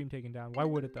our stream taken down. Why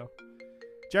would it though?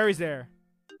 Jerry's there.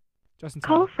 Justin.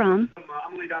 Call from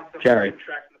Jerry.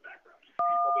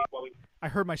 I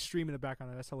heard my stream in the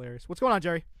background. That's hilarious. What's going on,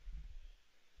 Jerry?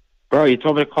 Bro, you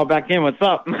told me to call back in. What's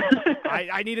up?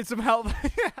 I needed some help.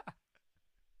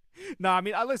 No, I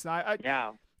mean, listen.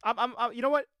 Yeah. I'm. You know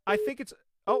what? I think it's.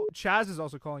 Oh, Chaz is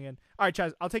also calling in. All right,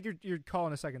 Chaz. I'll take your call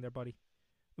in a second, there, buddy.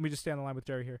 Let me just stay on the line with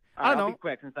Jerry here. I don't know. I'll be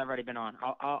quick since I've already been on.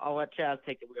 I'll let Chaz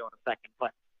take the wheel in a second.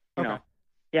 But you Okay. know,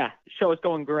 yeah, show is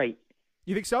going great.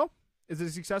 You think so? Is it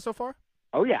a success so far?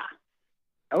 Oh yeah.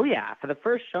 Oh yeah. For the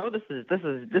first show, this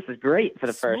is great for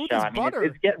the first Smooth show. as I mean, butter.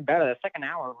 it's getting better. The second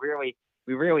hour, we're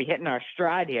really hitting our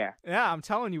stride here. Yeah, I'm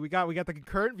telling you, we got the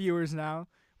concurrent viewers now.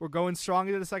 We're going strong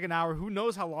into the second hour. Who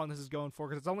knows how long this is going for?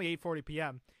 Because it's only 8:40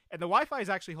 p.m. and the Wi-Fi is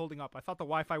actually holding up. I thought the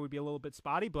Wi-Fi would be a little bit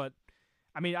spotty, but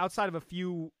I mean, outside of a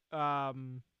few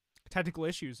technical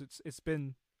issues, it's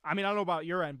been. I mean, I don't know about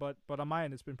your end, but on my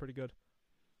end, it's been pretty good.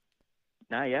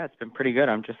 No, yeah, it's been pretty good.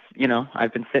 I'm just,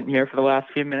 I've been sitting here for the last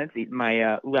few minutes eating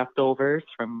my leftovers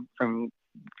from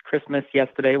Christmas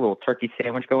yesterday. A little turkey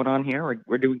sandwich going on here.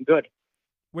 We're doing good.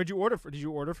 Where'd you order? Did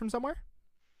you order from somewhere?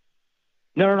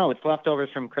 No. It's leftovers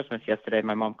from Christmas yesterday.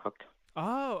 My mom cooked.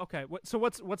 Oh, okay. So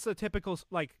what's the typical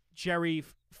like Jerry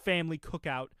family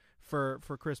cookout for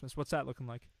Christmas? What's that looking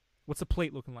like? What's the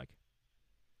plate looking like?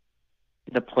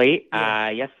 The plate, Yeah.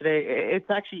 yesterday it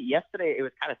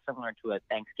was kind of similar to a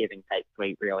Thanksgiving type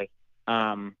plate, really.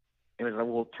 It was a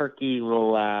little turkey,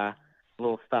 little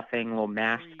stuffing, little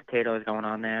mashed potatoes going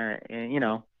on there, and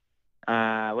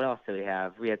what else did we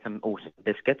have? We had some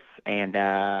biscuits, and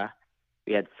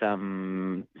we had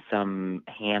some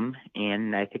ham,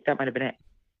 and I think that might have been it.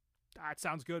 That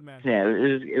sounds good, man. Yeah,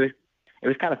 it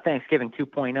was kind of Thanksgiving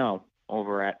 2.0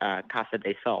 over at Casa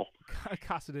de Sol.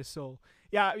 Casa de Sol.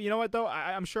 Yeah, you know what though?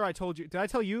 I'm sure I told you. Did I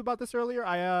tell you about this earlier?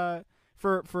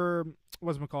 For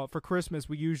what's it called? For Christmas,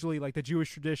 we usually like the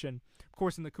Jewish tradition. Of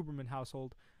course, in the Cooperman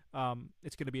household,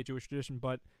 it's going to be a Jewish tradition.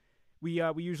 But we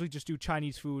usually just do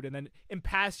Chinese food, and then in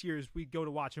past years we go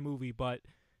to watch a movie. But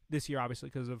this year, obviously,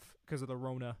 because of the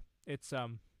Rona, it's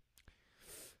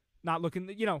not looking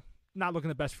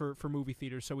the best for movie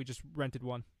theaters. So we just rented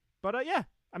one. But yeah,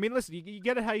 I mean, listen, you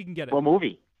get it how you can get it. What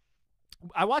movie?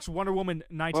 I watched Wonder Woman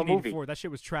 1984. That shit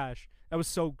was trash. It was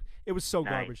so Nice.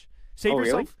 garbage. Save Oh,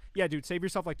 yourself. really? Yeah, dude, save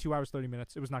yourself like 2 hours 30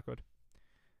 minutes. It was not good.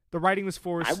 The writing was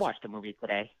forced. I watched a movie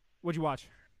today. What'd you watch?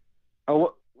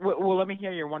 Oh, well, let me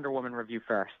hear your Wonder Woman review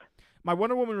first. My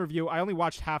Wonder Woman review, I only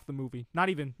watched half the movie. Not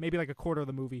even, maybe like a quarter of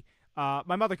the movie.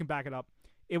 My mother can back it up.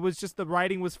 It was just the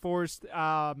writing was forced.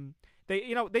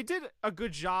 They did a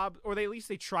good job, or at least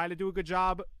they tried to do a good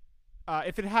job.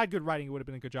 If it had good writing, it would have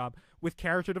been a good job with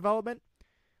character development.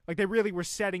 Like they really were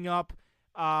setting up.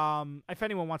 If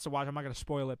anyone wants to watch, I'm not going to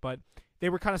spoil it, but they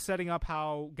were kind of setting up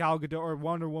how Gal Gadot or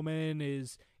Wonder Woman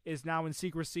is now in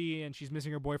secrecy and she's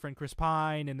missing her boyfriend Chris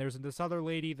Pine, and there's this other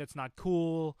lady that's not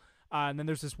cool, and then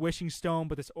there's this wishing stone,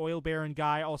 but this oil baron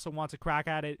guy also wants a crack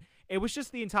at it. It was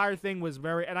just the entire thing was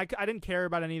very, and I didn't care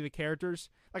about any of the characters.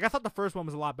 Like I thought the first one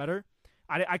was a lot better.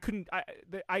 I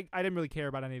didn't really care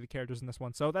about any of the characters in this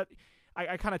one, so that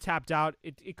I kind of tapped out.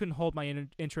 It couldn't hold my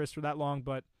interest for that long,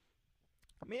 but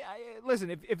I mean, listen,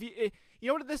 if you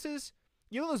know what this is,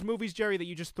 you know those movies, Jerry, that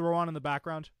you just throw on in the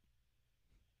background.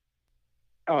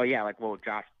 Oh yeah, like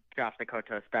Josh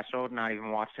Dakota special. Not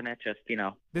even watching it, just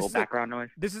little background noise.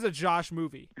 This is a Josh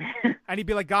movie, and he'd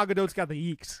be like, Gal Gadot's got the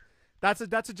yeeks. That's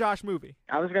a Josh movie.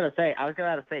 I was gonna say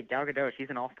Gal Gadot. She's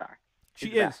an all-star. She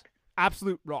is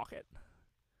absolute rocket.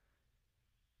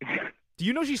 Do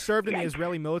you know she served in the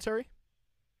Israeli military?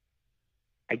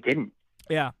 I didn't.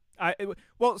 Yeah.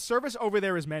 Well, service over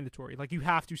there is mandatory. Like, you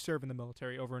have to serve in the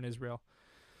military over in Israel.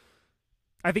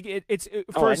 I think it's I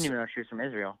first. didn't even know she was from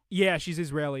Israel. Yeah, she's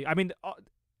Israeli. I mean,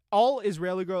 all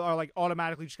Israeli girls are like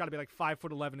automatically just got to be like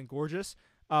 5'11" and gorgeous.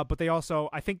 But they also,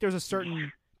 I think there's a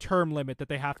certain term limit that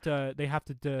they have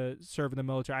to serve in the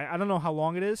military. I don't know how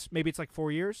long it is. Maybe it's like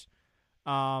 4 years.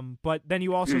 But then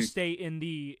you also stay in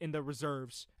the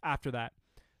reserves after that.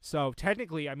 So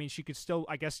technically, I mean, she could still,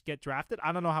 I guess, get drafted.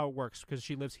 I don't know how it works because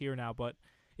she lives here now. But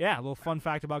yeah, a little fun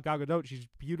fact about Gal Gadot: she's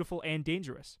beautiful and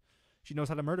dangerous. She knows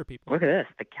how to murder people. Look at this,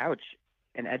 the couch,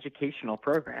 an educational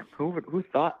program. Who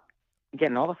thought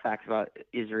getting all the facts about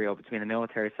Israel between the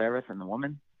military service and the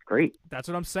woman. It's great. That's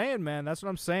what I'm saying, man. That's what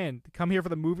I'm saying. Come here for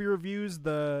the movie reviews,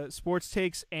 the sports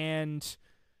takes, and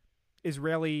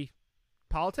Israeli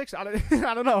politics. I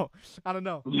don't know.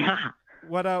 Yeah.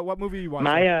 What movie you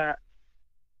watching?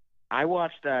 I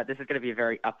watched. This is going to be a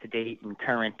very up to date and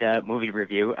current movie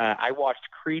review. I watched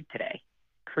Creed today.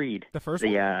 Creed, the first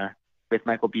one, with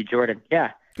Michael B. Jordan.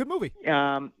 Yeah. Good movie.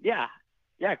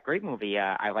 Yeah, great movie.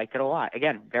 I liked it a lot.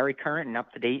 Again, very current and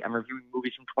up to date. I'm reviewing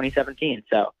movies from 2017,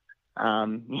 so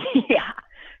yeah,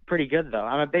 pretty good though.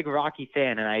 I'm a big Rocky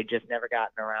fan, and I just never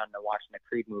gotten around to watching the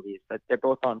Creed movies, but they're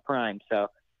both on Prime, so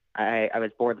I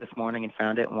was bored this morning and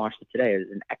found it and watched it today. It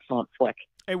was an excellent flick.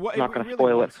 I'm not going to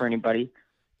spoil it for anybody.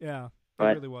 Yeah,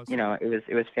 but it really was. You know,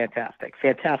 it was fantastic.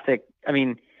 Fantastic. I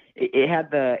mean, it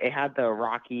had the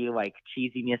Rocky like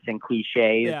cheesiness and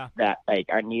cliches that like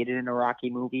are needed in a Rocky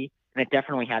movie, and it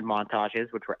definitely had montages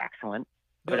which were excellent.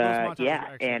 But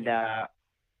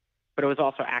but it was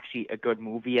also actually a good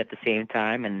movie at the same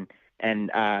time,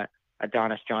 and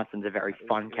Adonis Johnson's a very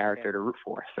fun character to root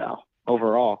for. So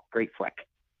overall, great flick.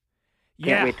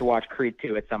 Can't wait to watch Creed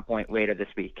 2 at some point later this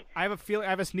week. I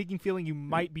have a sneaking feeling you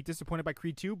might be disappointed by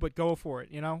Creed 2, but go for it.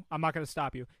 You know, I'm not going to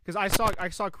stop you because I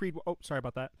saw Creed. Oh, sorry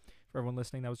about that for everyone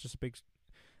listening. That was just a big,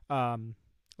 a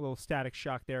little static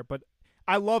shock there. But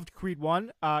I loved Creed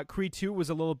 1. Creed 2 was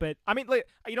a little bit. I mean, like,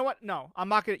 you know what? No, I'm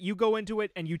not gonna. You go into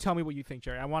it and you tell me what you think,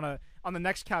 Jerry. I want to on the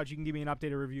next couch. You can give me an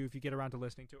updated review if you get around to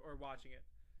listening to or watching it.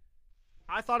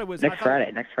 I thought it was next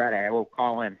Friday. Next Friday, I will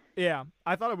call in. Yeah,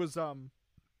 I thought it was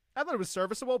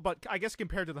serviceable, but I guess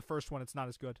compared to the first one, it's not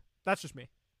as good. That's just me.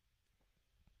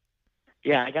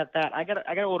 Yeah, I got that. I got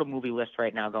a little movie list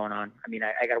right now going on. I mean,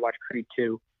 I got to watch Creed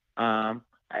 2. I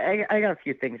got a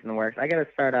few things in the works. I got to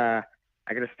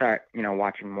start, you know,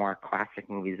 watching more classic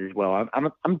movies as well.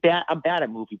 I'm bad at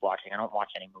movie watching. I don't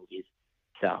watch any movies.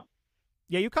 So.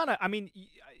 Yeah, you kind of. I mean,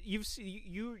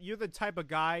 you're the type of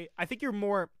guy. I think you're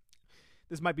more.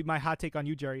 This might be my hot take on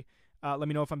you, Jerry. Let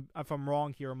me know if I'm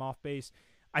wrong here. I'm off base.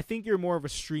 I think you're more of a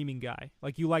streaming guy.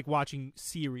 Like, you like watching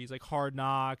series, like Hard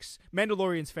Knocks.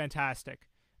 Mandalorian's fantastic.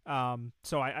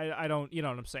 So I don't, you know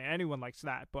what I'm saying? Anyone likes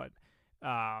that, but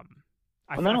not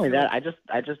only that, I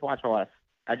just watch a lot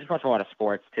of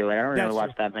sports too. Like, I don't really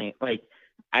watch that many. Like,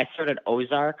 I started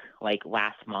Ozark like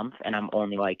last month, and I'm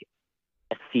only like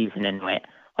a season into it.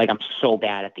 Like, I'm so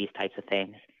bad at these types of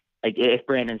things. Like, if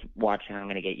Brandon's watching, I'm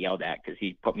gonna get yelled at because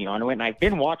he put me onto it, and I've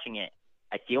been watching it.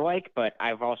 I feel like, but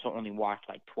I've also only watched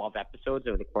like 12 episodes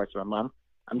over the course of a month.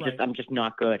 I'm just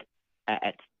not good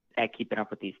at keeping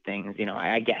up with these things. You know,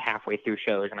 I get halfway through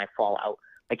shows and I fall out.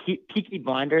 Like Peaky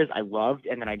Blinders, I loved,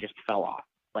 and then I just fell off.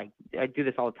 Like, I do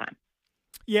this all the time.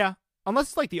 Yeah, unless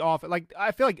it's like The Office. Like,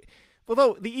 I feel like,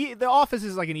 although the Office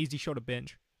is like an easy show to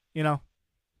binge. You know,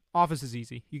 Office is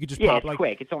easy. You could just pop, it's like,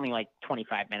 quick. It's only like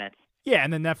 25 minutes. Yeah,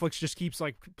 and then Netflix just keeps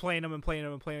like playing them. You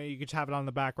could just have it on in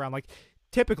the background, like.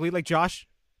 Typically, like Josh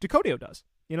Ducodio does.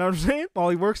 You know what I'm saying? While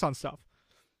he works on stuff.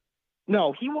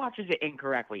 No, he watches it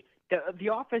incorrectly. The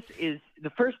Office is the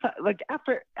first time, like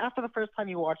after the first time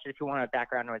you watch it, if you want a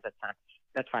background noise,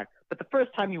 that's fine. But the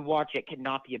first time you watch it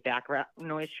cannot be a background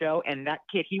noise show. And that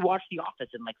kid, he watched The Office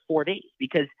in like 4 days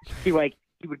because he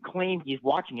would claim he's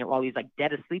watching it while he's like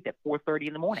dead asleep at 4:30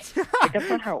 in the morning. Like, that's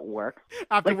not how it works.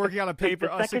 After working on a paper,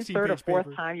 the second, third, or fourth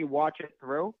paper. time you watch it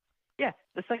through. Yeah,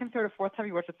 the second, third, or fourth time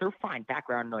you watch it through, fine,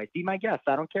 background noise. Be my guest.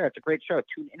 I don't care. It's a great show.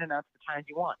 Tune in and out the times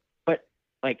you want. But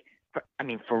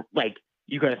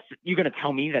you're gonna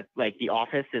tell me that like The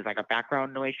Office is like a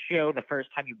background noise show the first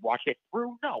time you watch it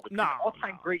through? No, it's an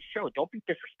all-time great show. Don't be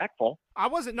disrespectful. I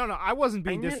wasn't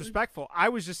being disrespectful. I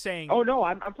was just saying. Oh no,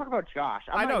 I'm talking about Josh.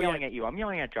 I'm not yelling at you. I'm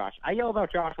yelling at Josh. I yell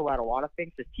about Josh about a lot of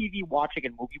things. The TV watching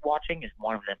and movie watching is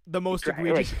one of them. The most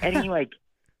egregious.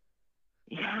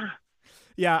 Yeah.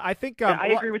 Yeah, I think I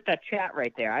agree with that chat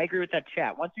right there. I agree with that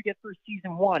chat. Once you get through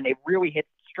season 1, it really hits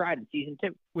stride in season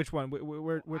 2. Which one?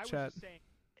 Which chat?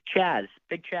 Chaz,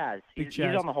 Big Chaz. He's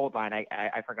on the hold line.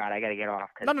 I forgot. I got to get off.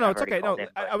 No, it's okay. No,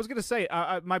 I was gonna say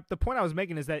the point I was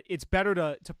making is that it's better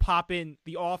to pop in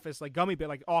The Office like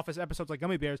Office episodes like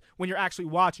Gummy Bears when you're actually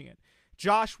watching it.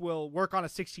 Josh will work on a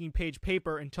 16-page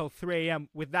paper until 3 a.m.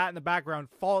 with that in the background,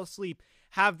 fall asleep,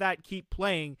 have that keep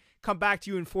playing, come back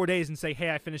to you in 4 days and say, hey,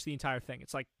 I finished the entire thing.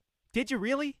 It's like, did you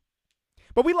really?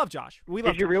 But we love Josh.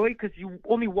 Did you really? Because you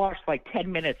only watched like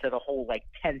 10 minutes of the whole like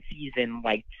 10-season,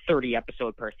 like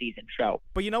 30-episode per season show.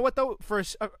 But you know what, though? For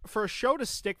a show to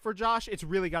stick for Josh, it's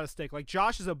really got to stick. Like,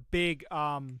 Josh is a big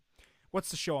what's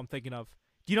the show I'm thinking of?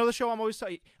 Do you know the show I'm always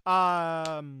talking?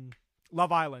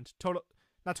 Love Island.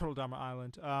 Not Total Drama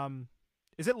Island.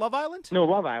 Is it Love Island? No,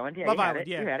 Love Island. Yeah, Love you had Island,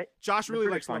 it. yeah. You had it. Josh The really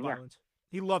British likes Love one, yeah. Island.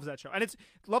 He loves that show, and it's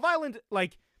Love Island.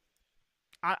 Like,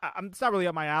 it's not really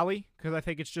up my alley because I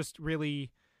think it's just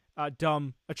really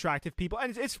dumb, attractive people,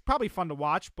 and it's probably fun to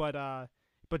watch. But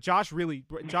Josh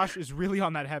is really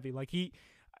on that heavy. Like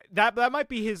that might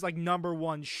be his like number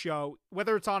one show,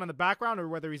 whether it's on in the background or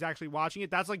whether he's actually watching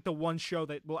it. That's like the one show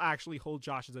that will actually hold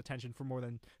Josh's attention for more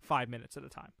than 5 minutes at a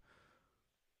time.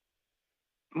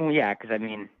 Well, yeah, because I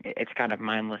mean, it's kind of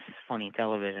mindless, funny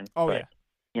television. Oh, but,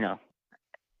 yeah.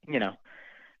 You know,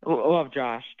 love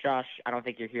Josh. Josh, I don't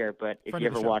think you're here, but if Friend you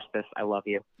of the ever show. watch this, I love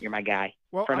you. You're my guy.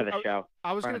 Well, Friend of the show.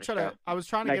 I was Friend gonna of the try to. show. I was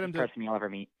trying to get him Nicest to. person you'll ever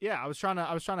meet. Yeah, I was trying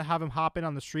to have him hop in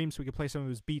on the stream so we could play some of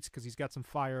his beats because he's got some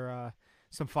fire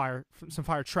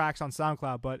tracks on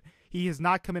SoundCloud. But he has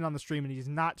not come in on the stream and he's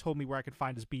not told me where I could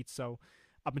find his beats. So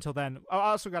up until then, I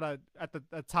also got at the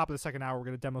top of the second hour we're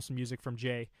gonna demo some music from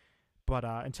Jay. But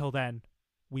until then,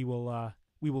 we'll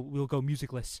go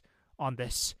musicless on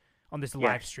this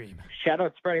live stream. Shout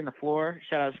out Spreading the Floor.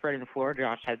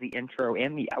 Josh has the intro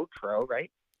and the outro, right?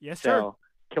 Yes, sir. So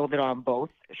killed it on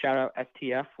both. Shout out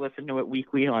STF. Listen to it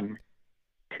weekly on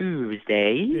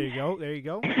Tuesday. There you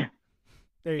go.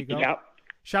 Yep.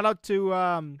 Shout out to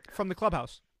from the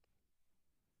clubhouse.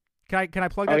 Can I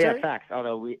plug that? Oh yeah, Jerry? facts.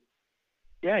 Although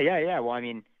yeah. Well, I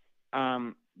mean,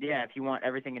 yeah. If you want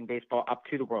everything in baseball up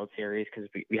to the World Series, because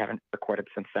we haven't recorded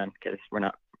since then because we're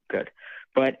not good,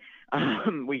 but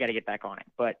we got to get back on it.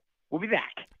 But we'll be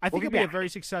back. I think it'll be a very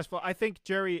successful. I think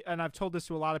Jerry, and I've told this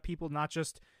to a lot of people, not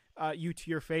just you to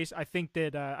your face. I think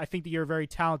that you're a very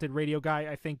talented radio guy.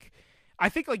 I think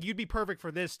like you'd be perfect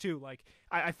for this too. Like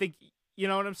I think you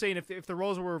know what I'm saying. If the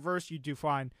roles were reversed, you'd do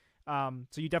fine.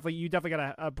 So you definitely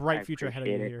got a bright future ahead of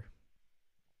you here.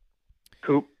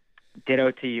 Coop,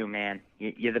 ditto to you, man.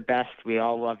 You're the best. We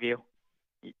all love you.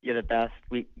 You're the best.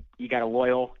 You got a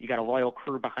loyal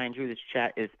crew behind you. This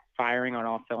chat is firing on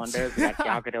all cylinders. We got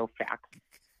Gal Gadot facts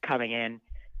coming in.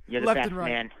 You're the Left best, and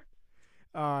right. man.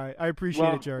 All right, I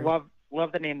appreciate it, Jerry.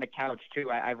 Love the name The Couch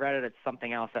too. I read it as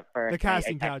something else at first. The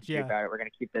casting I couch, you yeah. About it. We're gonna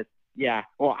keep this. Yeah.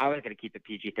 Well, I was gonna keep it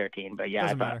PG-13, but yeah,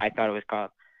 I thought it was called.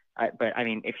 But I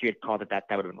mean, if you had called it that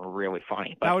would have been really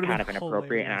funny, but kind of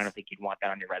inappropriate, and I don't think you'd want that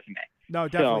on your resume. No,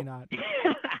 definitely not.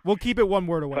 We'll keep it one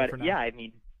word away but for now. Yeah, I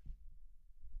mean,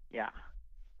 yeah.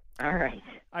 All right.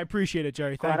 I appreciate it,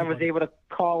 Jerry. Thank Glad you. I was able to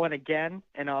call in again,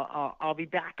 and I'll be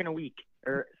back in a week,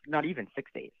 or not even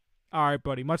 6 days. All right,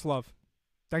 buddy. Much love.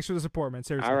 Thanks for the support, man.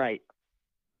 Seriously. All right.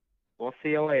 We'll see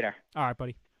you later. All right,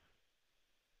 buddy.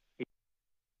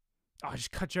 Oh, I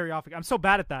just cut Jerry off. I'm so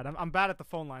bad at that. I'm bad at the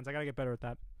phone lines. I gotta get better at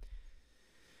that.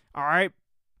 All right.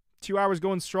 2 hours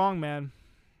going strong, man.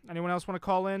 Anyone else want to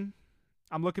call in?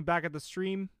 I'm looking back at the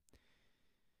stream.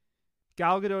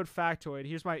 Gal Gadot factoid.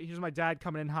 Here's my dad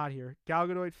coming in hot here. Gal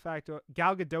Gadot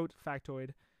factoid.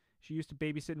 She used to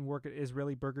babysit and work at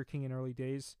Israeli Burger King in early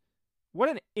days. What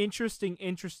an interesting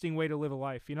way to live a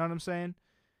life. You know what I'm saying?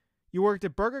 You worked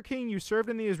at Burger King, you served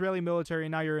in the Israeli military,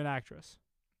 and now you're an actress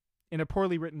in a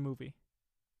poorly written movie.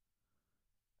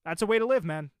 That's a way to live,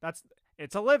 man.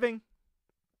 It's a living.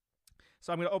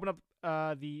 So I'm going to open up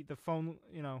the phone,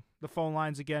 the phone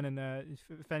lines again, and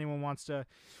if anyone wants to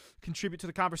contribute to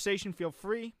the conversation, feel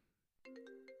free.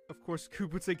 Of course,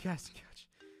 Coop would say casting couch.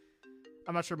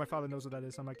 I'm not sure my father knows what that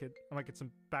is. I might get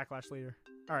some backlash later.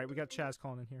 All right, we got Chaz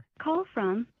calling in here. Call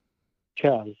from.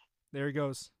 Chaz. There he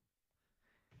goes.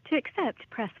 To accept,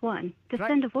 press 1. To Can I-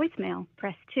 send a voicemail,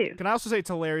 press 2. Can I also say it's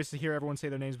hilarious to hear everyone say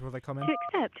their names before they come in? To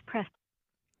accept, press.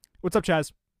 What's up,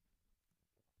 Chaz?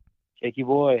 Jakey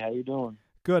boy, how you doing?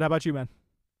 Good. How about you, man?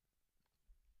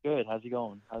 Good. How's it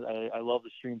going? I love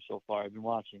the stream so far. I've been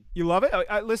watching. You love it?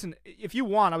 Listen, if you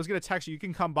want, I was going to text you. You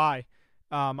can come by.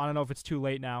 I don't know if it's too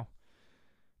late now.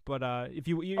 But if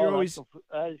you're always...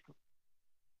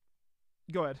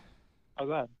 Go ahead. Oh,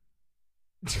 go ahead.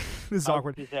 This is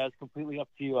awkward. That's completely up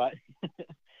to you.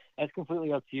 That's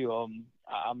completely up to you.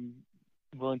 I'm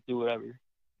willing to do whatever.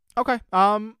 Okay.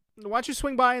 Why don't you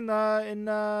swing by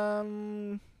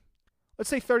in let's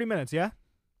say 30 minutes, yeah?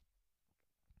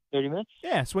 30 minutes?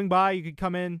 Yeah, swing by. You could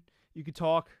come in. You could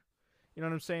talk. You know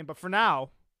what I'm saying? But for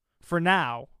now,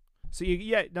 so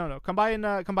come by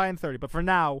in 30. But for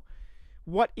now,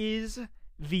 what is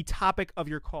the topic of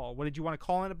your call? What did you want to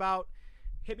call in about?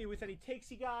 Hit me with any takes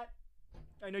you got.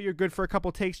 I know you're good for a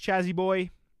couple takes, Chazzy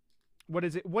boy. What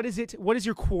is it? What is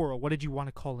your quarrel? What did you want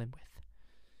to call in with?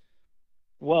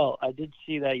 Well, I did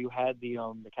see that you had the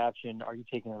caption, "Are you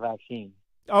taking a vaccine?"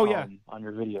 Oh yeah, on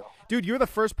your video. Dude, you're the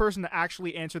first person to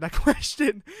actually answer that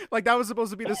question. Like that was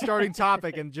supposed to be the starting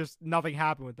topic, and just nothing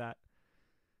happened with that.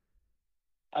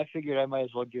 I figured I might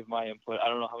as well give my input. I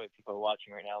don't know how many people are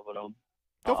watching right now, but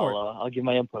Go for it. I'll give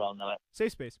my input on that.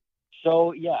 Safe space.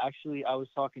 So yeah, actually, I was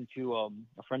talking to a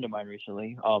friend of mine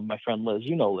recently. My friend Liz,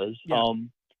 you know Liz. Yeah.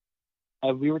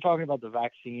 We were talking about the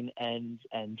vaccine and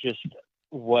just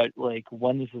what, like,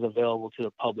 when this is available to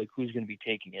the public, who's going to be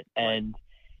taking it. And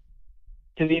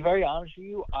to be very honest with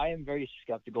you, I am very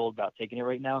skeptical about taking it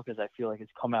right now because I feel like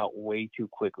it's come out way too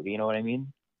quickly. You know what I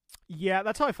mean? Yeah,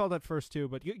 that's how I felt at first too.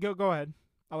 But go ahead.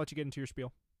 I'll let you get into your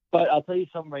spiel. But I'll tell you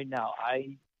something right now.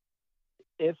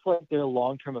 If like their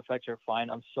long-term effects are fine,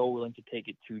 I'm so willing to take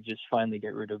it to just finally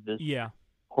get rid of this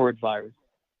horrid virus.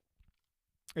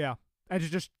 Yeah, and to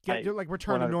just get like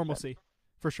return to 100%. normalcy,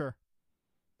 for sure.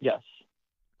 Yes,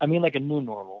 I mean like a new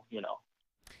normal. You know,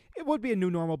 it would be a new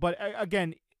normal, but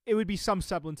again, it would be some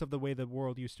semblance of the way the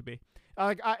world used to be.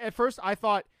 At first, I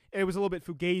thought it was a little bit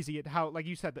fugazi at how, like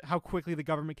you said, how quickly the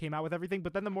government came out with everything.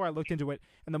 But then the more I looked into it,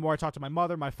 and the more I talked to my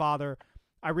mother, my father,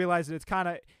 I realized that it's kind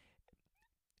of,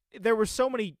 there were so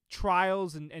many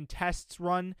trials and tests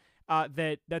run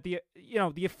that the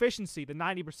the efficiency, the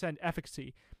 90%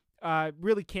 efficacy,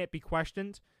 really can't be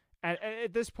questioned. And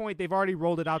at this point, they've already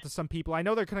rolled it out to some people. I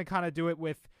know they're going to kind of do it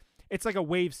with, it's like a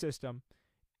wave system,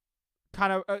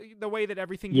 kind of the way that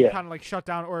everything kind of like shut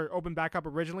down or opened back up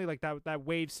originally, like that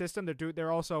wave system.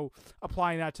 They're also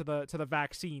applying that to the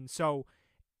vaccine. So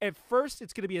at first,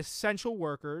 it's going to be essential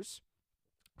workers,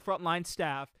 frontline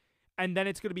staff, and then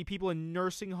it's going to be people in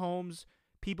nursing homes,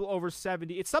 people over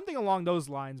 70. It's something along those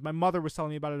lines. My mother was telling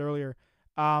me about it earlier.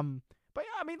 But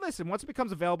yeah, I mean, listen, once it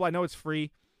becomes available, I know it's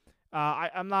free.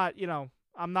 I'm not,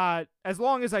 as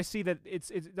long as I see that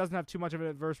it doesn't have too much of an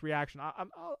adverse reaction,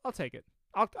 I'll take it.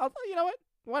 I'll you know what?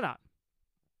 Why not?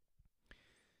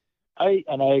 I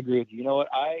agree with you. You know what?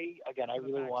 I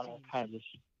really want to kind of just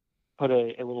put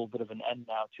a little bit of an end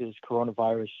now to this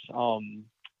coronavirus.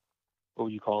 What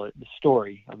would you call it? The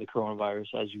story of the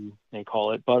coronavirus, as you may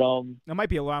call it. But it might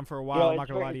be around for a while. I'm not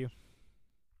gonna lie to you.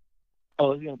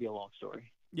 Oh, it's gonna be a long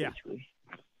story. Yeah. Basically.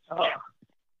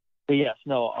 But yes,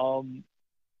 no.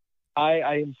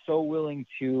 I am so willing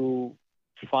to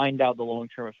find out the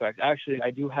long-term effects. Actually,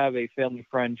 I do have a family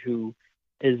friend who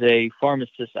is a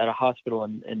pharmacist at a hospital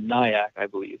in Nyack, I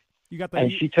believe. You got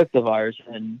and she took the virus,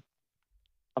 and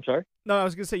I'm sorry? No, I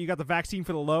was gonna say you got the vaccine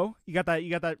for the low. You got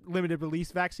that limited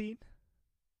release vaccine.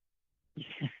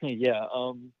 Yeah.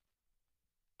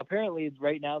 Apparently,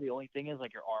 right now the only thing is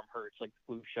like your arm hurts, like the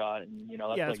flu shot, and that's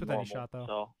that's like with normal. any shot though.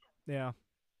 So yeah.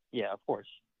 Yeah, of course.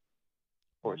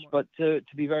 But to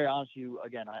be very honest with you,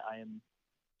 again, I am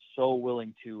so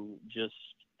willing to just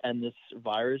end this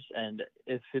virus, and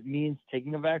if it means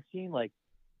taking a vaccine, like,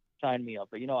 sign me up.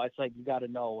 But it's like you got to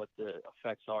know what the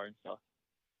effects are and stuff.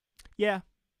 Yeah,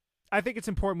 I think it's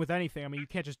important with anything. I mean, you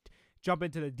can't just jump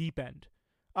into the deep end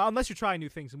unless you're trying new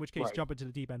things, in which case jump into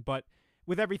the deep end. But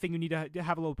with everything, you need to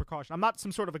have a little precaution. I'm not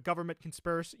some sort of a government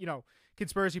conspiracy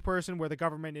person where the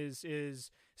government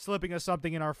is slipping us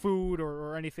something in our food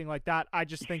or anything like that. I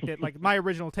just think that, like, my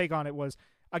original take on it was,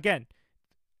 again,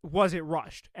 was it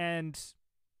rushed? And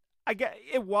I get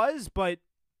it was, but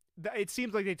it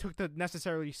seems like they took the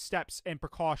necessary steps and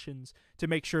precautions to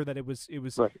make sure that it was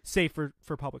safe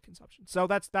for public consumption. So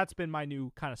that's been my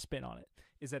new kind of spin on it,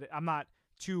 is that I'm not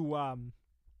too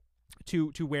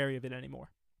wary of it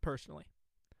anymore, personally.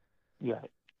 Yeah.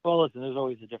 Well, listen, there's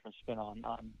always a different spin on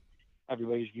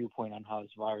everybody's viewpoint on how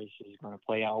this virus is going to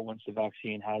play out once the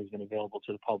vaccine has been available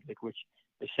to the public, which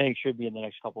they're saying should be in the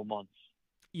next couple months.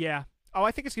 Yeah. Oh,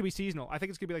 I think it's gonna be seasonal. I think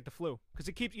it's gonna be like the flu, because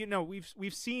it keeps.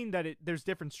 We've seen that there's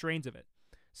different strains of it,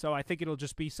 so I think it'll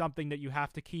just be something that you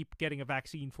have to keep getting a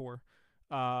vaccine for,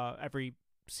 every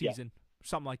season,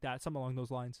 something like that, something along those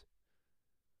lines.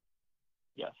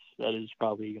 Yes, that is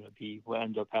probably going to be what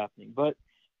ends up happening. But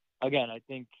again, I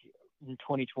think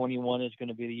 2021 is going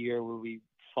to be the year where we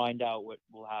find out what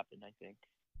will happen, I think.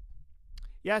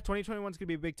 Yeah, 2021 is going to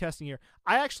be a big testing year.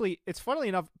 It's funnily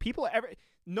enough,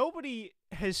 nobody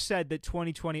has said that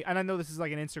 2020, and I know this is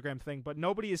like an Instagram thing, but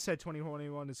nobody has said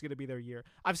 2021 is going to be their year.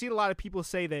 I've seen a lot of people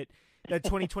say that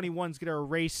 2021 is going to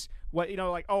erase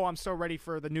like, oh, I'm so ready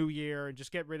for the new year and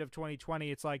just get rid of 2020.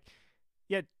 It's like,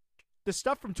 yeah, the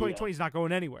stuff from 2020 is not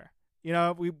going anywhere.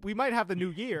 We might have the new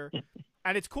year,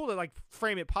 and it's cool to like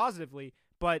frame it positively,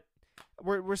 but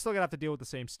we're still gonna have to deal with the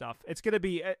same stuff. It's gonna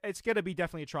be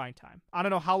definitely a trying time. I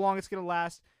don't know how long it's gonna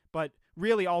last, but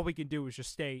really all we can do is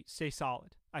just stay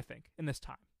solid, I think, in this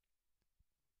time.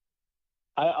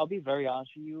 I'll be very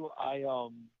honest with you.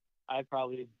 I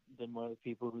probably been one of the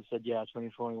people who said, yeah,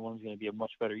 2021 is gonna be a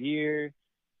much better year.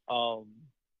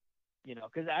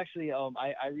 Because actually,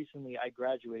 I recently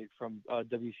graduated from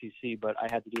WCC, but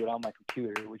I had to do it on my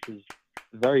computer, which was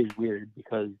very weird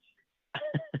because,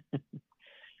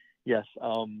 Yes.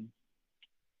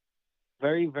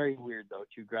 Very, very weird though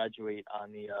to graduate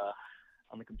on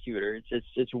the computer.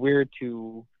 It's weird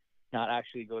to not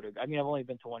actually go to. I mean, I've only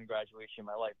been to one graduation in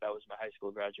my life. That was my high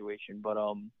school graduation. But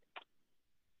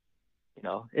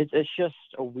it's just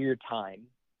a weird time,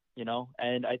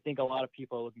 And I think a lot of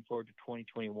people are looking forward to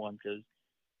 2021 because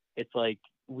it's like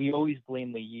we always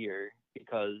blame the year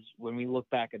because when we look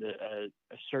back at a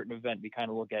certain event, we kind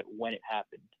of look at when it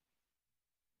happened.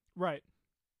 Right.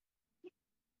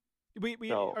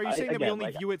 So, are you saying that we again,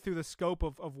 only view it through the scope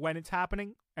of when it's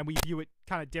happening, and we view it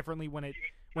kind of differently when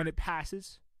it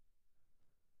passes?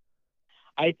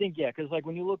 I think, yeah, because like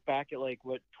when you look back at like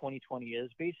what 2020 is,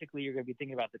 basically you're going to be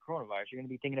thinking about the coronavirus. You're going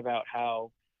to be thinking about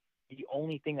how the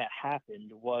only thing that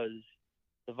happened was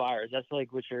the virus. That's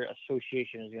like what your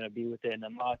association is going to be with it, and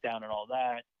then lockdown and all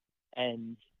that.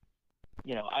 And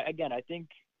I think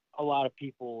a lot of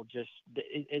people just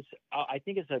I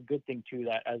think it's a good thing too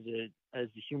that as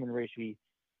the human race we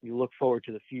look forward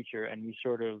to the future and we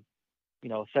sort of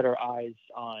set our eyes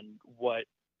on what's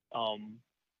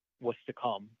to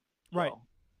come. Right.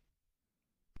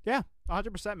 Yeah,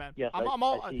 100%, man. Yes, I'm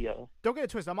all. I see, don't get it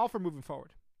twisted. I'm all for moving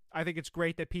forward. I think it's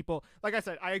great that people, like I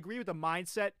said, I agree with the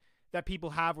mindset that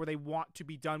people have where they want to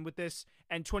be done with this.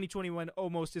 And 2021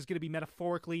 almost is going to be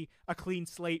metaphorically a clean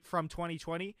slate from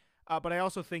 2020. But I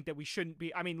also think that we shouldn't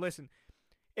be. I mean, listen,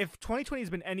 if 2020 has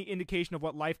been any indication of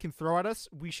what life can throw at us,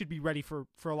 we should be ready for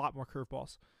a lot more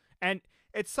curveballs. And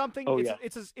it's something.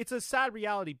 It's a sad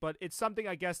reality, but it's something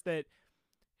I guess that.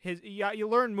 You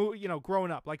learn,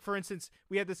 growing up. Like for instance,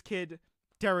 we had this kid,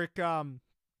 Derek. God,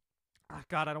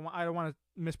 I don't want to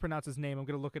mispronounce his name. I'm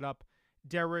gonna look it up.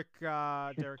 Derek.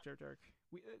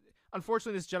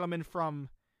 Unfortunately, this gentleman from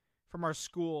our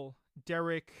school,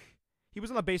 Derek. He was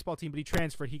on the baseball team, but he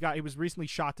transferred. He was recently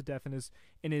shot to death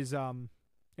in his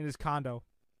condo.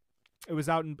 It was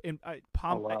out in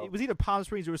Palm. Oh, wow. It was either Palm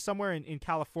Springs or it was somewhere in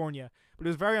California. But it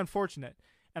was very unfortunate.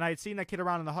 And I had seen that kid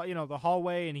around in the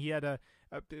hallway, and he had a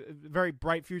very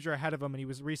bright future ahead of him, and he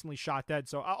was recently shot dead.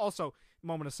 So also,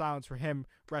 moment of silence for him.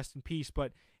 Rest in peace.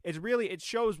 But it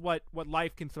shows what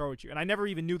life can throw at you. And I never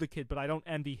even knew the kid, but I don't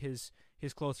envy his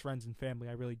close friends and family.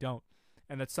 I really don't.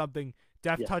 And that's something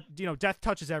death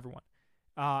touches everyone.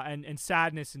 And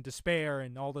sadness and despair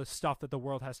and all the stuff that the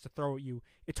world has to throw at you,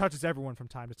 it touches everyone from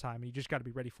time to time, and you just got to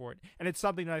be ready for it. And it's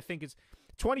something that I think is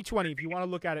 2020. If you want to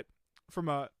look at it from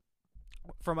a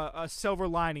silver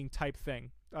lining type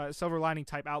thing, silver lining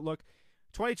type outlook,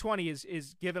 2020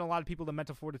 is giving a lot of people the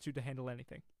mental fortitude to handle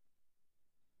anything.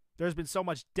 There's been so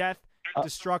much death,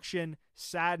 destruction,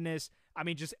 sadness. I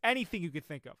mean, just anything you could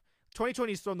think of.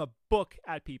 2020 has thrown the book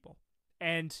at people,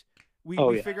 and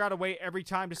we figure out a way every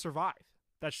time to survive.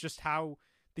 That's just how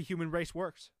the human race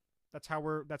works. That's how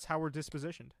we're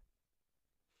dispositioned.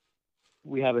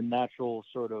 We have a natural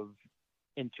sort of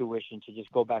intuition to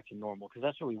just go back to normal because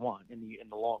that's what we want in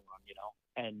the long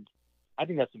run, And I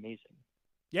think that's amazing.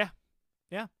 Yeah.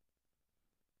 And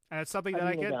it's something that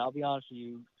I get. Again, I'll be honest with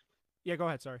you. Yeah, go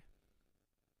ahead. Sorry.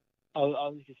 I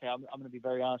was just gonna say I'm gonna be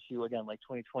very honest with you again. Like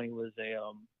 2020 was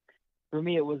for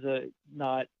me it was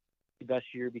not the best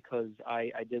year because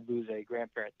I did lose a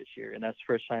grandparent this year, and that's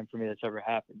the first time for me that's ever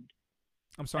happened.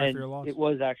 I'm sorry for your loss. It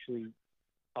was actually.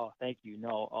 Oh, thank you.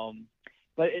 No,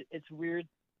 but it's weird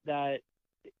that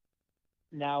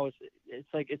now it's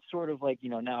like it's sort of like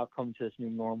now I've come to this new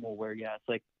normal where it's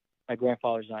like my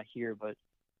grandfather's not here, but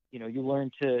you learn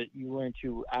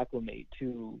to acclimate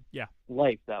to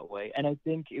life that way. And I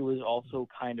think it was also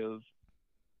kind of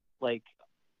like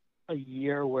a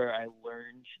year where I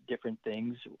learned different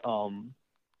things.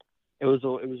 It was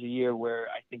a year where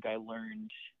I think I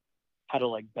learned how to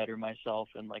like better myself,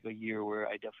 and like a year where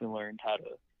I definitely learned how to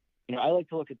I like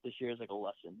to look at this year as like a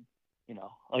lesson.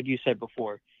 Like you said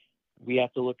before, we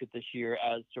have to look at this year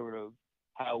as sort of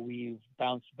how we've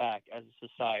bounced back as a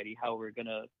society, how we're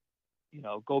gonna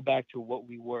go back to what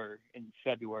we were in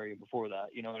February before that.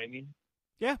 You know what I mean?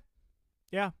 Yeah.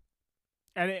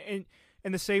 And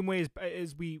in the same way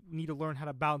as we need to learn how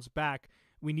to bounce back,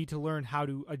 we need to learn how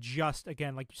to adjust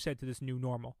again, like you said, to this new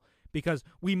normal. Because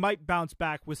we might bounce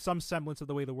back with some semblance of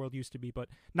the way the world used to be, but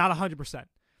not 100%.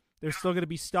 There's still going to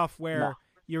be stuff where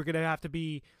you're going to have to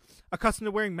be accustomed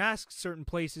to wearing masks certain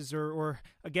places, or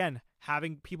again,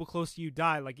 having people close to you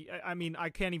die. Like, I mean, I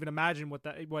can't even imagine what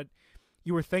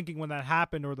you were thinking when that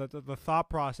happened, or the thought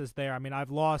process there. I mean,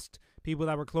 I've lost people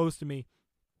that were close to me.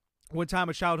 One time,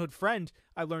 a childhood friend,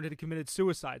 I learned had committed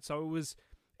suicide. So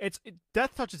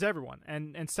death touches everyone,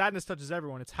 and sadness touches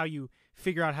everyone. It's how you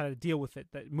figure out how to deal with it,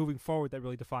 that moving forward, that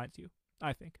really defines you,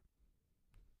 I think.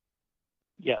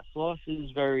 Yes, loss is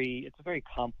it's a very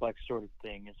complex sort of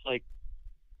thing. It's like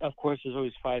of course, there's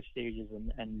always 5 stages,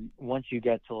 and once you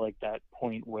get to like that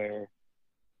point where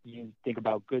you think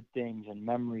about good things and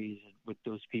memories with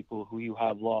those people who you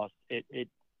have lost, it's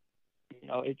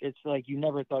like you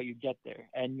never thought you'd get there.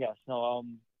 And yes, no,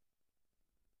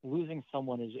 losing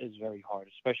someone is very hard,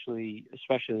 especially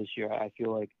this year. I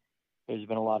feel like there's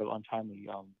been a lot of untimely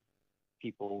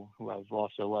people who have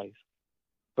lost their life.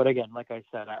 But again, like I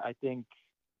said, I think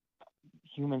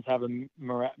humans have a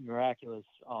miraculous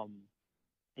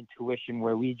intuition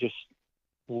where we just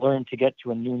learn to get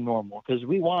to a new normal, because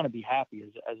we want to be happy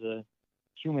as a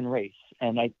human race.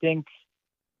 And I think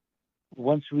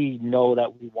once we know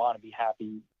that we want to be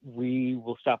happy, we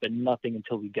will stop at nothing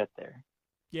until we get there.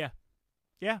 Yeah.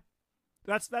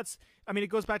 That's I mean, it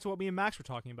goes back to what me and Max were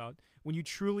talking about. When you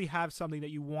truly have something that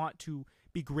you want to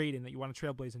be great in, that you want to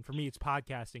trailblaze in, for me, it's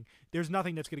podcasting. There's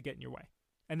nothing that's going to get in your way.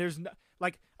 And there's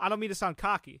I don't mean to sound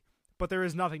cocky, but there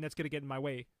is nothing that's going to get in my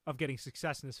way of getting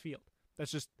success in this field.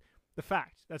 That's just the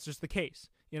fact. That's just the case.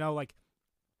 I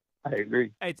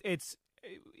agree. It's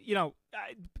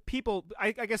people,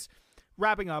 I guess,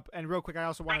 wrapping up, and real quick, I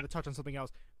also wanted to touch on something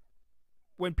else.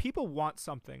 When people want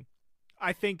something,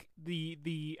 I think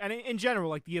and in general,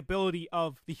 like, the ability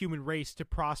of the human race to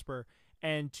prosper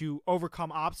and to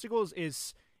overcome obstacles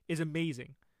is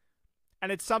amazing.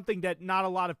 And it's something that not a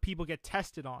lot of people get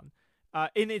tested on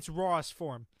in its rawest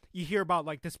form. You hear about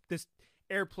like this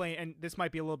airplane, and this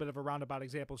might be a little bit of a roundabout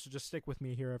example, so just stick with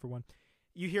me here, everyone.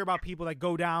 You hear about people that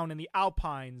go down in the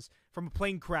Alpines from a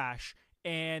plane crash,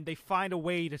 and they find a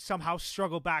way to somehow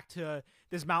struggle back to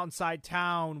this mountainside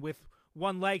town with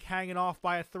one leg hanging off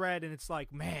by a thread, and it's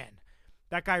like, man,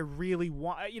 that guy really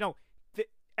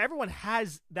everyone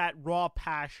has that raw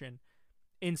passion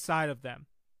inside of them,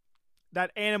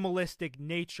 that animalistic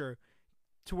nature,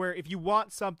 to where if you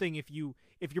want something, if your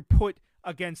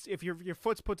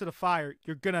foot's put to the fire,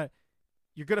 you're gonna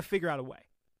figure out a way.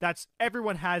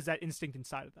 Everyone has that instinct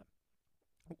inside of them.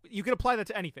 You can apply that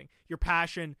to anything. Your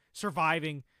passion,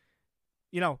 surviving,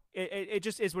 it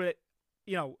just is what it,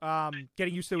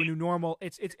 getting used to a new normal.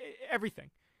 It's everything,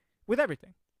 with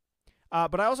everything.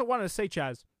 But I also wanted to say,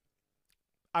 Chaz,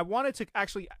 I wanted to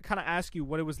actually kind of ask you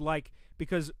what it was like,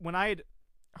 because when I had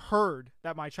heard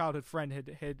that my childhood friend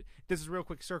had this is real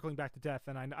quick, circling back to death,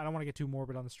 and I don't want to get too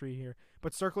morbid on the street here,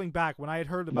 but circling back, when I had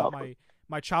heard about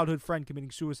my childhood friend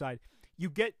committing suicide, you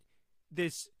get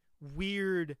this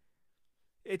weird,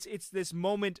 it's this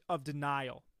moment of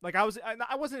denial. Like, I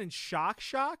wasn't in shock,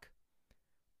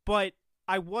 but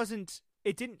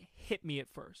it didn't hit me at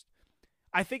first.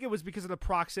 I think it was because of the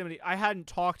proximity. I hadn't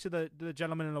talked to the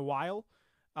gentleman in a while,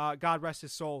 God rest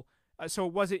his soul. So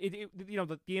it wasn't,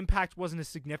 the impact wasn't as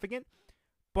significant,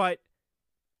 but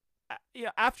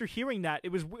after hearing that,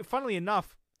 it was, funnily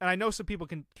enough, and I know some people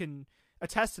can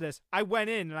attest to this, I went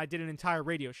in and I did an entire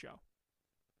radio show.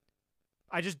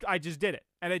 I just did it,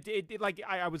 and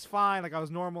I was fine, like I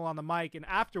was normal on the mic, and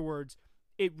afterwards,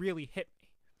 it really hit me.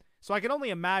 So I can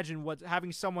only imagine what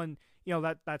having someone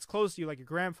that's close to you, like your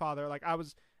grandfather. Like, I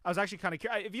was actually kind of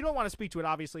curious. If you don't want to speak to it,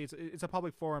 obviously it's a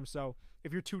public forum, so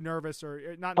if you're too nervous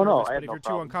or not nervous, but if you're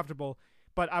too uncomfortable.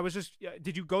 But I was just,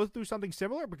 did you go through something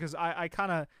similar? Because I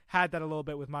kind of had that a little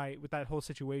bit with that whole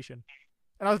situation,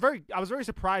 and I was very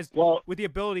surprised with the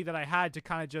ability that I had to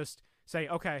kind of just say,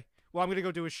 okay, well, I'm gonna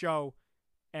go do a show,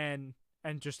 and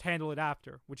just handle it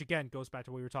after, which again goes back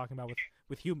to what we were talking about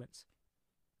with humans.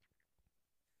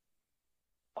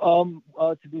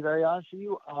 To be very honest with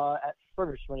you, at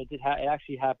first when it did it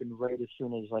actually happened right as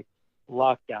soon as like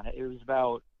lockdown. It was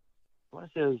about, I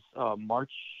want to say it was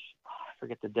March. I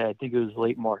forget the day. I think it was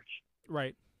late March.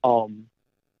 Right.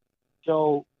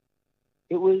 So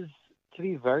it was, to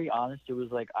be very honest, it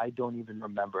was like I don't even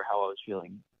remember how I was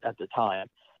feeling at the time.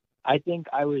 I think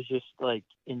I was just like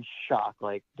in shock.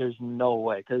 Like, there's no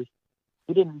way, because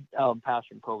he didn't pass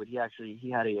from COVID. He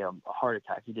had a heart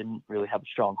attack. He didn't really have a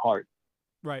strong heart.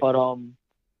 Right. But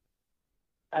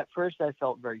at first I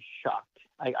felt very shocked.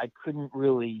 I couldn't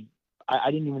really,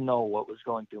 I didn't even know what was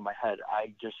going through my head.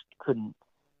 I just couldn't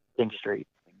think straight.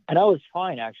 And I was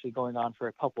fine actually going on for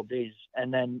a couple of days.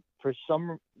 And then for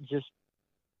some, just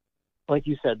like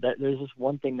you said, that there's this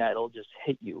one thing that'll just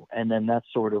hit you. And then that's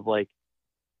sort of like,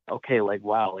 okay, like,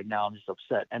 wow, like now I'm just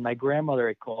upset. And my grandmother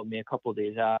had called me a couple of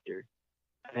days after,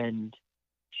 and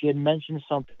she had mentioned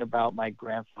something about my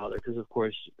grandfather, because of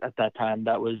course at that time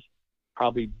that was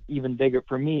probably even bigger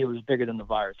for me. It was bigger than the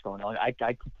virus going on. I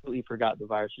completely forgot the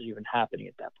virus was even happening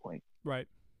at that point. Right.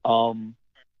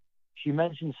 She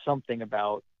mentioned something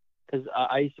about, because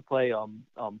I used to play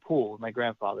pool with my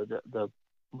grandfather, the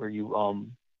where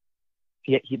you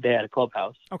they had a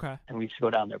clubhouse. Okay. And we used to go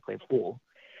down there and play pool.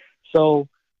 So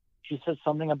she said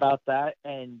something about that,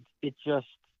 and it just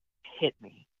hit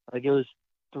me. Like, it was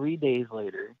 3 days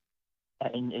later,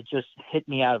 and it just hit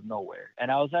me out of nowhere.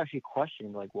 And I was actually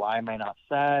questioning, like, why am I not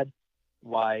sad?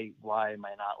 Why am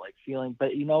I not, like, feeling?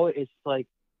 But, you know, it's like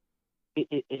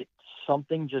it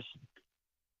something just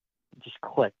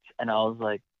clicked, and I was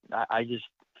like, I just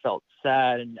felt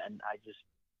sad, and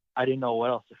I didn't know what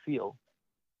else to feel.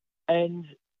 And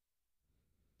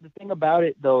the thing about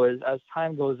it, though, is as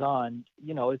time goes on,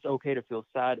 you know, it's okay to feel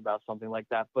sad about something like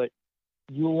that, but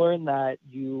you learn that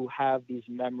you have these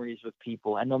memories with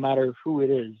people, and no matter who it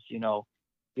is, you know,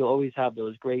 you'll always have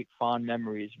those great fond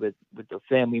memories with a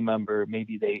family member.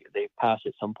 Maybe they passed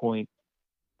at some point,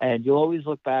 and you'll always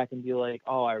look back and be like,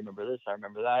 oh, I remember this, I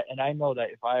remember that. And I know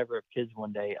that if I ever have kids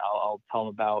one day, I'll tell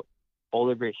them about all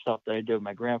the great stuff that I did with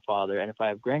my grandfather. And if I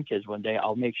have grandkids one day,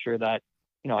 I'll make sure that,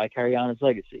 you know, I carry on his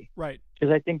legacy. Right.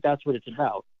 Because I think that's what it's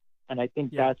about. And I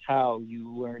think that's how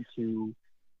you learn to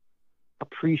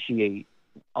appreciate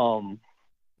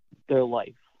their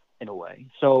life in a way.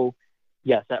 So,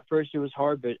 yes, at first it was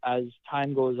hard, but as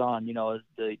time goes on, you know, as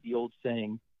the old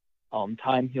saying,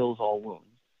 time heals all wounds.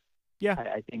 Yeah.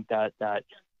 I think that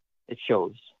it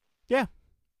shows. Yeah.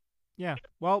 Yeah.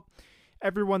 Well,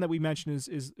 everyone that we mentioned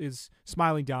is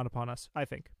smiling down upon us, I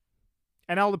think.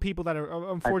 And all the people that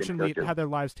are unfortunately had their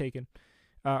lives taken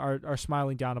are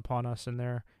smiling down upon us, and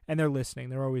they're listening.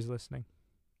 They're always listening.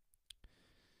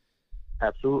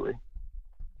 Absolutely.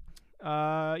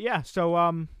 Yeah. So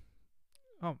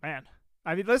oh man.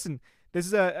 I mean, listen. This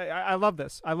is I love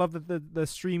this. I love that the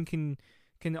stream can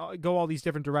go all these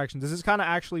different directions. This is kind of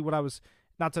actually what I was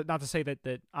not to say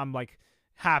that I'm like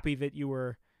happy that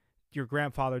your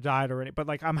grandfather died or anything, but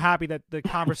like I'm happy that the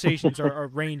conversations are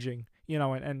ranging, you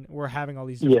know, and we're having all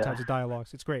these different types of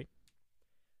dialogues. It's great.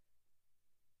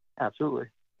 Absolutely.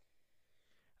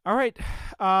 All right.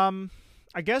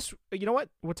 I guess, you know what?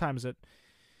 What time is it?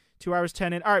 2 hours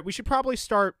 10 in. All right, we should probably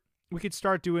start. We could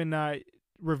start doing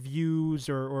reviews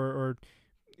or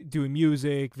doing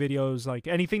music, videos, like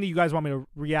anything that you guys want me to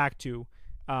react to.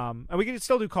 And we can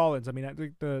still do call-ins. I mean, I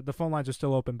think the phone lines are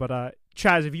still open. But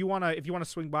Chaz, if you wanna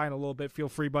swing by in a little bit, feel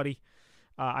free, buddy.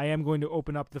 I am going to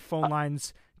open up the phone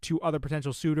lines to other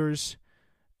potential suitors.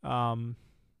 But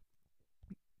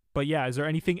yeah, is there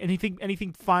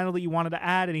anything final that you wanted to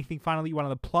add? Anything final that you wanted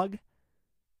to plug?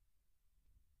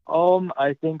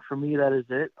 I think for me that is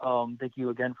it. Thank you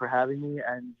again for having me,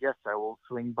 and yes, I will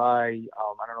swing by.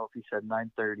 I don't know if you said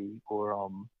 9:30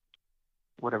 or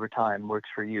whatever time works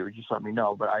for you. Just let me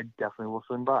know, but I definitely will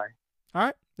swing by. All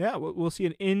right, yeah, we'll see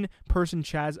an in-person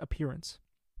Chaz appearance.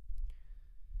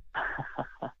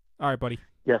 All right, buddy.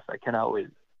 Yes, I cannot wait.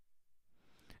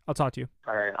 I'll talk to you.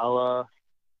 All right,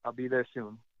 I'll be there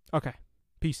soon. Okay,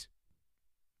 peace.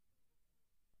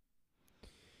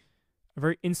 A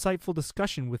very insightful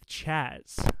discussion with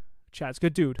Chaz. Chaz,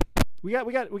 good dude. We got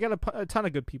a ton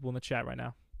of good people in the chat right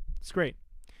now. It's great.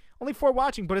 Only 4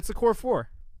 watching, but it's the core 4.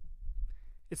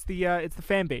 It's the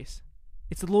fan base.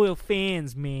 It's the loyal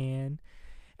fans, man.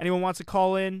 Anyone wants to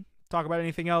call in, talk about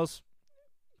anything else,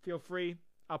 feel free.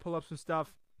 I'll pull up some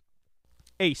stuff.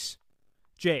 Ace,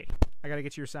 Jay, I gotta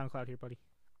get you your SoundCloud here, buddy.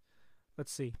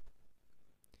 Let's see.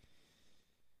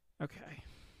 Okay.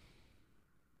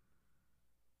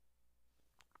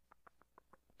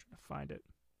 Find it.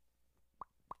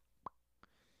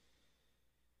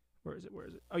 Where is it?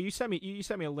 Oh, you sent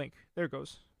me a link. There it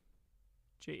goes.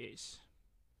 J Ace.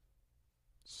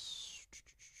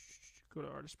 Go to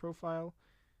artist profile.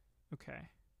 Okay.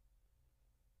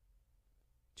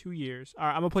 2 years. All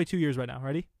right, I'm gonna play 2 years right now.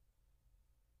 Ready?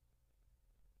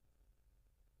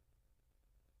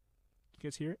 You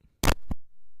guys hear it?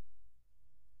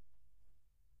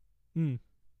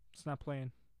 It's not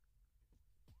playing.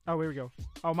 Oh, here we go.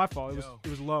 Oh, my fault. It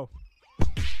was low.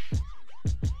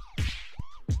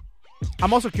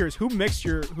 I'm also curious, who mixed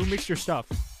your stuff?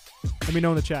 Let me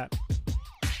know in the chat.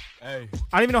 Hey.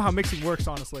 I don't even know how mixing works,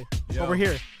 honestly. But we're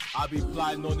here. I be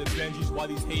plotting on the Benjis while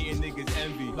these hating niggas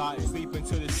envy. Plotting, sleeping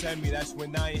to the semi, that's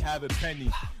when I ain't have a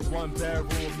penny. One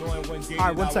bedroom, knowing when day.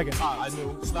 Alright, 1 second. I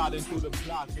knew sliding through the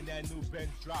block and that new bench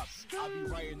drop. I be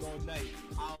writing all night.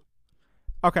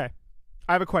 Okay.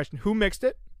 I have a question. Who mixed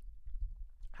it?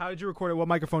 How did you record it? What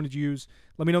microphone did you use?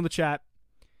 Let me know in the chat.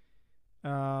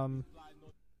 Let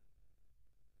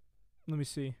me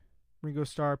see. Ringo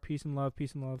Starr, peace and love,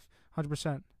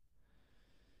 100%.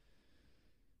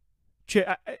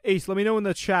 Ace, let me know in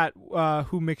the chat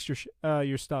who mixed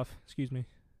your stuff. Excuse me,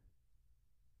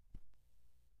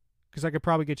 because I could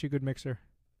probably get you a good mixer.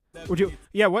 Would you?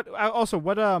 Yeah. What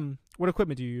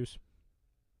equipment do you use?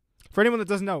 For anyone that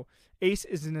doesn't know, Ace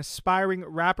is an aspiring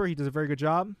rapper. He does a very good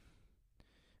job.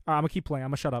 All right, I'm gonna keep playing.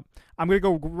 I'm gonna shut up. I'm gonna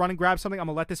go run and grab something. I'm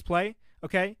gonna let this play.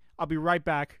 Okay. I'll be right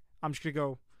back. I'm just gonna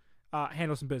go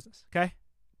handle some business. Okay.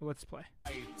 Well, let's play.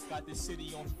 Got the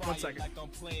city on fire 1 second. like I'm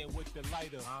playing with the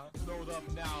lighter. Load up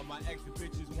now, my ex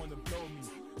bitches wanna blow me.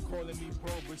 Calling me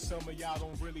bro, but some of y'all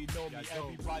don't really know me.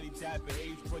 Everybody dapper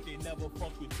age, but they never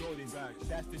fuck with Jordan.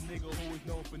 That's the nigga who is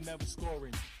known for never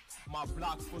scoring. My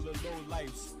block full of low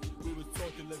lives. We was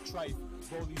taught to live trife.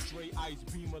 Rolling straight ice,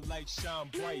 beamer light shine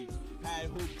bright. Had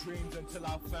hoop dreams until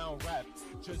I found rap.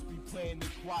 Just be playing it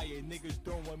quiet. Niggas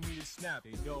don't want me to snap.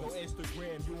 No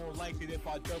Instagram, you won't like it if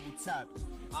I double tap.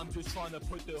 I'm just trying to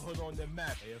put the hood on the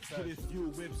map. Get a few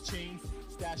whips, chains,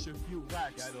 stash a few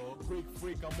racks. Quick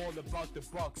freak, I'm all about the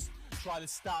bucks. Try to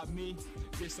stop me,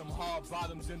 get some hard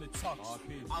bottoms in the tux.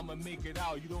 I'ma make it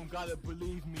out, you don't gotta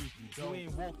believe me. You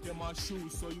ain't walked in my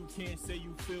shoes, so you can't say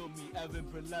you feel me. Ever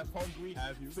been left hungry?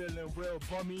 Have you? Feeling real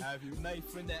bummy? Have you?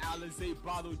 Knife in the Alizé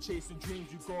bottle, chasing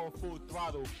dreams, you going full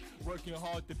throttle. Working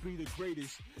hard to be the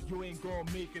greatest. You ain't gonna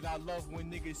make it, I love when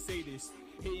niggas say this.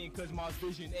 Hating cause my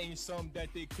vision ain't something that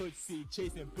they could see.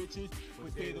 Chasing bitches,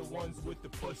 but they the ones with the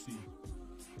pussy.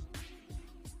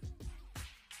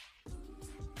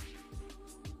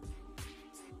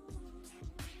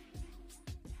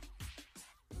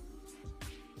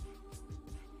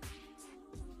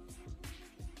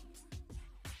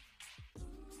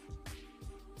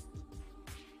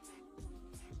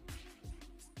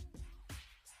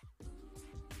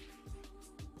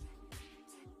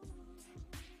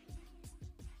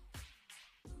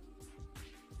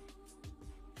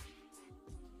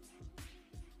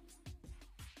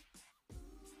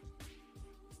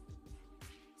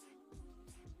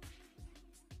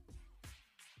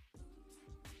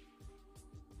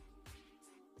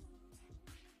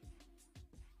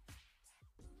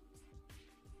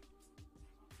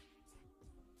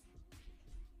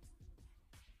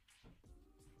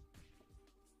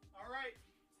 All right.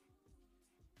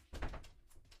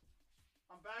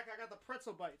 I'm back. I got the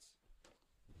pretzel bites.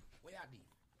 Where I be?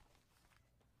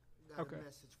 Got Okay. a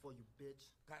message for you,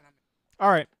 bitch. All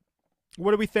right.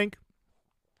 What do we think?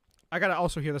 I gotta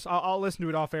also hear this. I'll listen to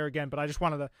it off air again, but I just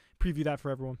wanted to preview that for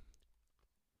everyone.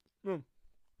 Mm.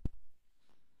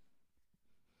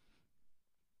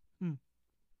 Hmm.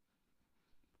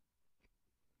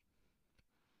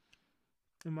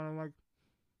 I'm on like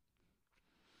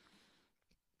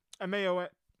M-A-O-N-A.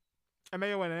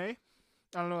 I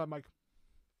don't know that, Mike.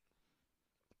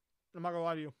 I'm not gonna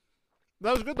lie to you.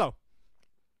 That was good though.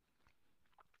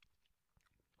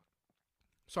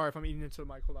 Sorry if I'm eating into the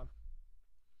mic. Hold on.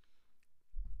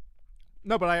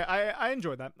 No, but I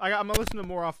enjoyed that. I'm gonna listen to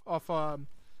more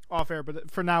off air. But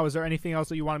for now, is there anything else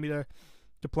that you wanted me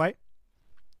to play?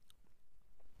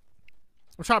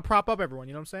 I'm trying to prop up everyone.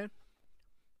 You know what I'm saying?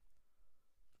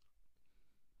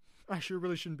 I sure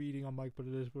really shouldn't be eating on mic, but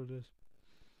it is what it is.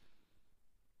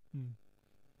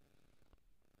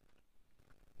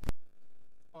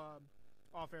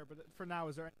 Off air, but for now,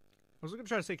 is there? I was gonna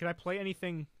try to say, can I play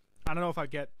anything? I don't know if I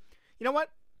get. You know what?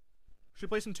 Should we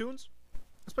play some tunes?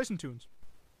 Let's play some tunes.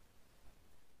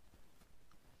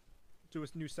 Do a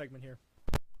new segment here.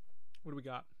 What do we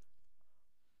got?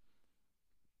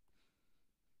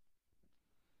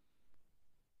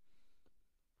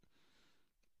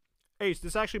 Ace,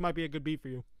 this actually might be a good beat for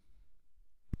you.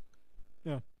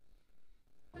 Yeah.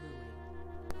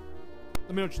 Let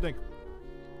me know what you think.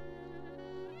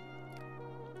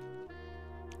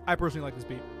 I personally like this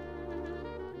beat.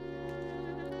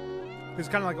 It's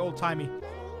kind of like old-timey.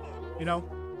 You know?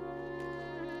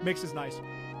 Mix is nice.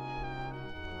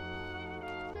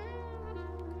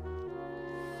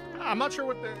 I'm not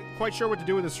sure quite sure what to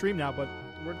do with the stream now, but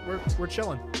we're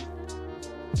chilling.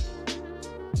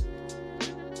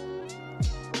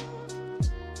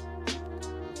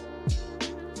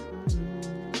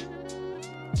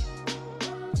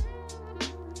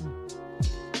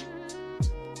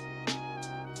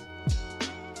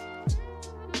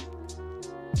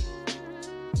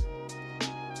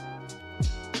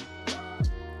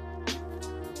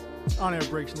 On-air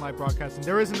breaks in live broadcasting.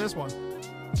 There isn't this one.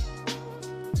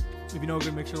 If you know a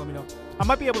good mixer, let me know. I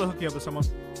might be able to hook you up with someone.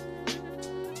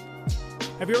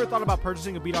 Have you ever thought about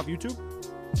purchasing a beat off YouTube?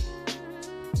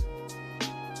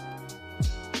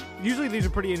 Usually these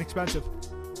are pretty inexpensive.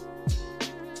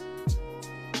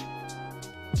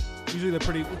 Usually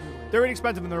they're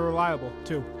inexpensive and they're reliable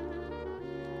too.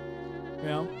 You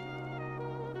know?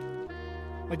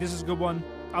 Like this is a good one.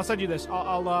 I'll send you this.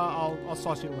 I'll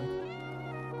sauce you the link.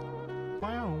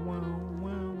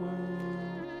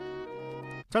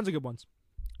 Tons of good ones.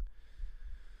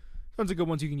 Tons of good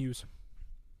ones you can use.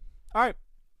 All right.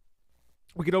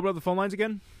 We could open up the phone lines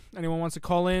again. Anyone wants to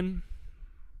call in?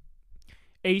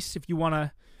 Ace, if you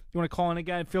wanna call in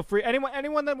again, feel free.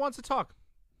 Anyone that wants to talk.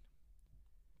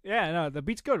 Yeah, no, the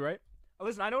beat's good, right?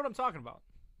 Listen, I know what I'm talking about.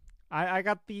 I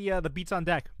got the beats on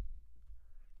deck.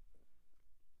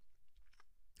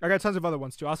 I got tons of other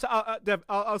ones too. Dev,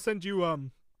 I'll send you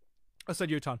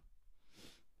a ton.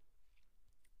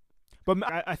 But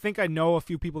I think I know a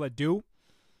few people that do.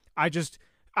 I just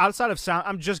outside of sound,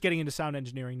 I'm just getting into sound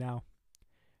engineering now.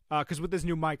 Because with this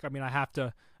new mic, I mean, I have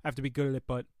to be good at it.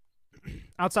 But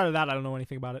outside of that, I don't know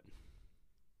anything about it.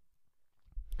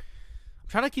 I'm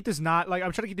trying to keep this I'm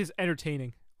trying to keep this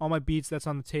entertaining. All my beats that's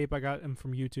on the tape, I got them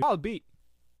from YouTube. Solid beat.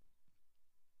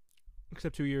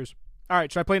 Except 2 years. All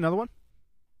right, should I play another one?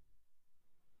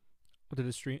 What did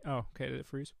it stream? Oh, okay. Did it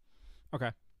freeze?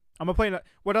 Okay. I'm gonna play.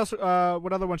 What else?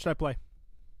 What other one should I play?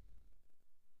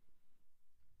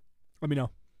 Let me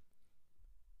know.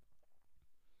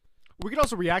 We could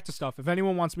also react to stuff if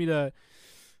anyone wants me to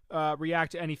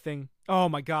react to anything. Oh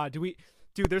my god,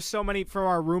 Dude, there's so many from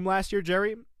our room last year,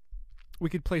 Jerry. We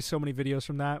could play so many videos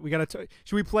from that. We gotta.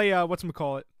 Should we play?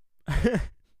 Whatchamacallit?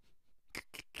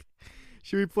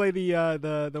 Should we play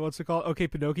the what's it called? Okay,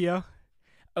 Pinocchio.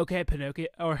 Okay, Pinocchio,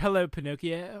 or Hello,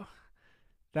 Pinocchio.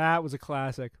 That was a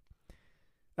classic.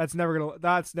 That's never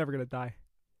gonna die.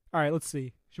 All right, let's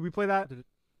see. Should we play that?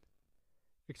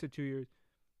 Except 2 years.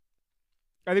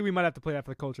 I think we might have to play that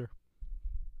for the culture.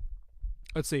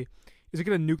 Let's see. Is it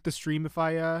gonna nuke the stream if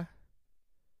I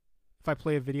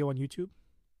play a video on YouTube?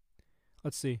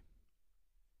 Let's see.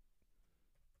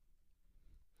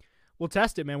 We'll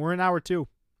test it, man. We're in hour 2.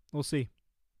 We'll see.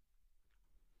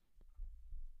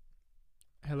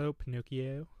 Hello,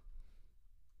 Pinocchio.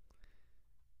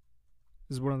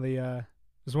 This is one of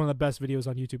the best videos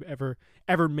on YouTube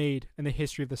ever made in the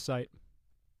history of the site.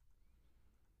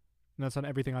 And that's on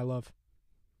everything I love.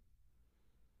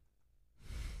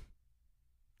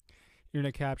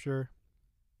 Internet capture.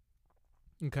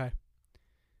 Okay.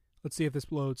 Let's see if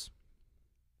this loads.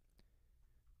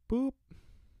 Boop.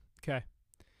 Okay.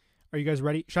 Are you guys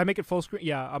ready? Should I make it full screen?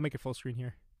 Yeah, I'll make it full screen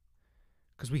here.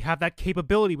 Because we have that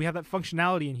capability. We have that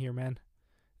functionality in here, man.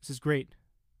 This is great.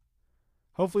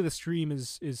 Hopefully the stream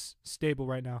is stable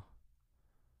right now.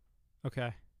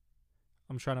 Okay.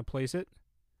 I'm trying to place it.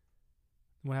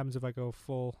 What happens if I go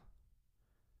full?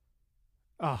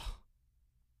 Oh.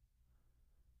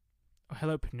 Oh,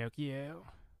 hello, Pinocchio.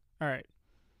 All right.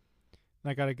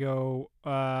 I gotta go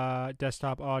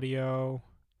desktop audio.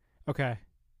 Okay.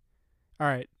 All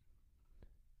right.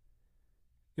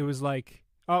 It was like,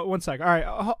 oh, 1 sec. All right,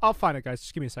 I'll find it, guys.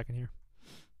 Just give me a second here.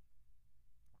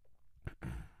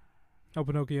 Oh,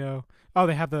 Pinocchio. Oh,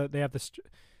 they have the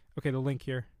okay, the link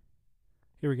here.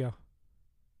 Here we go.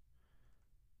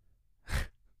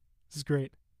 This is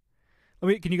great.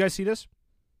 Can you guys see this?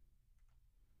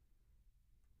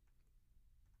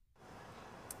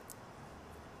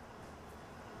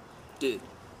 Dude.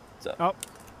 What's up? Oh.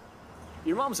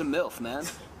 Your mom's a MILF, man.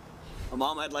 A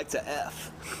mom I'd like to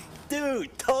F.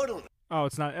 Dude, totally. Oh,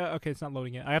 it's not. Okay, it's not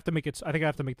loading yet. I have to make it. I think I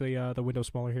have to make the window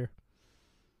smaller here.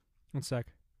 1 sec.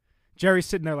 Jerry's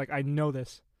sitting there like, I know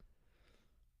this.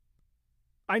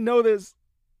 I know this.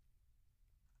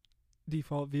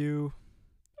 Default view.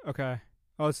 Okay.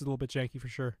 Oh, this is a little bit janky for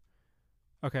sure.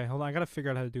 Okay, hold on. I gotta figure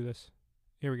out how to do this.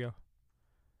 Here we go.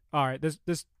 All right.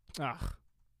 This. Ah.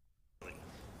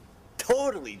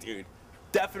 Totally, dude.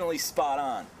 Definitely spot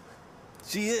on.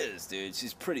 She is, dude.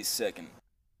 She's pretty sickin'.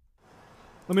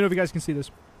 Let me know if you guys can see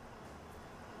this.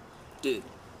 Dude.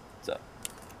 What's up?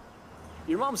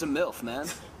 Your mom's a MILF, man.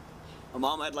 A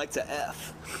mom I'd like to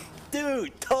F.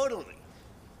 Dude, totally.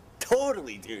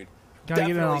 Totally, dude. Gotta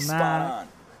get it on spot that. on.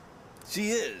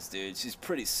 She is, dude. She's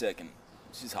pretty sickin'.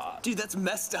 She's hot. Dude, that's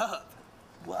messed up.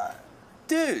 What?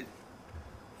 Dude.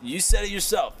 You said it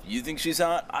yourself. You think she's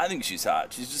hot? I think she's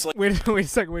hot. She's just like... Wait a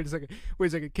second.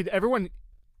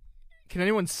 Can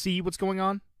anyone see what's going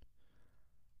on?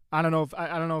 I don't know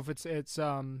if it's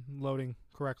loading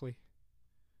correctly.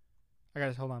 I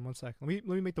gotta hold on 1 sec. Let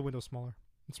me make the window smaller.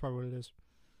 That's probably what it is.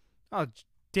 Oh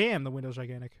damn, the window's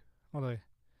gigantic. Hold on.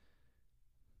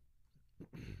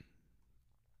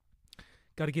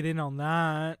 Gotta get in on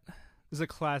that. This is a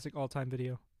classic all-time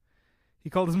video. He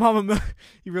called his mom a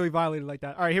he really violated like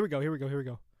that. All right, here we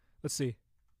go. Let's see.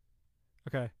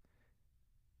 Okay.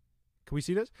 Can we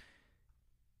see this?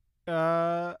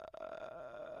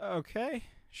 Okay.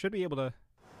 Should be able to.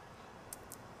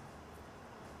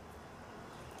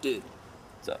 Dude.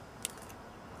 What's up?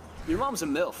 Your mom's a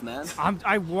MILF, man.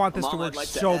 I want this to work like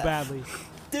so to badly.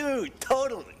 Dude,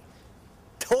 totally.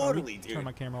 Totally, dude. Turn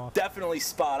my camera off. Definitely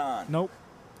spot on. Nope.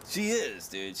 She is,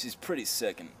 dude. She's pretty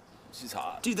sickin'. She's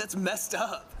hot. Dude, that's messed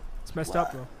up. It's messed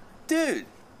up, bro. Dude.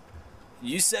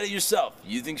 You said it yourself.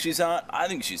 You think she's hot? I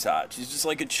think she's hot. She's just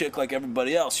like a chick like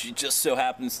everybody else. She just so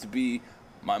happens to be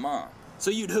my mom.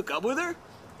 So you'd hook up with her?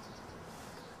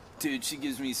 Dude, she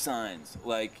gives me signs.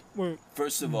 Like, Wait.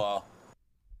 first of all...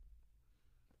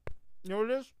 You know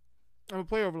what it is? I'm gonna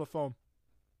play over the phone.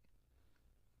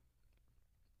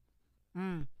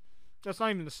 That's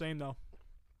not even the same though.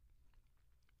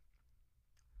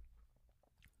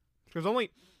 Because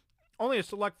only a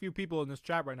select few people in this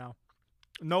chat right now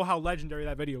know how legendary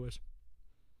that video is.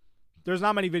 There's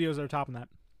not many videos that are topping that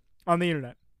on the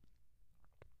internet.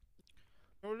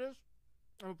 You know what it is?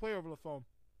 I'm gonna play over the phone.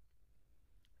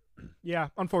 Yeah,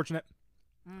 unfortunate.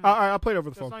 I'll play it over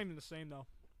the phone. That's not even the same though.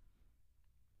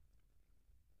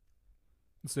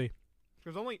 Let's see.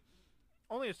 Because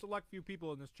only a select few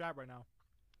people in this chat right now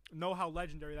know how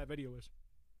legendary that video is.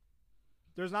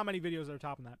 There's not many videos that are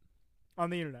topping that on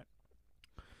the internet.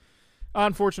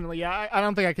 Unfortunately, yeah, I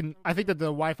don't think I can. I think that the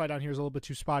Wi-Fi down here is a little bit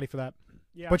too spotty for that.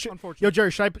 Yeah, but unfortunately. Yo,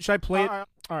 Jerry, should I play it? All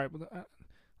right.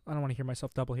 I don't want to hear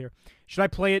myself double here. Should I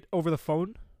play it over the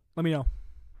phone? Let me know.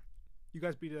 You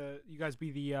guys be the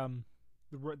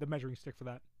measuring stick for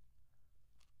that.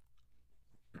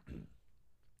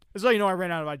 So you know, I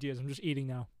ran out of ideas. I'm just eating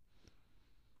now.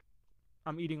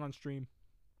 I'm eating on stream.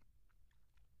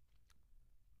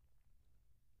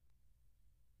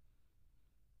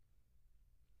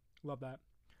 Love that.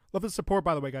 Love the support,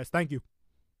 by the way, guys. Thank you.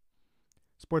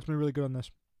 Support's been really good on this.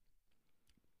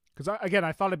 Because, again,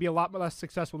 I thought it'd be a lot less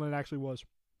successful than it actually was.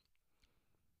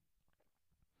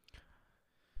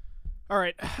 All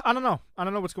right. I don't know. I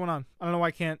don't know what's going on. I don't know why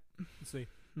I can't. Let's see.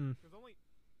 And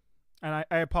I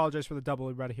apologize for the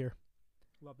double right here.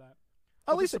 Love that.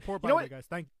 At least support, by the way, guys.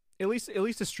 Thank you. At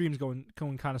least the stream's going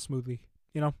kind of smoothly,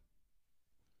 you know?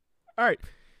 All right.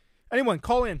 Anyone,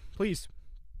 call in, please.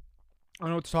 I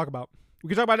don't know what to talk about. We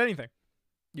can talk about anything.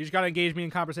 You just got to engage me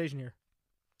in conversation here.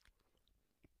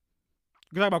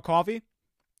 We can talk about coffee.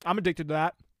 I'm addicted to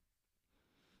that.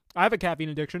 I have a caffeine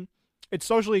addiction. It's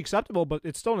socially acceptable, but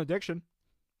it's still an addiction.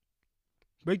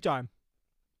 Big time.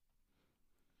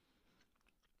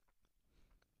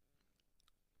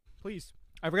 Please.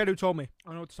 I forgot who told me. I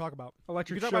don't know what to talk about.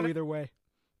 Electric show either way.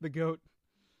 The GOAT.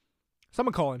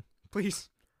 Someone call in. Please.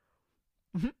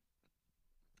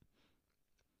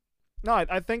 No,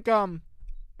 I think, well,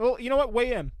 you know what?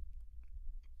 Weigh in.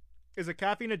 Is a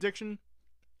caffeine addiction,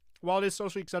 while it is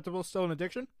socially acceptable, still an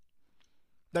addiction?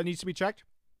 That needs to be checked?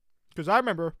 Because I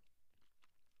remember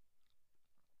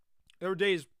there were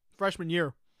days freshman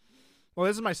year. Well,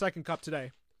 this is my second cup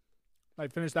today. I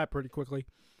finished that pretty quickly.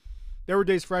 There were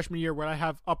days freshman year where I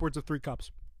have upwards of 3 cups.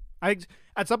 At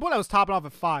some point I was topping off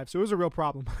at 5, so it was a real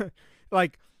problem.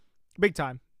 Like, big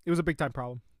time. It was a big time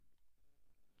problem.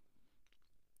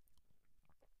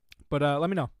 But let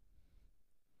me know.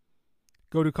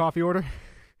 Go to coffee order.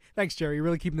 Thanks, Jerry. You're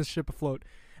really keeping this ship afloat.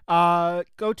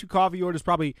 Go to coffee orders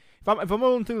probably. If I'm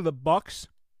going through the bucks,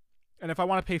 and if I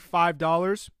want to pay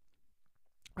 $5,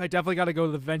 I definitely got to go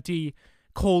to the Venti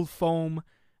cold foam,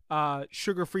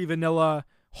 sugar-free vanilla,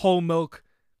 whole milk,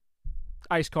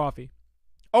 iced coffee.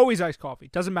 Always iced coffee.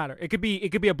 Doesn't matter. It could be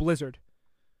a blizzard.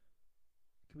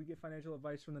 Can we get financial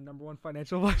advice from the #1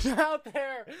 financial advisor out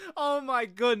there? Oh my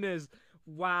goodness.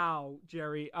 Wow,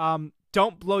 Jerry.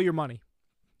 Don't blow your money.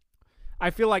 I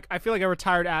feel like a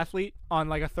retired athlete on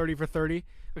like a 30 for 30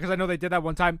 because I know they did that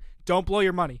one time. Don't blow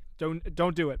your money.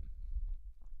 Don't do it.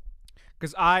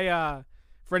 Because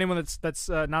for anyone that's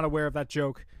not aware of that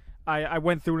joke, I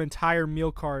went through an entire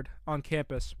meal card on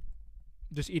campus,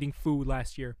 just eating food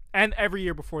last year and every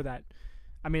year before that.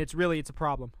 I mean, it's a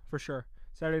problem for sure.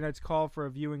 Saturday night's call for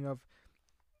a viewing of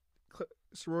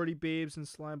Sorority Babes and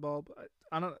Slime Ball.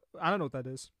 I don't know what that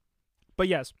is, but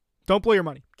yes, don't blow your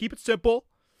money. Keep it simple.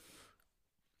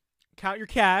 Count your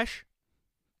cash,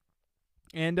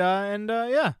 and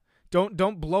yeah,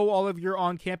 don't blow all of your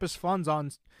on-campus funds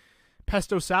on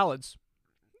pesto salads.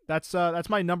 That's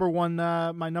my number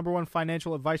one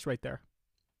financial advice right there.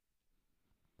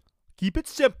 Keep it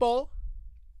simple,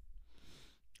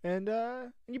 and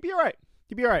you'll be all right.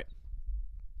 You'll be all right,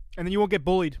 and then you won't get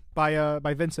bullied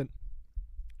by Vincent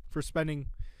for spending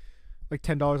like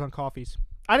 $10 on coffees.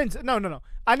 No.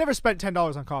 I never spent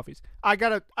 $10 on coffees.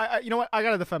 You know what? I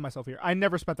gotta defend myself here. I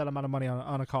never spent that amount of money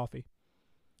on a coffee.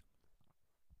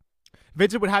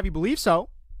 Vincent would have you believe so.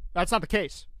 That's not the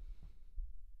case.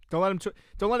 Don't let him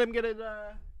get it.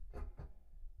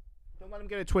 Don't let him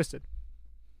get it twisted.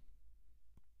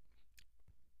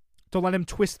 Don't let him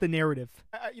twist the narrative.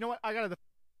 You know what? I gotta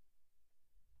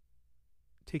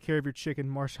take care of your chicken,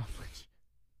 Marshall.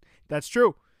 That's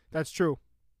true. That's true.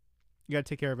 You gotta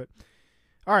take care of it.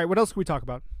 All right, what else can we talk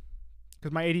about?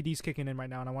 because my ADD's kicking in right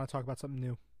now, and I want to talk about something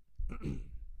new.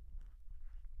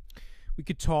 We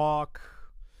could talk.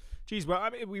 Geez, well,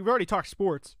 I mean, we've already talked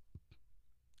sports.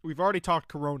 We've already talked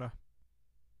Corona.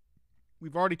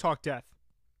 We've already talked death.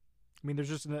 I mean, there's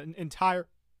just an entire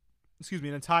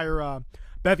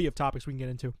bevy of topics we can get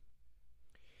into.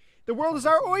 The world is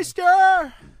our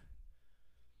oyster.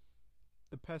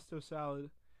 The pesto salad,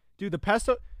 dude. The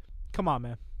pesto. Come on,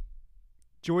 man.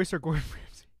 Joyce or Gordon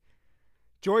Ramsay?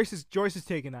 Joyce is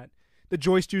taking that. The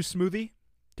Joyce Juice smoothie,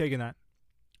 taking that.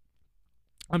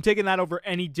 I'm taking that over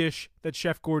any dish that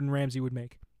Chef Gordon Ramsay would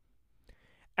make.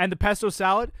 And the pesto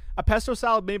salad, a pesto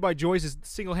salad made by Joyce is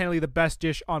single-handedly the best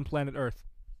dish on planet Earth.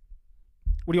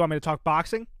 What do you want me to talk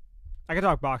boxing? I can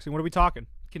talk boxing. What are we talking?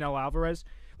 Canelo Alvarez?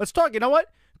 Let's talk. You know what?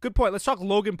 Good point. Let's talk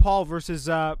Logan Paul versus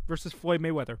Floyd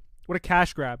Mayweather. What a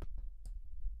cash grab.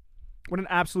 What an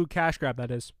absolute cash grab that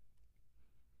is.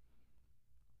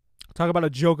 Talk about a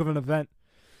joke of an event.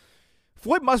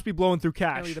 Floyd must be blowing through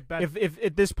cash if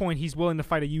at this point he's willing to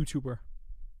fight a YouTuber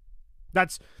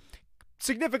that's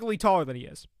significantly taller than he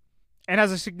is and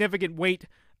has a significant weight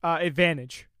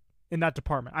advantage in that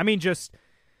department. I mean, just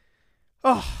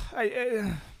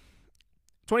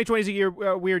 2020 is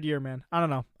a weird year, man. I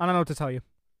don't know what to tell you.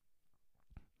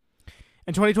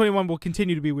 And 2021 will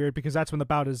continue to be weird because that's when the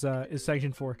bout is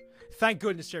sanctioned for. Thank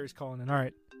goodness Jerry's calling in. All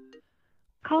right.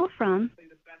 Call from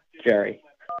Jerry.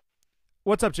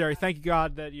 What's up, Jerry? Thank you,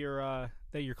 God, that you're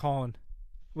calling.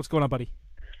 What's going on, buddy?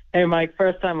 Hey, Mike.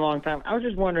 First time, long time. I was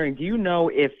just wondering, do you know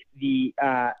if the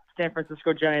San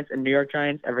Francisco Giants and New York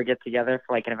Giants ever get together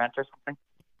for like an event or something?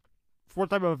 What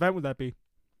type of event would that be?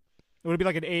 Would it be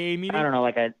like an AA meeting? I don't know,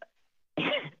 like a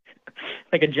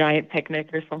like a giant picnic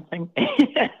or something.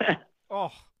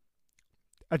 Oh,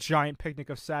 a giant picnic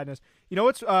of sadness. You know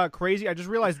what's crazy? I just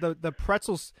realized the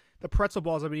pretzel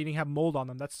balls I've been eating have mold on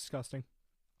them. That's disgusting.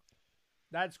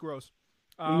 That's gross.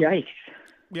 Yikes.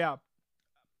 Yeah.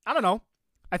 I don't know.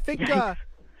 I think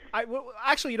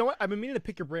actually, you know what? I've been meaning to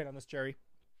pick your brain on this, Jerry.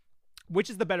 Which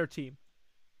is the better team?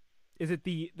 Is it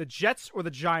the Jets or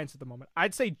the Giants at the moment?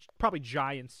 I'd say probably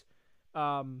Giants.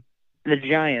 The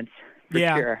Giants, for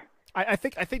sure. I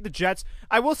think the Jets.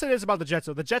 I will say this about the Jets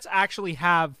though: the Jets actually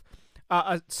have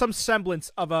some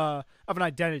semblance of an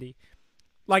identity.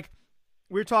 Like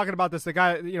we were talking about this, the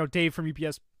guy, Dave from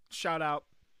UPS, shout out.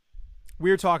 We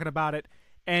were talking about it,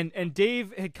 and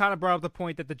Dave had kind of brought up the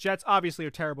point that the Jets obviously are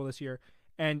terrible this year,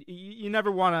 and you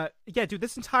never want to. Yeah, dude,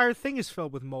 this entire thing is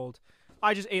filled with mold.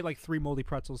 I just ate like 3 moldy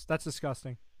pretzels. That's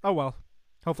disgusting. Oh well.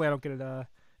 Hopefully I don't get an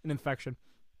infection.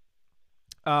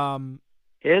 I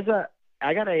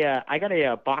got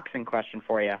a boxing question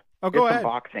for you. Oh, go ahead.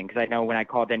 Boxing, because I know when I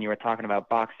called in you were talking about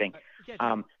boxing.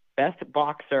 Best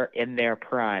boxer in their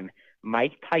prime: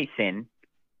 Mike Tyson,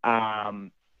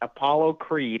 Apollo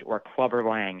Creed, or Clubber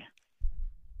Lang?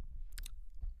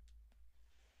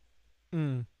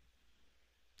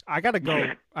 I gotta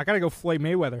go Floyd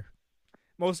Mayweather.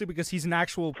 Mostly because he's an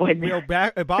actual real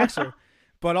boxer,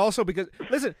 but also because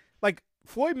listen, like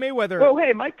Floyd Mayweather. Well,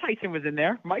 hey, Mike Tyson was in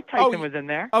there. Mike Tyson was in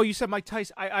there. Oh, you said Mike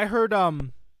Tyson. I heard I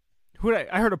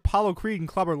heard Apollo Creed and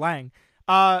Clubber Lang.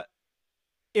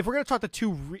 If we're gonna talk the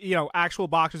two actual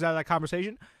boxers out of that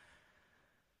conversation,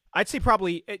 I'd say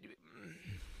probably.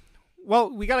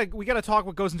 Well, we gotta talk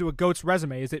what goes into a GOAT's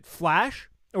resume. Is it flash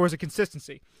or is it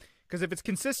consistency? Because if it's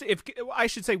consistent, I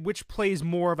should say which plays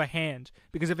more of a hand.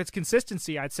 Because if it's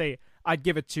consistency, I'd say I'd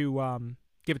give it to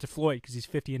Floyd because he's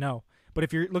 50-0. But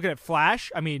if you're looking at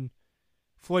flash, I mean,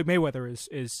 Floyd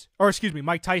Mayweather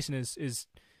Mike Tyson is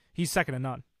he's second to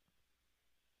none.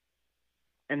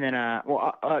 And then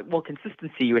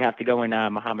consistency, you would have to go in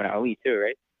Muhammad Ali too,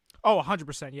 right? Oh,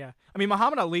 100%, yeah. I mean,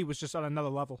 Muhammad Ali was just on another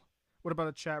level. What about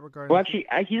a chat regarding? Well, actually,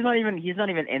 he's not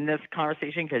even in this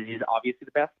conversation because he's obviously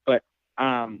the best. But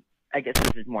I guess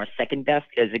this is more second best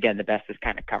because again, the best is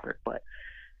kind of covered. But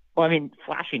I mean,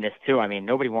 flashiness too. I mean,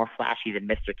 nobody more flashy than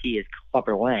Mr. T is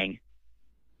Clubber Lang.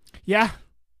 Yeah.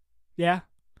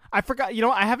 I forgot.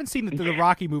 I haven't seen the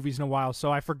Rocky movies in a while,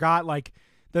 so I forgot like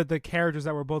the characters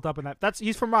that were built up in that.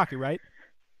 He's from Rocky, right?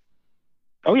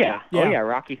 Oh yeah.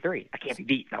 Rocky 3. I can't be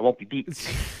beat. I won't be beat.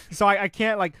 So I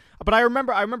can't but I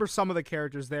remember some of the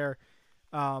characters there.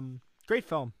 Great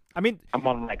film. I mean, I'm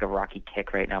on like a Rocky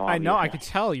kick right now. I know. I could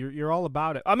tell you're all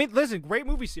about it. I mean, listen, great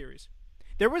movie series.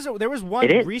 There was one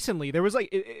recently. There was like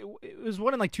it was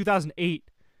one in like 2008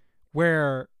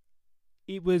 where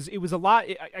it was a lot.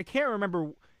 I can't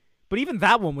remember, but even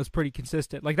that one was pretty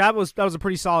consistent. Like that was a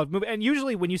pretty solid movie. And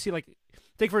usually when you see like,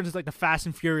 take for instance like the Fast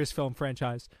and Furious film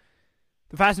franchise.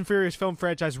 The Fast and Furious film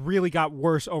franchise really got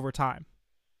worse over time.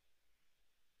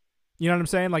 You know what I'm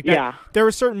saying? Like that, Yeah. there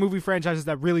are certain movie franchises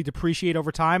that really depreciate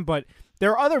over time, but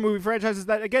there are other movie franchises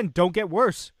that, again, don't get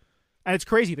worse. And it's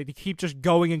crazy that they keep just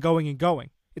going and going and going.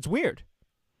 It's weird.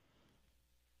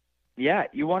 Yeah,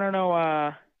 you want to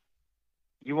know?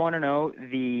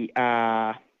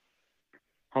 The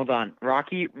hold on.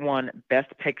 Rocky won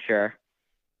Best Picture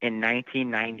in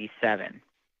 1997.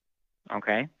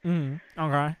 Okay.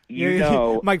 Okay. You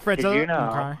know, Mike Fred. did you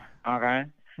know? Okay.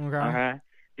 Okay.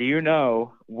 Do you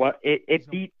know what it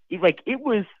beat? Like, it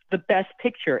was the Best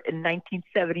Picture in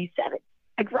 1977.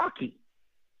 Like Rocky.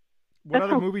 What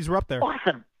That's other movies were up there?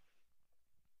 Awesome.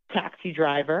 Taxi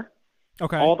Driver.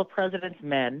 Okay. All the President's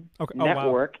Men. Okay. Oh, wow.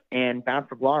 Network and Bound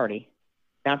for Glory.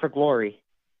 Bound for Glory.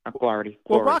 Not Glory.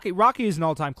 Well, Glory. Rocky is an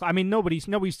all-time. I mean, nobody's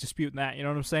disputing that. You know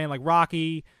what I'm saying? Like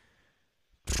Rocky,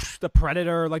 The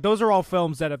Predator. Like those are all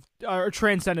films that have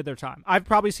transcended their time. I've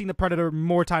probably seen The Predator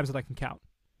more times than I can count.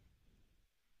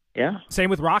 Yeah. Same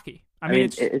with Rocky. I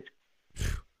mean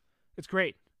it's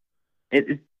great.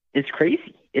 It's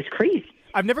crazy. It's crazy.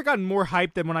 I've never gotten more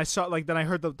hyped than when I saw than I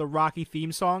heard the Rocky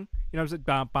theme song. You know, it was like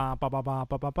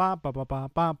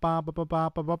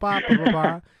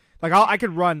like I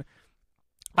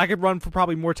could run for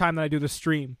probably more time than I do the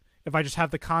stream if I just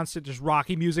have the constant just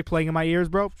Rocky music playing in my ears,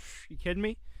 bro. You kidding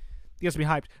me? It gets me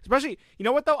hyped. Especially, you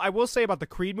know what though? I will say about the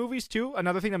Creed movies too.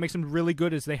 Another thing that makes them really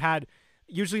good is they had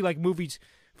usually like movies.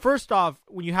 First off,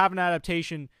 when you have an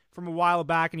adaptation from a while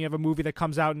back and you have a movie that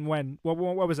comes out in what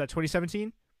was that?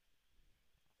 2017.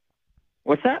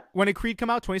 What's that? When did Creed come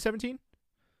out? 2017?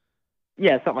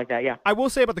 Yeah, something like that, yeah. I will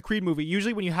say about the Creed movie,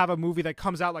 usually when you have a movie that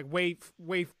comes out like way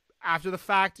after the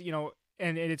fact, you know,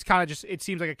 and it's kind of just, it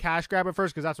seems like a cash grab at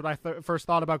first because that's what I first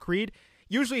thought about Creed.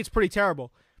 Usually it's pretty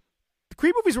terrible. The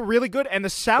Creed movies were really good, and the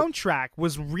soundtrack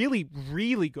was really,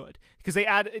 really good because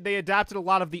they adapted a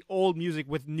lot of the old music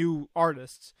with new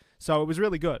artists. So it was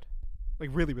really good. Like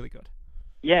really, really good.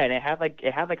 Yeah, and it had like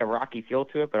a Rocky feel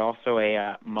to it, but also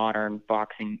a modern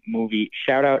boxing movie.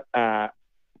 Shout out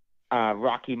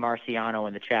Rocky Marciano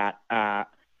in the chat.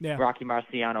 Yeah. Rocky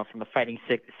Marciano from the fighting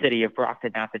city of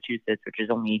Brockton, Massachusetts, which is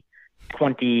only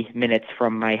 20 minutes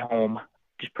from my home,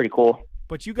 which is pretty cool.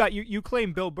 But you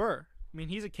claim Bill Burr. I mean,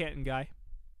 he's a Canton guy.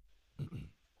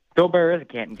 Bill Burr is a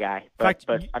Canton guy, but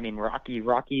I mean, Rocky is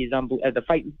the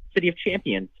fighting city of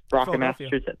champions, Brockton,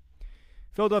 Massachusetts.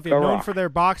 Philadelphia, known for their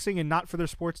boxing and not for their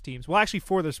sports teams. Well, actually,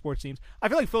 for their sports teams. I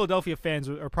feel like Philadelphia fans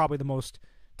are probably the most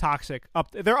toxic.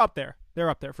 They're up there. They're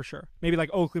up there for sure. Maybe like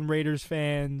Oakland Raiders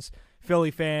fans,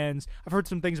 Philly fans. I've heard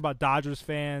some things about Dodgers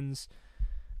fans.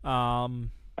 I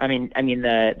mean,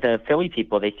 the Philly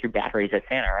people, they threw batteries at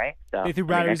Santa, right? So, they threw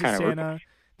batteries at Santa.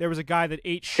 There was a guy that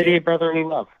ate shit. City of brotherly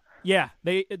love. Yeah,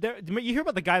 you hear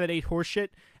about the guy that ate horse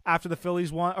shit after the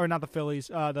Phillies won, or not the Phillies,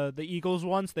 the Eagles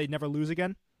once. They'd never lose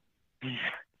again.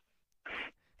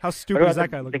 How stupid is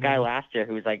that guy looking? The guy last year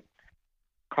who was like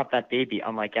caught that baby,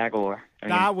 unlike Aguilar.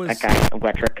 That guy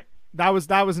electric. That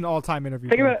was an all-time interview.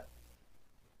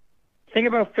 Think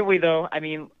about Philly though. I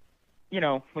mean, you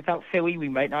know, without Philly, we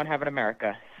might not have an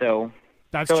America. So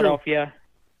that's Philadelphia,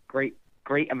 great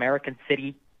American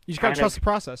city. You just gotta trust the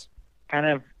process. Kind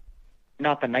of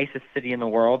not the nicest city in the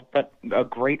world, but a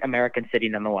great American city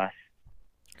nonetheless.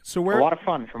 So a lot of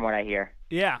fun, from what I hear.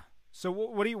 Yeah. So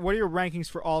what are your rankings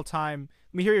for all time?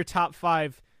 Let me hear your top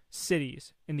 5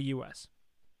 cities in the U.S.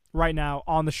 right now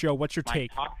on the show. What's your take?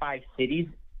 Top 5 cities?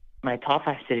 My top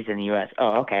 5 cities in the U.S.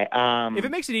 Oh, okay. If it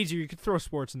makes it easier, you could throw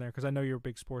sports in there because I know you're a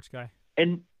big sports guy.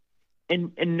 In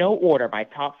no order, my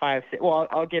top 5. Well,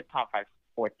 I'll get top 5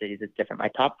 sports cities. It's different. My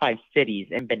top 5 cities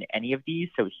haven't been any of these,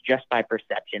 so it's just by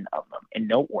perception of them. In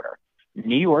no order: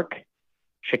 New York,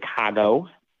 Chicago.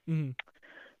 Mm-hmm.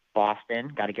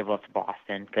 Boston, got to give love to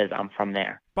Boston because I'm from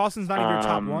there. Boston's not even your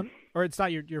top 1, or it's not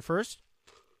your first.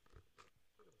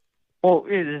 Well,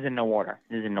 this is in no order.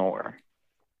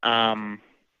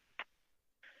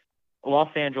 Los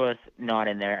Angeles, not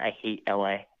in there. I hate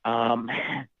LA.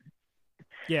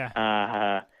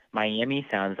 Yeah. Miami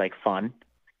sounds like fun,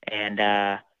 and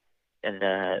the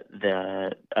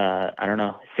I don't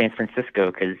know, San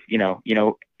Francisco, because you know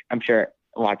I'm sure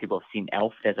a lot of people have seen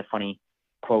Elf. There's a funny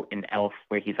quote in Elf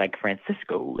where he's like,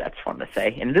 Francisco, that's fun to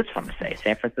say. And it is fun to say.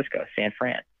 San Francisco, San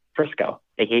Fran, Frisco.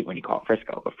 They hate when you call it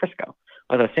Frisco, but Frisco.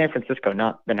 Although San Francisco,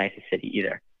 not the nicest city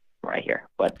either, right here.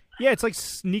 But yeah, it's like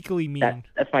sneakily mean.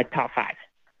 That's my top 5.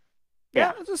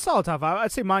 Yeah, it's a solid top 5.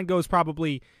 I'd say mine goes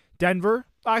probably Denver.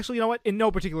 Actually, you know what? In no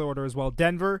particular order as well.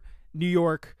 Denver, New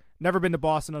York. Never been to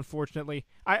Boston, unfortunately.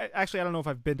 I don't know if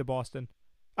I've been to Boston.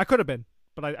 I could have been,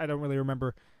 but I don't really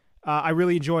remember. I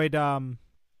really enjoyed...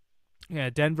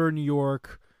 Denver, New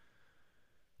York.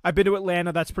 I've been to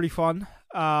Atlanta. That's pretty fun.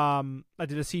 I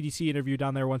did a CDC interview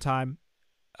down there one time.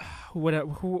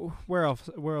 Where else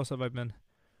have I been?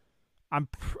 I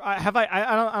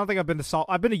don't think I've been to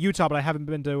I've been to Utah, but I haven't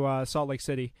been to Salt Lake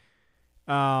City.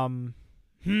 God,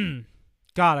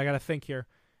 I gotta think here.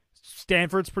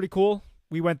 Stanford's pretty cool.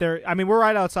 We went there. I mean, we're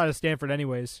right outside of Stanford,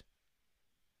 anyways.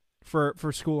 For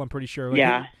school, I'm pretty sure. Like,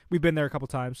 yeah, we've been there a couple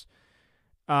times.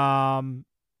 I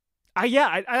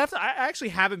actually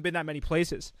haven't been that many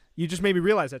places. You just made me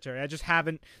realize that, Jerry. I just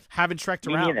haven't trekked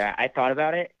around. Me neither. I thought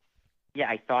about it. Yeah,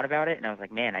 I thought about it, and I was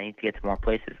like, man, I need to get to more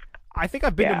places. I think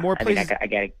I've been to more places. I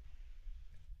got.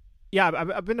 Yeah,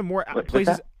 I've been to more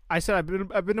places. I said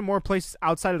I've been to more places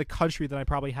outside of the country than I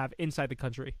probably have inside the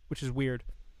country, which is weird.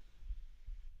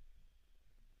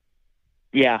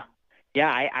 Yeah,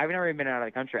 I've never even been out of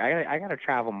the country. I gotta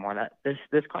travel more. That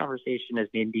this conversation has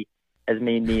made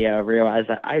me realize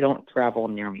that I don't travel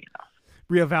nearly enough.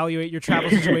 Reevaluate your travel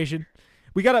situation.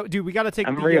 we gotta take.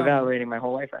 I'm reevaluating my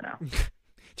whole life right now.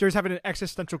 Jerry's having an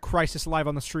existential crisis live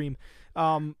on the stream.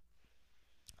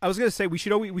 I was gonna say we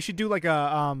should do like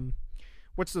a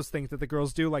what's those things that the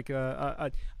girls do, like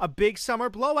a big summer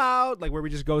blowout, like where we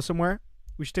just go somewhere.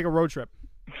 We should take a road trip.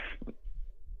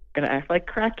 Gonna act like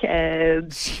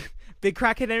crackheads. Big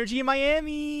crackhead energy in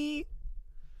Miami.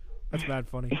 That's mad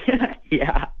funny.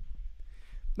 Yeah.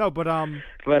 No, but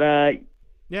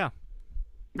yeah.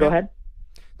 Go ahead.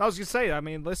 I was gonna say. I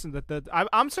mean, listen.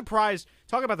 I'm surprised.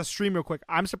 Talking about the stream real quick.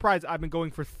 I'm surprised I've been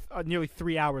going for nearly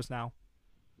 3 hours now.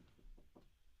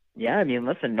 Yeah, I mean,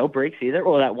 listen, no breaks either.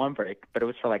 Well, that one break, but it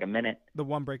was for like a minute. The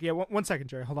one break. Yeah, one second,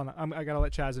 Jerry. Hold on. I gotta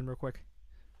let Chaz in real quick.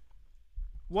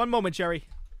 One moment, Jerry.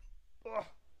 Ugh.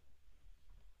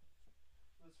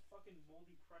 Those fucking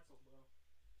moldy pretzels, bro.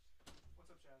 What's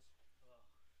up, Chaz?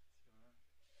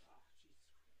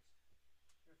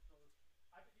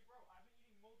 I've been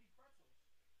eating moldy pretzels.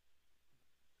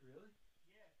 Really?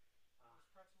 Yeah. Those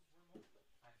pretzels were moldy.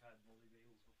 I've had moldy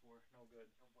bagels before. No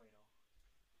good. No bueno.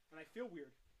 And I feel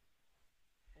weird.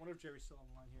 I wonder if Jerry's still on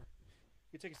the line here.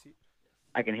 You take a seat.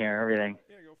 I can hear everything.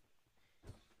 There you go.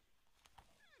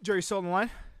 Jerry's still on the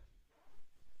line?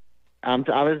 I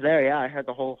was there. Yeah, I heard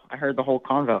the whole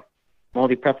convo,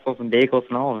 moldy pretzels and bagels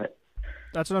and all of it.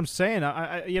 That's what I'm saying.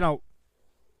 I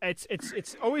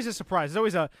it's always a surprise. It's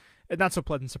always a not so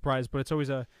pleasant surprise, but it's always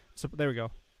there we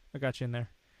go. I got you in there.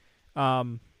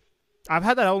 I've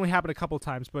had that only happen a couple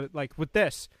times, but like with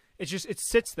this, it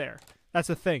sits there. That's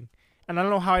the thing, and I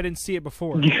don't know how I didn't see it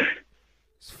before.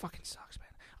 This fucking sucks, man.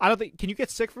 I don't think. Can you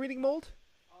get sick from eating mold?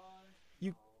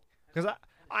 Because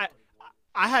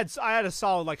I had a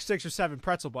solid like 6 or 7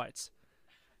 pretzel bites.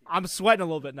 I'm sweating a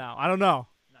little bit now. I don't know.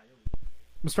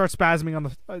 I'm gonna start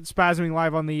spasming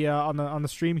live on the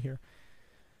stream here.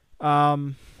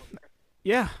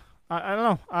 Yeah. I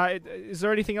don't know. Is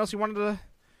there anything else you wanted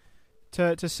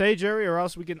to say, Jerry, or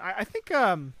else we can? I think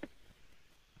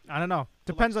I don't know.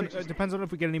 Depends on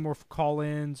if we get any more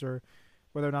call-ins or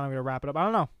whether or not I'm gonna wrap it up. I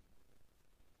don't know.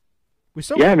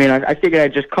 I mean, I figured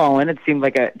I'd just call in. It seemed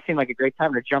like a great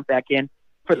time to jump back in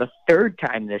for the 3rd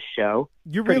time this show.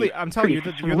 I'm telling you,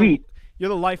 you're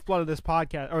the lifeblood of this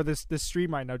podcast or this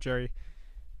stream right now, Jerry.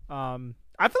 I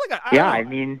feel like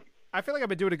I feel like I've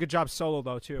been doing a good job solo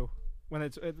though too. When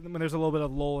there's a little bit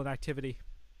of lull in activity.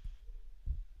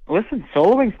 Listen,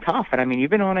 soloing's tough, and I mean, you've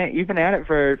been at it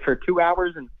for 2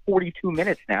 hours and 42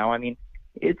 minutes now. I mean,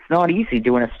 it's not easy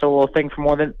doing a solo thing for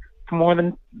more than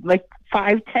like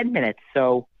 5-10 minutes.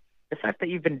 So the fact that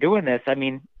you've been doing this, I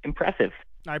mean, impressive.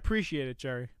 I appreciate it,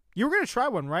 Jerry. You were gonna try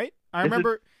one, right? I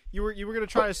remember you were gonna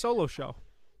try a solo show.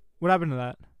 What happened to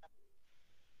that?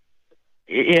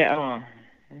 Yeah,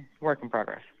 work in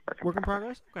progress. Work in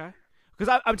progress. Okay.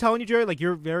 Because I'm telling you, Jerry, like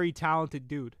you're a very talented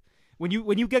dude. When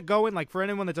you get going, like for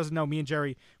anyone that doesn't know, me and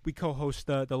Jerry, we co-host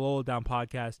the Lola Down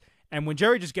podcast, and when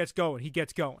Jerry just gets going, he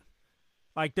gets going.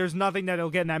 Like there's nothing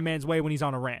that'll get in that man's way when he's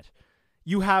on a rant.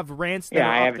 You have rants that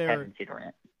are up there. I haven't seen a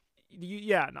rant.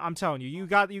 Yeah, I'm telling you, you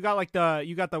got the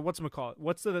whatchamacallit?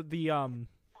 What's the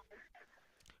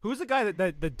who's the guy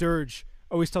that the Dirge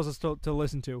always tells us to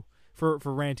listen to for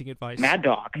ranting advice? Mad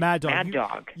Dog.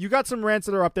 You got some rants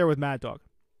that are up there with Mad Dog.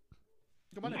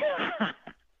 Come on in.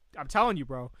 I'm telling you,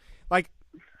 bro. Like,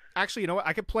 actually, you know what?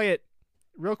 I could play it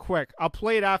real quick. I'll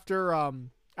play it after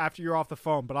you're off the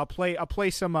phone, but I'll play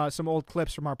some old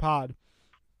clips from our pod.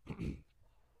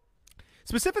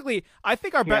 Specifically, I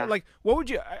think our best. Like, what would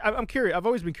you? I'm curious. I've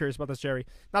always been curious about this, Jerry.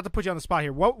 Not to put you on the spot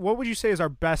here. What would you say is our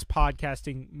best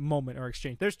podcasting moment or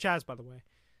exchange? There's Chaz, by the way.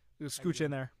 Scooch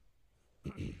in there.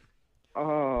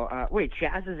 Oh, wait,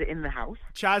 Chaz is in the house?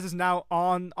 Chaz is now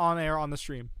on air on the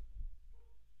stream.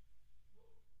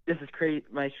 This is crazy.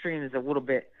 My stream is a little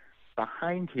bit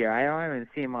behind here. I don't even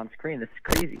see him on screen. This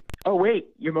is crazy. Oh, wait.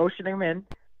 You're motioning him in.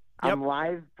 Yep. I'm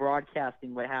live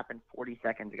broadcasting what happened 40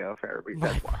 seconds ago for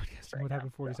everybody that's watching this right What now.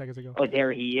 happened 40 seconds ago? Oh,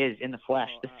 there he is in the flesh.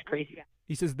 This is crazy.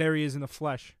 He says there he is in the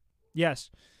flesh.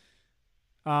 Yes.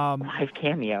 Live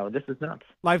cameo. This is nuts.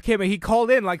 Live camera. He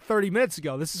called in like 30 minutes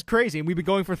ago. This is crazy, and we've been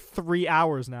going for 3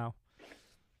 hours now.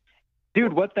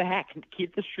 Dude, what the heck?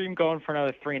 Keep the stream going for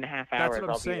another 3.5 hours. That's what I'm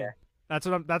I'll be saying. there. That's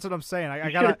what I'm saying. I You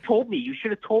should gotta have told me. You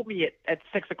should have told me at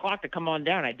 6 o'clock to come on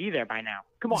down. I'd be there by now.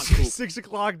 Come on, Coop. 6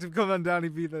 o'clock to come on down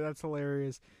and be there. That's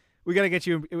hilarious. We gotta get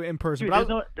you in person. Dude,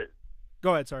 But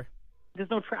go ahead. Sorry. There's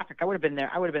no traffic. I would have been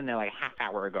there. I would have been there like a half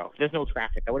hour ago. There's no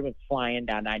traffic. I would have been flying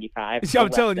down 95. See, I'm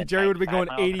telling you, less Jerry than would have been going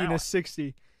 95 miles 80 an and a hour.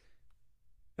 60.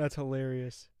 That's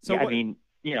hilarious. So Yeah, what, I mean,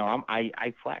 you know,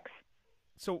 I flex.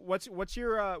 so what's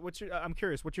your I'm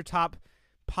curious. What's your top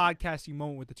podcasting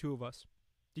moment with the two of us?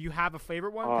 Do you have a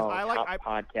favorite one? 'Cause Top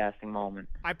podcasting moment.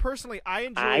 I personally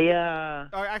enjoy.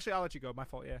 Actually, I'll let you go. My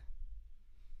fault. Yeah.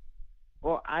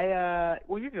 Well,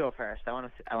 well, you go first. I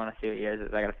want to see what yours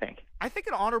is. I gotta think. I think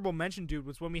an honorable mention, dude,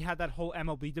 was when we had that whole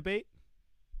MLB debate.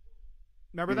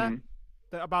 Remember Mhm.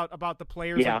 that? About the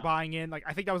players Yeah. like, buying in. Like,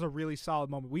 I think that was a really solid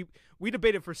moment. We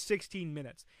debated for 16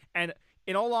 minutes, and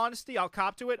in all honesty, I'll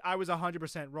cop to it. I was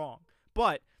 100% wrong,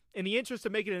 but in the interest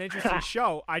of making an interesting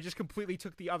show, I just completely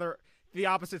took the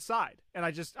opposite side, and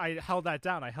I held that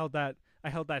down. I held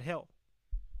that hill.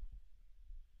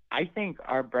 I think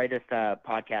our brightest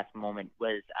podcast moment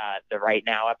was the Right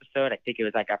Now episode. I think it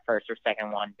was like our first or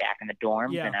second one back in the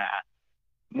dorms, Yeah. and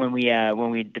when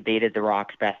we debated The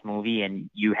Rock's best movie, and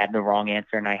you had the wrong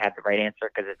answer and I had the right answer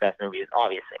because his best movie is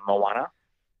obviously Moana.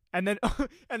 And then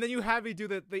and then you had me do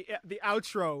the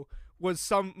outro was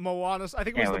some Moana. I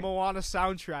think it was Yeah, the Moana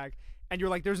soundtrack, and you're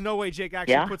like, "There's no way Jake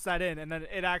actually Yeah. puts that in," and then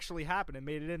it actually happened and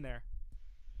made it in there.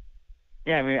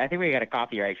 Yeah, I mean, I think we got a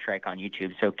copyright strike on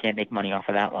YouTube, so can't make money off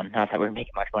of that one. Not that we're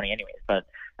making much money anyways, but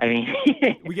I mean,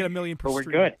 We get $1 million per but we're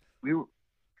stream. good.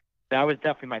 That was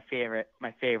definitely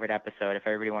my favorite episode. If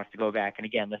everybody wants to go back and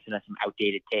again listen to some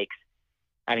outdated takes,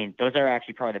 I mean, those are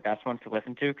actually probably the best ones to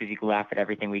listen to because you can laugh at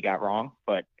everything we got wrong.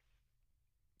 But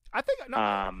I think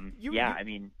I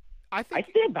mean, I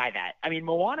stand by that. I mean,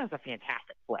 Moana's a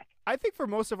fantastic flick. I think for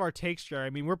most of our takes, Jerry, I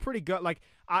mean, we're pretty good. Like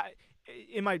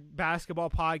in my basketball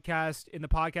podcast, in the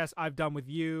podcast I've done with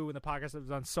you, in the podcast I've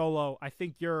done solo, I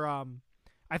think you're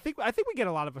I think we get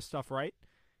a lot of the stuff right.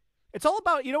 It's all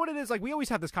about, you know what it is? Like, we always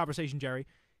have this conversation, Jerry.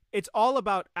 It's all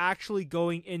about actually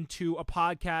going into a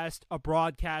podcast, a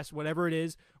broadcast, whatever it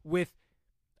is, with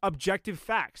objective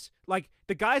facts. Like,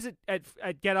 the guys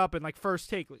at Get Up and, like, First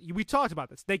Take, we talked about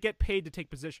this. They get paid to take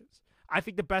positions. I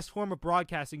think the best form of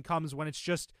broadcasting comes when it's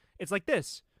like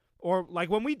this. Or like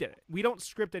when we did it. We don't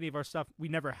script any of our stuff. We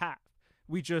never have.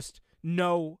 We just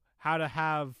know how to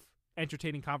have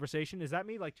entertaining conversation. Is that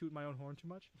me, like, tooting my own horn too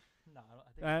much? No,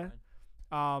 I think you're fine.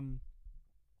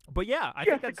 But yeah, I Just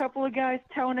think that's a couple of guys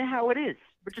telling it how it is.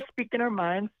 We're just speaking our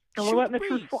minds, and we're Shoot letting the the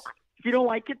truth breeze. fly. If you don't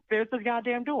like it, there's the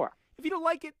goddamn door. If you don't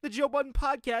like it, the Joe Budden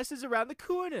podcast is around the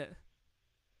corner.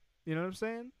 You know what I'm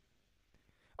saying?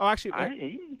 Oh,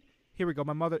 actually, here we go.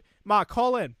 My mother,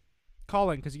 call in,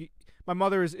 because my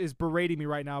mother is berating me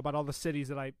right now about all the cities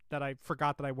that I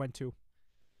forgot that I went to.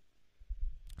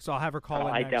 So I'll have her call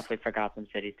in. I next. definitely forgot some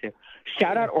cities too.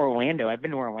 Shout out Orlando. I've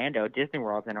been to Orlando. Disney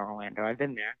World's in Orlando. I've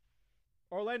been there.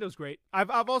 Orlando's great. I've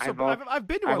been to I've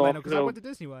Orlando because I also- went to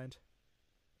Disneyland.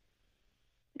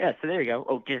 Yeah, so there you go.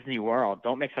 Oh, Disney World.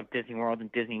 Don't mix up Disney World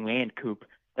and Disneyland, Coop.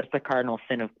 That's the cardinal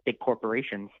sin of big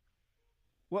corporations.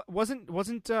 What wasn't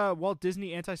Walt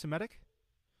Disney anti-Semitic?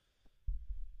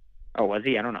 Oh, was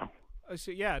he? I don't know.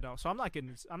 So yeah, no. So I'm not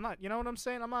getting. I'm not. You know what I'm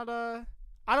saying? I'm not.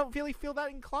 I don't really feel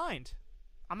that inclined.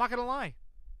 I'm not gonna lie.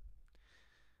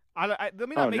 Let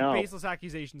me not Oh, make no. baseless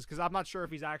accusations because I'm not sure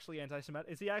if he's actually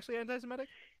anti-Semitic. Is he actually anti-Semitic?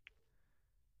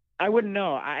 I wouldn't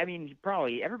know. I mean,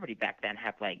 probably everybody back then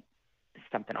had like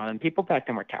something on them. People back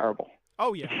then were terrible.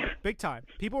 Oh yeah, big time.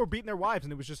 People were beating their wives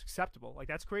and it was just acceptable. Like,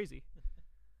 that's crazy.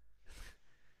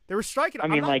 They were striking. I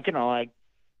mean, like, you know, like.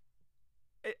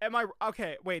 Am I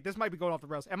okay? Wait, this might be going off the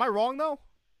rails. Am I wrong though?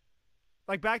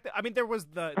 Like back then, I mean, there was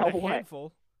the what?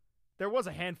 handful. There was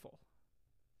a handful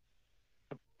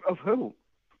of who?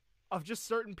 Of just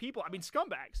certain people. I mean,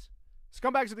 scumbags.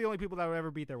 Scumbags are the only people that would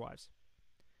ever beat their wives.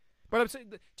 But I'm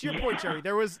saying, to your point, Jerry,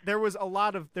 there was a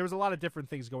lot of different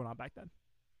things going on back then.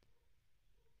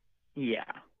 Yeah.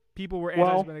 People were Well-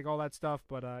 anti-Semitic, all that stuff.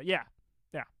 But yeah.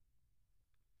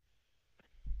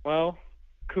 Well,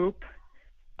 Coop,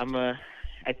 I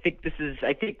think this is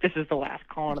the last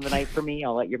call of the night for me.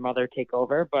 I'll let your mother take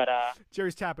over, but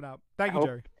Jerry's tapping out. Thank you, hope-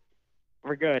 Jerry.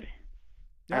 We're good.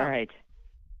 Yeah. All right.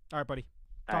 All right, buddy.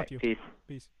 All Talk right, to you. peace.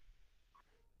 Peace.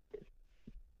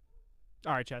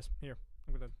 All right, Chaz. Here,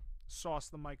 I'm gonna sauce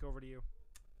the mic over to you.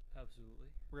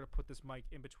 Absolutely. We're gonna put this mic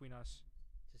in between us.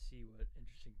 To see what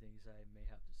interesting things I may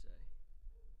have to say.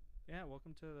 Yeah,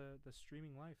 welcome to the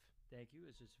streaming life. Thank you.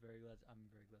 I'm very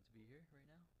glad to be here right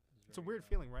now. It's a weird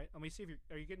feeling, right? Let me see if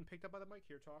are you getting picked up by the mic?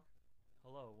 Here, talk.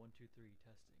 Hello, 1 2 3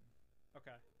 testing.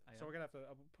 Okay. So we're gonna have to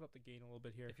I'll put up the gain a little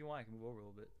bit here. If you want, I can move over a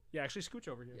little bit. Yeah, actually scooch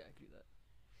over here. Yeah, I can do that.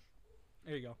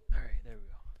 There you go. All right, there we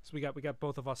go. So we got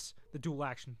both of us the dual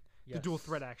action, the dual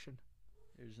threat action.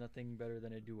 There's nothing better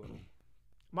than a duo.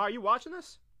 Ma, are you watching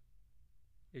this?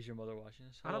 Is your mother watching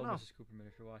this? I don't Hello, know. Mrs. Cooperman,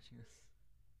 if you're watching this.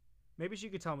 Maybe she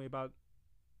could tell me about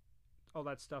all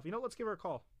that stuff. You know, let's give her a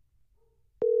call.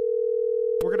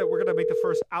 We're gonna make the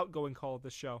first outgoing call of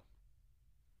this show.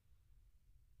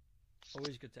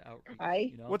 Always good to outreach. Hi.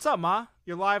 You know? What's up, Ma?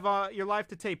 You're live. You're live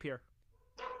to tape here.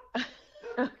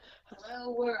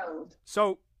 Hello, world.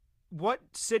 So, what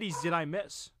cities did I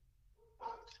miss?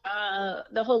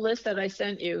 The whole list that I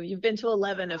sent you. You've been to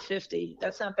 11 of 50.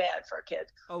 That's not bad for a kid.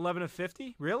 11 of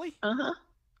 50? Really? Uh-huh.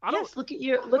 I don't. Yes, look at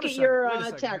your Wait a second, wait a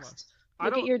second, text.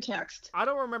 hold on. Look at your text. I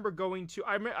don't remember going to.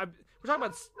 We're talking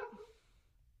about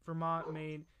Vermont,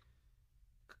 Maine.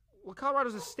 Well,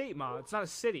 Colorado's a state, Ma. It's not a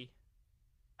city.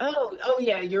 Oh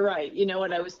yeah, you're right. You know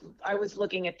what? I was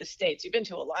looking at the states. You've been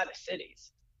to a lot of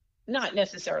cities, not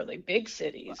necessarily big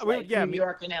cities like New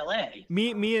York and L.A.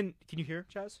 Me and can you hear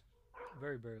Chaz?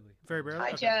 Very barely. Very barely.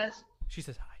 Hi, Okay. Chaz. She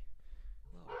says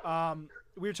hi.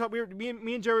 We were talking. Me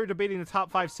and Jerry were debating the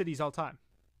top 5 cities all the time.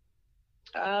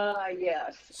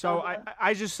 Yes. So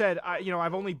I just said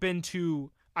I've only been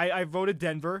to I voted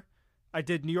Denver. I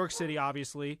did New York City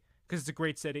obviously because it's a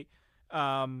great city.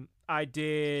 I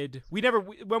did.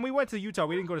 When we went to Utah,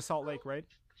 we didn't go to Salt Lake, right?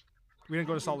 We didn't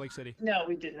go to Salt Lake City. No,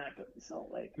 we did not go to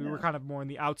Salt Lake. We no. were kind of more in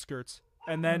the outskirts.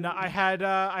 And then I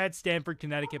had Stanford,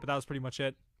 Connecticut, but that was pretty much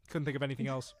it. Couldn't think of anything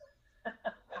else.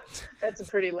 That's a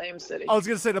pretty lame city. I was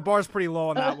gonna say the bar's pretty low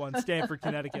on that one, Stanford,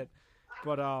 Connecticut.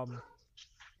 But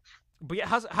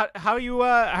yeah, how are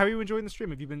you enjoying the stream?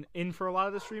 Have you been in for a lot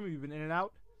of the stream? Have you been in and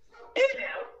out? In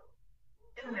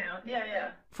and out.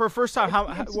 Yeah. For a first time,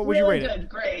 It's what would you rate really it? good.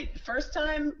 Great. First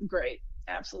time, great.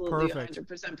 Absolutely, Perfect.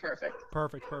 100% perfect.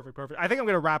 Perfect. I think I'm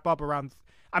gonna wrap up around.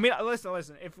 I mean,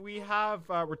 listen. If we have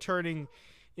returning,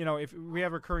 if we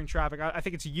have recurring traffic, I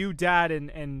think it's you, Dad,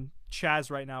 and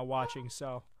Chaz right now watching.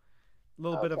 So a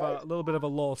little bit of a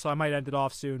lull. So I might end it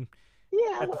off soon.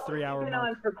 Yeah, At the 3-hour We've been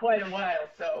mark. on for quite a while,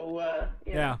 so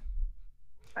you Yeah. know,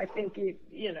 I think you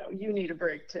need a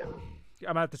break too. I'm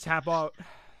gonna have to tap out.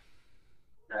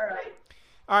 All right.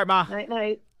 All right, Ma. Night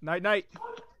night. Night night.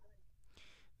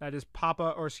 That is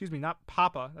Papa, or excuse me, not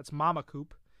Papa. That's Mama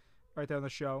Coop, right there on the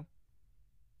show.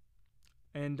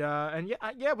 And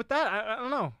yeah. With that, I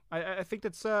don't know. I think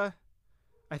that's I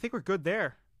think we're good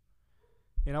there.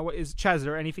 What is Chaz? Is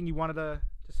there anything you wanted to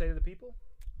say to the people?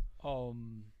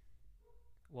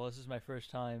 Well, this is my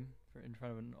first time in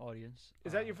front of an audience.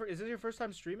 Is this your first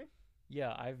time streaming?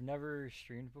 Yeah, I've never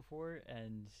streamed before,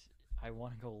 and I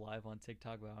want to go live on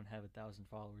TikTok, but I don't have 1,000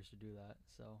 followers to do that.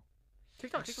 So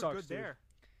TikTok sucks, good there.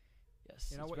 Yes,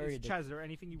 You know it's what? very Chaz, is there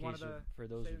anything you Okay, wanted so to for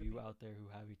those say of to you people? out there who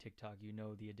have a TikTok, you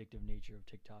know the addictive nature of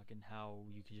TikTok and how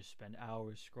you can just spend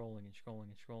hours scrolling and scrolling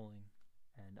and scrolling,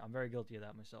 and I'm very guilty of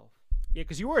that myself. Yeah,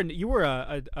 because you were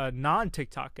a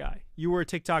non-TikTok guy. You were a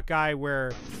TikTok guy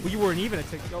where you weren't even a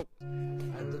TikTok.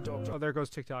 Oh, there goes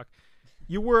TikTok.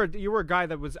 You were a guy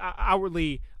that was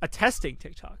outwardly attesting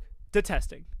TikTok,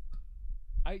 detesting.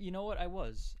 You know what? I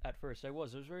was at first. I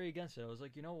was very against it. I was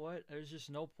like, you know what? There's just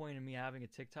no point in me having a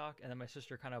TikTok, and then my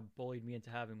sister kind of bullied me into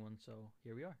having one. So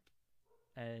here we are,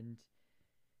 and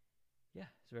yeah,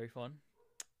 it's very fun.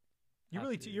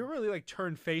 You really like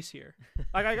turned face here.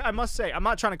 Like I must say, I'm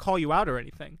not trying to call you out or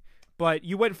anything, but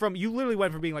you literally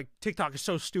went from being like TikTok is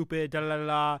so stupid, da da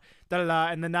da da da,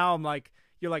 and then now I'm like,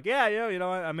 you're like, yeah, you know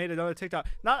what? I made another TikTok.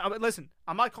 Listen,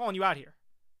 I'm not calling you out here.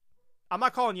 I'm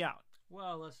not calling you out.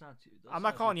 Well, let's not. I'm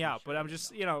not calling you out, but I'm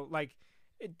just,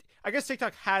 I guess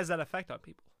TikTok has that effect on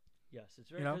people. Yes, it's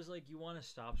very because like you want to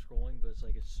stop scrolling, but it's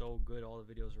like it's so good. All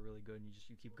the videos are really good, and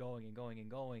you keep going and going and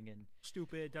going, and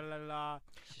stupid, da da da da.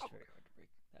 It's just very hard to break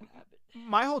that habit.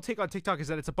 My whole take on TikTok is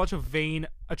that it's a bunch of vain,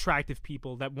 attractive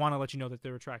people that want to let you know that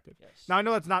they're attractive. Yes. Now I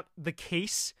know that's not the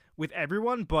case with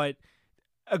everyone, but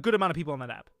a good amount of people on that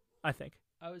app, I think.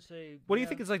 I would say. What do you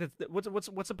think is like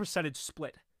what's the percentage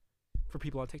split for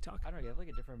people on TikTok? I don't know. You have like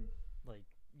a different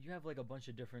you have like a bunch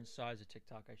of different sides of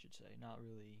TikTok. I should say, not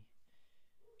really.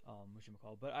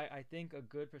 Whatchamacallit. But I think a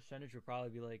good percentage would probably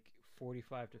be like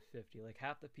 45 to 50. Like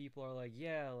half the people are like,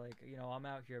 yeah, like, you know, I'm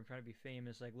out here, I'm trying to be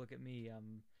famous, like look at me,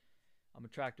 I'm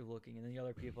attractive looking, and then the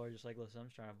other people are just like, listen, I'm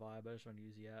just trying to vibe, I just want to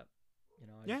use the app, you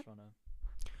know, I just want to.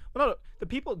 Well, no, the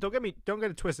people, don't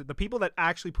get it twisted. The people that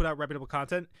actually put out reputable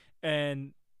content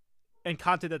and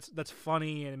content that's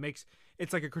funny and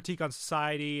it's like a critique on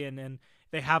society, and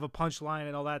they have a punchline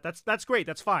and all that. That's great.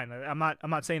 That's fine. I'm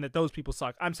not saying that those people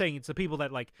suck. I'm saying it's the people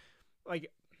that like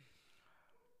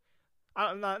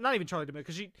I'm not even Charlie D'Amelio,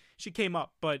 because she came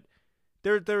up, but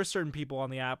there are certain people on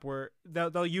the app where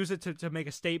they'll use it to make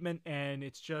a statement, and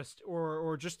it's just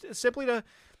or just simply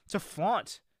to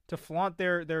flaunt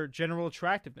their general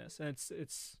attractiveness, and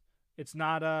it's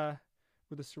not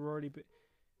with a sorority, but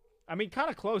I mean kind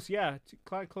of close, kind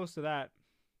of close to that.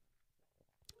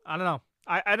 I don't know.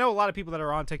 I know a lot of people that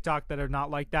are on TikTok that are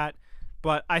not like that,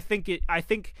 but I think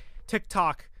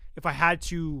TikTok, if I had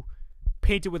to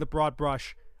paint it with a broad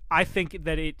brush, I think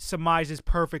that it surmises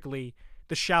perfectly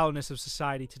the shallowness of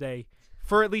society today,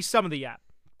 for at least some of the app,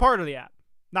 part of the app,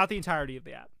 not the entirety of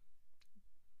the app.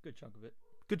 Good chunk of it.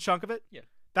 Good chunk of it? Yeah.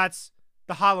 That's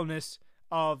the hollowness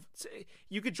of,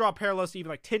 you could draw parallels to even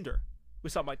like Tinder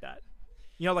with something like that.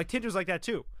 You know, like Tinder's like that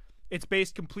too. It's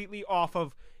based completely off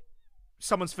of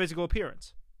someone's physical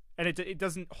appearance, and it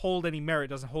doesn't hold any merit,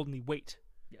 doesn't hold any weight.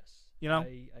 Yes. You know?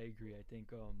 I agree. I think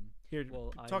here,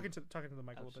 well, talking to the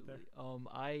mic a little bit there.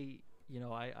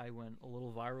 I went a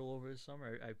little viral over the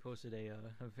summer. I posted a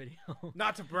video.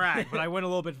 Not to brag, but I went a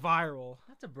little bit viral.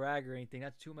 Not to brag or anything.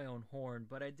 Not to toot my own horn,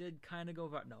 but I did kind of go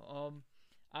viral. No,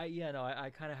 I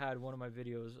kind of had one of my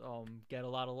videos get a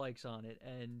lot of likes on it,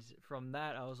 and from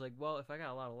that I was like, well, if I got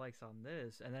a lot of likes on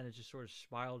this, and then it just sort of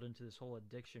spiraled into this whole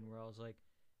addiction where I was like,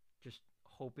 just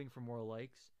hoping for more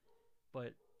likes,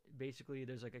 but basically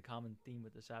there's like a common theme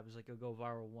with this app. It's like you'll go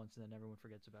viral once and then everyone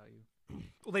forgets about you.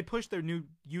 Well, they push their new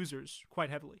users quite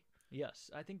heavily. Yes,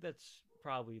 I think that's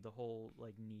probably the whole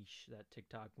like niche that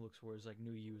TikTok looks for, is like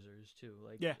new users too,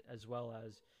 like as well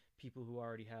as people who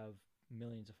already have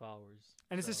millions of followers.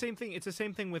 And it's the same thing. It's the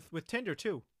same thing with Tinder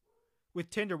too. With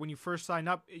Tinder, when you first sign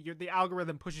up, the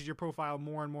algorithm pushes your profile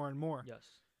more and more and more. Yes.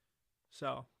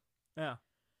 So, yeah.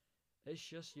 It's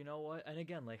just, you know what? And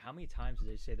again, like, how many times did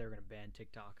they say they were going to ban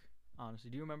TikTok?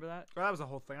 Honestly, do you remember that? Well, that was the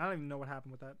whole thing. I don't even know what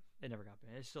happened with that. It never got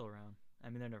banned. It's still around. I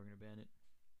mean, they're never going to ban it.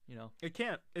 You know? It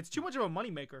can't. It's too much of a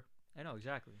moneymaker. I know,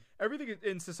 exactly. Everything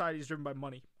in society is driven by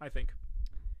money, I think.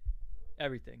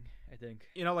 Everything, I think.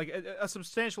 You know, like a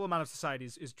substantial amount of society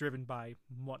is driven by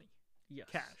money. Yes.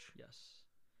 Cash. Yes.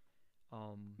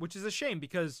 Which is a shame,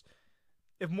 because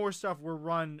if more stuff were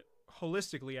run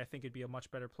holistically, I think it'd be a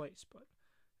much better place. But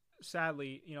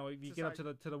sadly, you know, if you get up to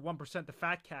the 1%, the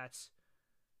fat cats.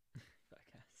 Fat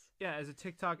cats. Yeah, as a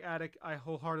TikTok addict, I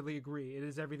wholeheartedly agree. It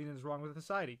is everything that is wrong with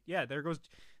society. Yeah, there goes.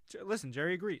 Listen,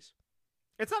 Jerry agrees.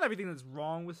 It's not everything that's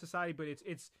wrong with society, but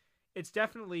it's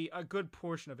definitely a good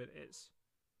portion of it is.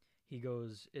 He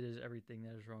goes, it is everything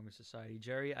that is wrong with society.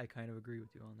 Jerry, I kind of agree with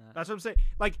you on that. That's what I'm saying.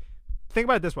 Like, think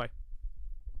about it this way.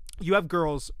 You have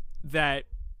girls that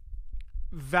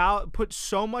put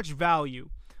so much value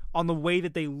on the way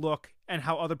that they look and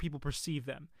how other people perceive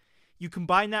them. You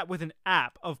combine that with an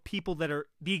app of people that are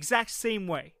the exact same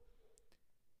way,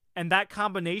 and that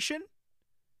combination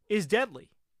is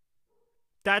deadly.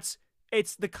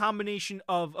 It's the combination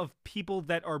of people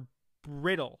that are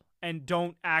brittle and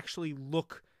don't actually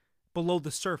look below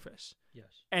the surface. Yes.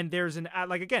 And there's an app,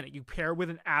 like, again, you pair with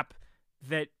an app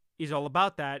that is all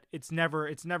about that. It's never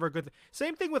a good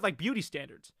same thing with like beauty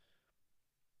standards.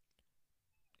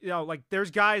 You know, like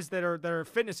there's guys that are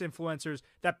fitness influencers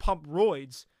that pump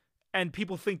roids, and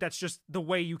people think that's just the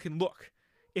way you can look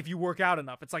if you work out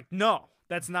enough. It's like, no,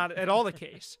 that's not at all the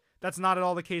case. That's not at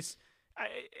all the case.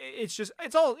 It's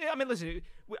all. I mean, listen,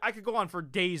 I could go on for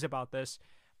days about this,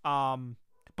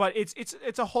 but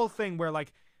it's a whole thing where,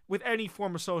 like, with any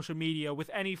form of social media, with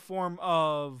any form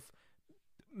of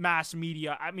mass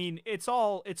media, I mean, it's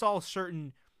all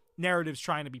certain narratives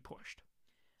trying to be pushed.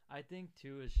 I think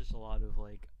too, it's just a lot of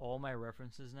like all my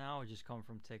references now just come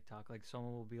from TikTok. Like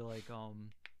someone will be like,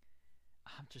 I'm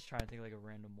just trying to think of like a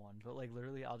random one, but like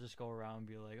literally I'll just go around and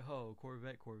be like, oh,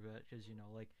 Corvette, because you know,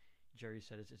 like Jerry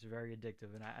said, it's very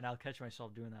addictive, and I'll catch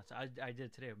myself doing that. So I did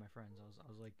it today with my friends. I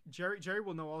was like, Jerry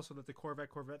will know also that the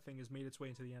Corvette thing has made its way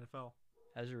into the NFL.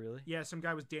 Has it really? Yeah, some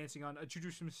guy was dancing on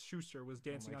Juju Smith-Schuster was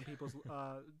dancing on people's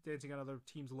dancing on other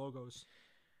teams' logos.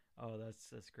 Oh,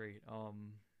 that's great.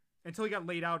 Until he got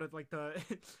laid out at like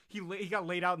he got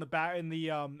laid out in the back in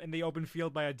the open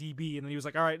field by a DB, and then he was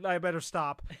like, all right, I better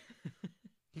stop.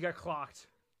 He got clocked.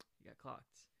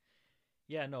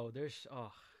 Yeah, no, there's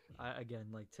again,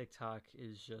 like TikTok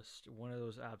is just one of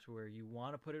those apps where you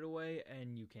want to put it away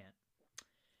and you can't.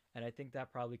 And I think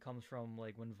that probably comes from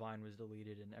like when Vine was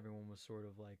deleted and everyone was sort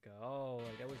of like, oh,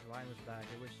 like I wish Vine was back.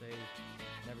 I wish they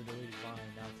never deleted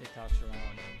Vine. Now TikTok's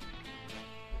around.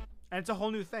 And it's a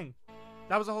whole new thing.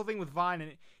 That was the whole thing with Vine,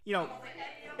 and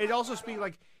it also speaks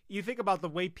like you think about the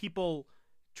way people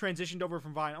transitioned over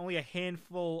from Vine. Only a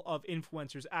handful of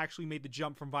influencers actually made the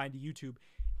jump from Vine to YouTube,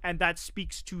 and that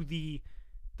speaks to the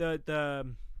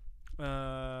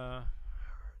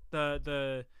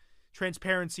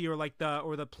transparency or like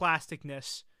the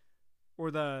plasticness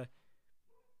or the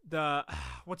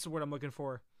what's the word I'm looking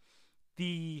for?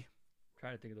 I'm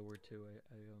trying to think of the word too.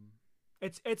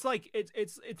 It's like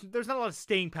it's there's not a lot of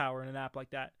staying power in an app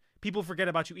like that. People forget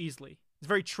about you easily. It's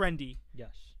very trendy.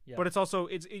 Yes. Yeah. But it's also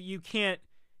you can't,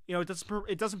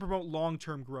 it doesn't promote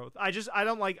long-term growth. I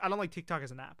don't like TikTok as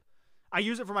an app. I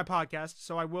use it for my podcast,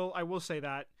 so I will say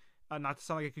that, not to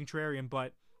sound like a contrarian,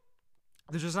 but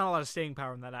there's just not a lot of staying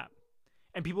power in that app.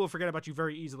 And people will forget about you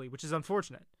very easily, which is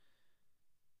unfortunate.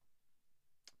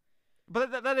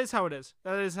 But that is how it is.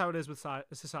 That is how it is with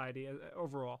society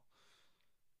overall.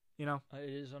 It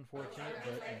is unfortunate,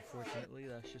 but unfortunately,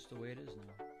 that's just the way it is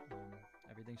now.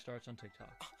 Everything starts on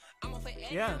TikTok.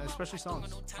 Yeah, especially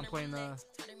songs. I'm playing the.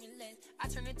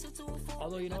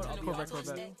 Although you know what,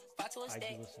 Corvette. I do listen to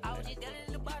it. I'll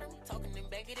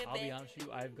be honest with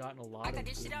you, I've gotten a lot of good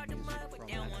music from that app.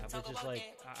 It's just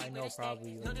like I know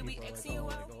probably people are like, oh,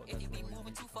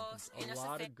 that's a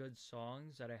lot of good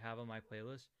songs that I have on my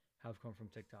playlist have come from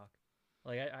TikTok.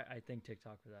 Like I thank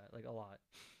TikTok for that, like a lot.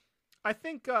 I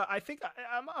think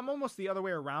I'm almost the other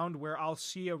way around, where I'll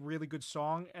see a really good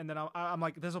song and then I'm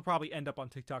like, this will probably end up on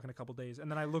TikTok in a couple days, and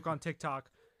then I look on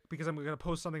TikTok because I'm gonna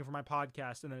post something for my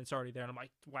podcast, and then it's already there, and I'm like,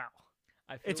 wow,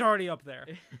 it's already up there.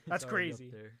 That's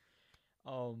crazy.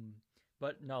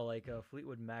 But no, like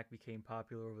Fleetwood Mac became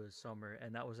popular over the summer,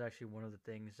 and that was actually one of the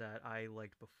things that I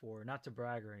liked before. Not to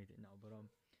brag or anything, no, but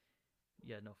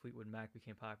Fleetwood Mac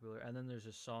became popular, and then there's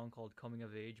a song called "Coming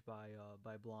of Age" by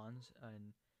Blondes,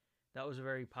 and that was a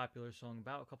very popular song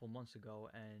about a couple months ago,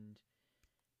 and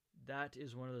that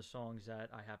is one of the songs that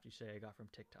I have to say I got from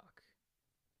TikTok.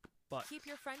 But keep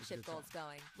your friendship goals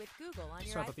going with Google on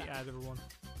your Sorry iPhone. about the ad, everyone.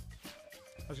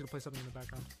 I was going to play something in the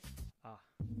background. All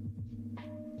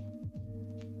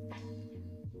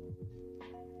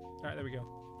right, there we go.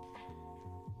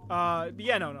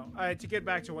 To get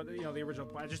back to what the original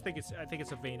point, I think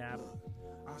it's a vain app.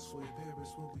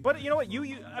 But you know what?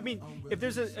 If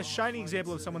there's a shining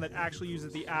example of someone that actually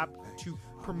uses the app to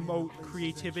promote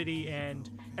creativity and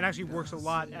actually works a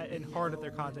lot and hard at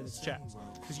their content, it's Chet.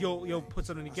 Because you'll put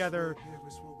something together.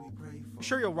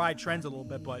 Sure, you'll ride trends a little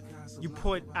bit, but you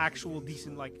put actual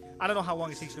decent, like, I don't know how long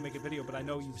it takes to make a video, but I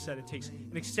know you've said it takes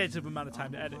an extensive amount of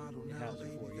time to edit.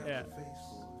 Yeah.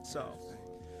 So,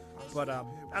 but I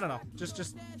don't know.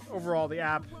 Just overall, the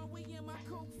app.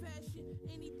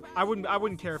 I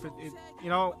wouldn't care if it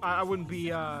I wouldn't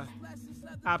be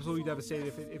absolutely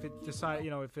devastated if it decided,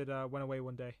 if it went away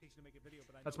one day.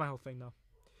 That's my whole thing, though.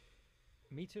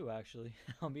 Me too, actually.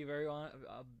 I'll be very honest.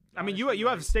 You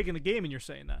have a stake in the game, and you're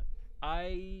saying that.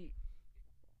 I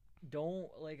don't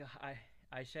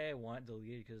I say I want it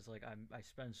deleted because like I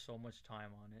spend so much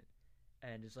time on it,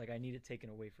 and it's like I need it taken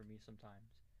away from me sometimes,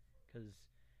 because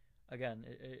again,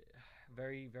 it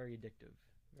very, very addictive.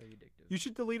 Very addictive. You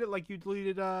should delete it like you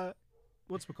deleted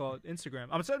what's it called? Instagram.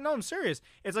 I'm serious.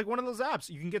 It's like one of those apps.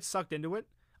 You can get sucked into it.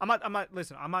 I'm not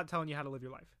telling you how to live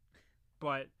your life.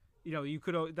 But, you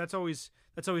could that's always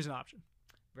an option.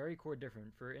 Very core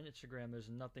different. For Instagram, there's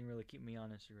nothing really keeping me on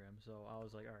Instagram. So I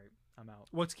was like, all right, I'm out.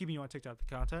 What's keeping you on TikTok? The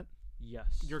content?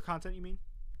 Yes. Your content, you mean?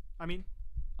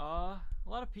 A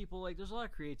lot of people, like, there's a lot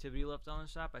of creativity left on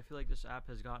this app. I feel like this app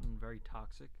has gotten very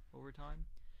toxic over time.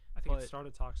 I think it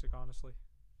started toxic, honestly.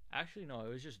 Actually, no, it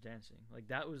was just dancing. Like,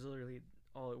 that was literally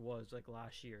all it was, like,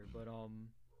 last year. But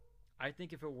I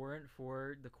think if it weren't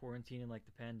for the quarantine and, like,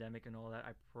 the pandemic and all that,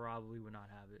 I probably would not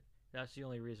have it. That's the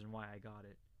only reason why I got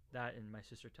it. That and my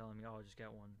sister telling me, oh, just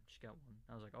get one.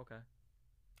 I was like, okay.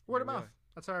 Word of mouth.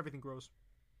 That's how everything grows.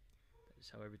 That's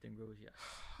how everything grows, yes.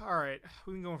 All right.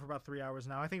 We've been going for about 3 hours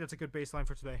now. I think that's a good baseline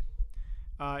for today.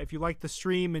 If you liked the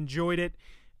stream, enjoyed it,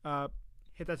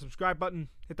 hit that subscribe button,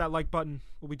 hit that like button.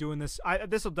 We'll be doing this.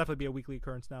 This will definitely be a weekly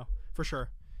occurrence now, for sure.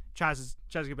 Chaz is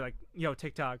gonna be like, yo,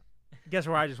 TikTok. Guess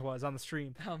where I just was on the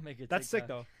stream. I'll make it. That's sick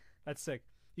though. That's sick.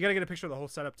 You gotta get a picture of the whole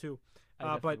setup too.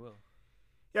 I definitely will.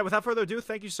 Yeah, without further ado,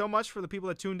 thank you so much for the people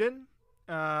that tuned in.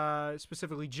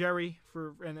 Specifically Jerry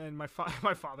and my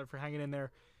father for hanging in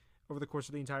there over the course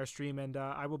of the entire stream. And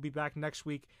I will be back next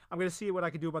week. I'm gonna see what I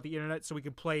can do about the internet so we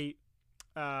can play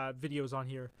videos on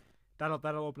here.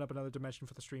 That'll open up another dimension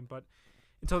for the stream. But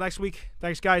until next week,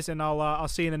 thanks guys, and I'll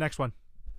see you in the next one.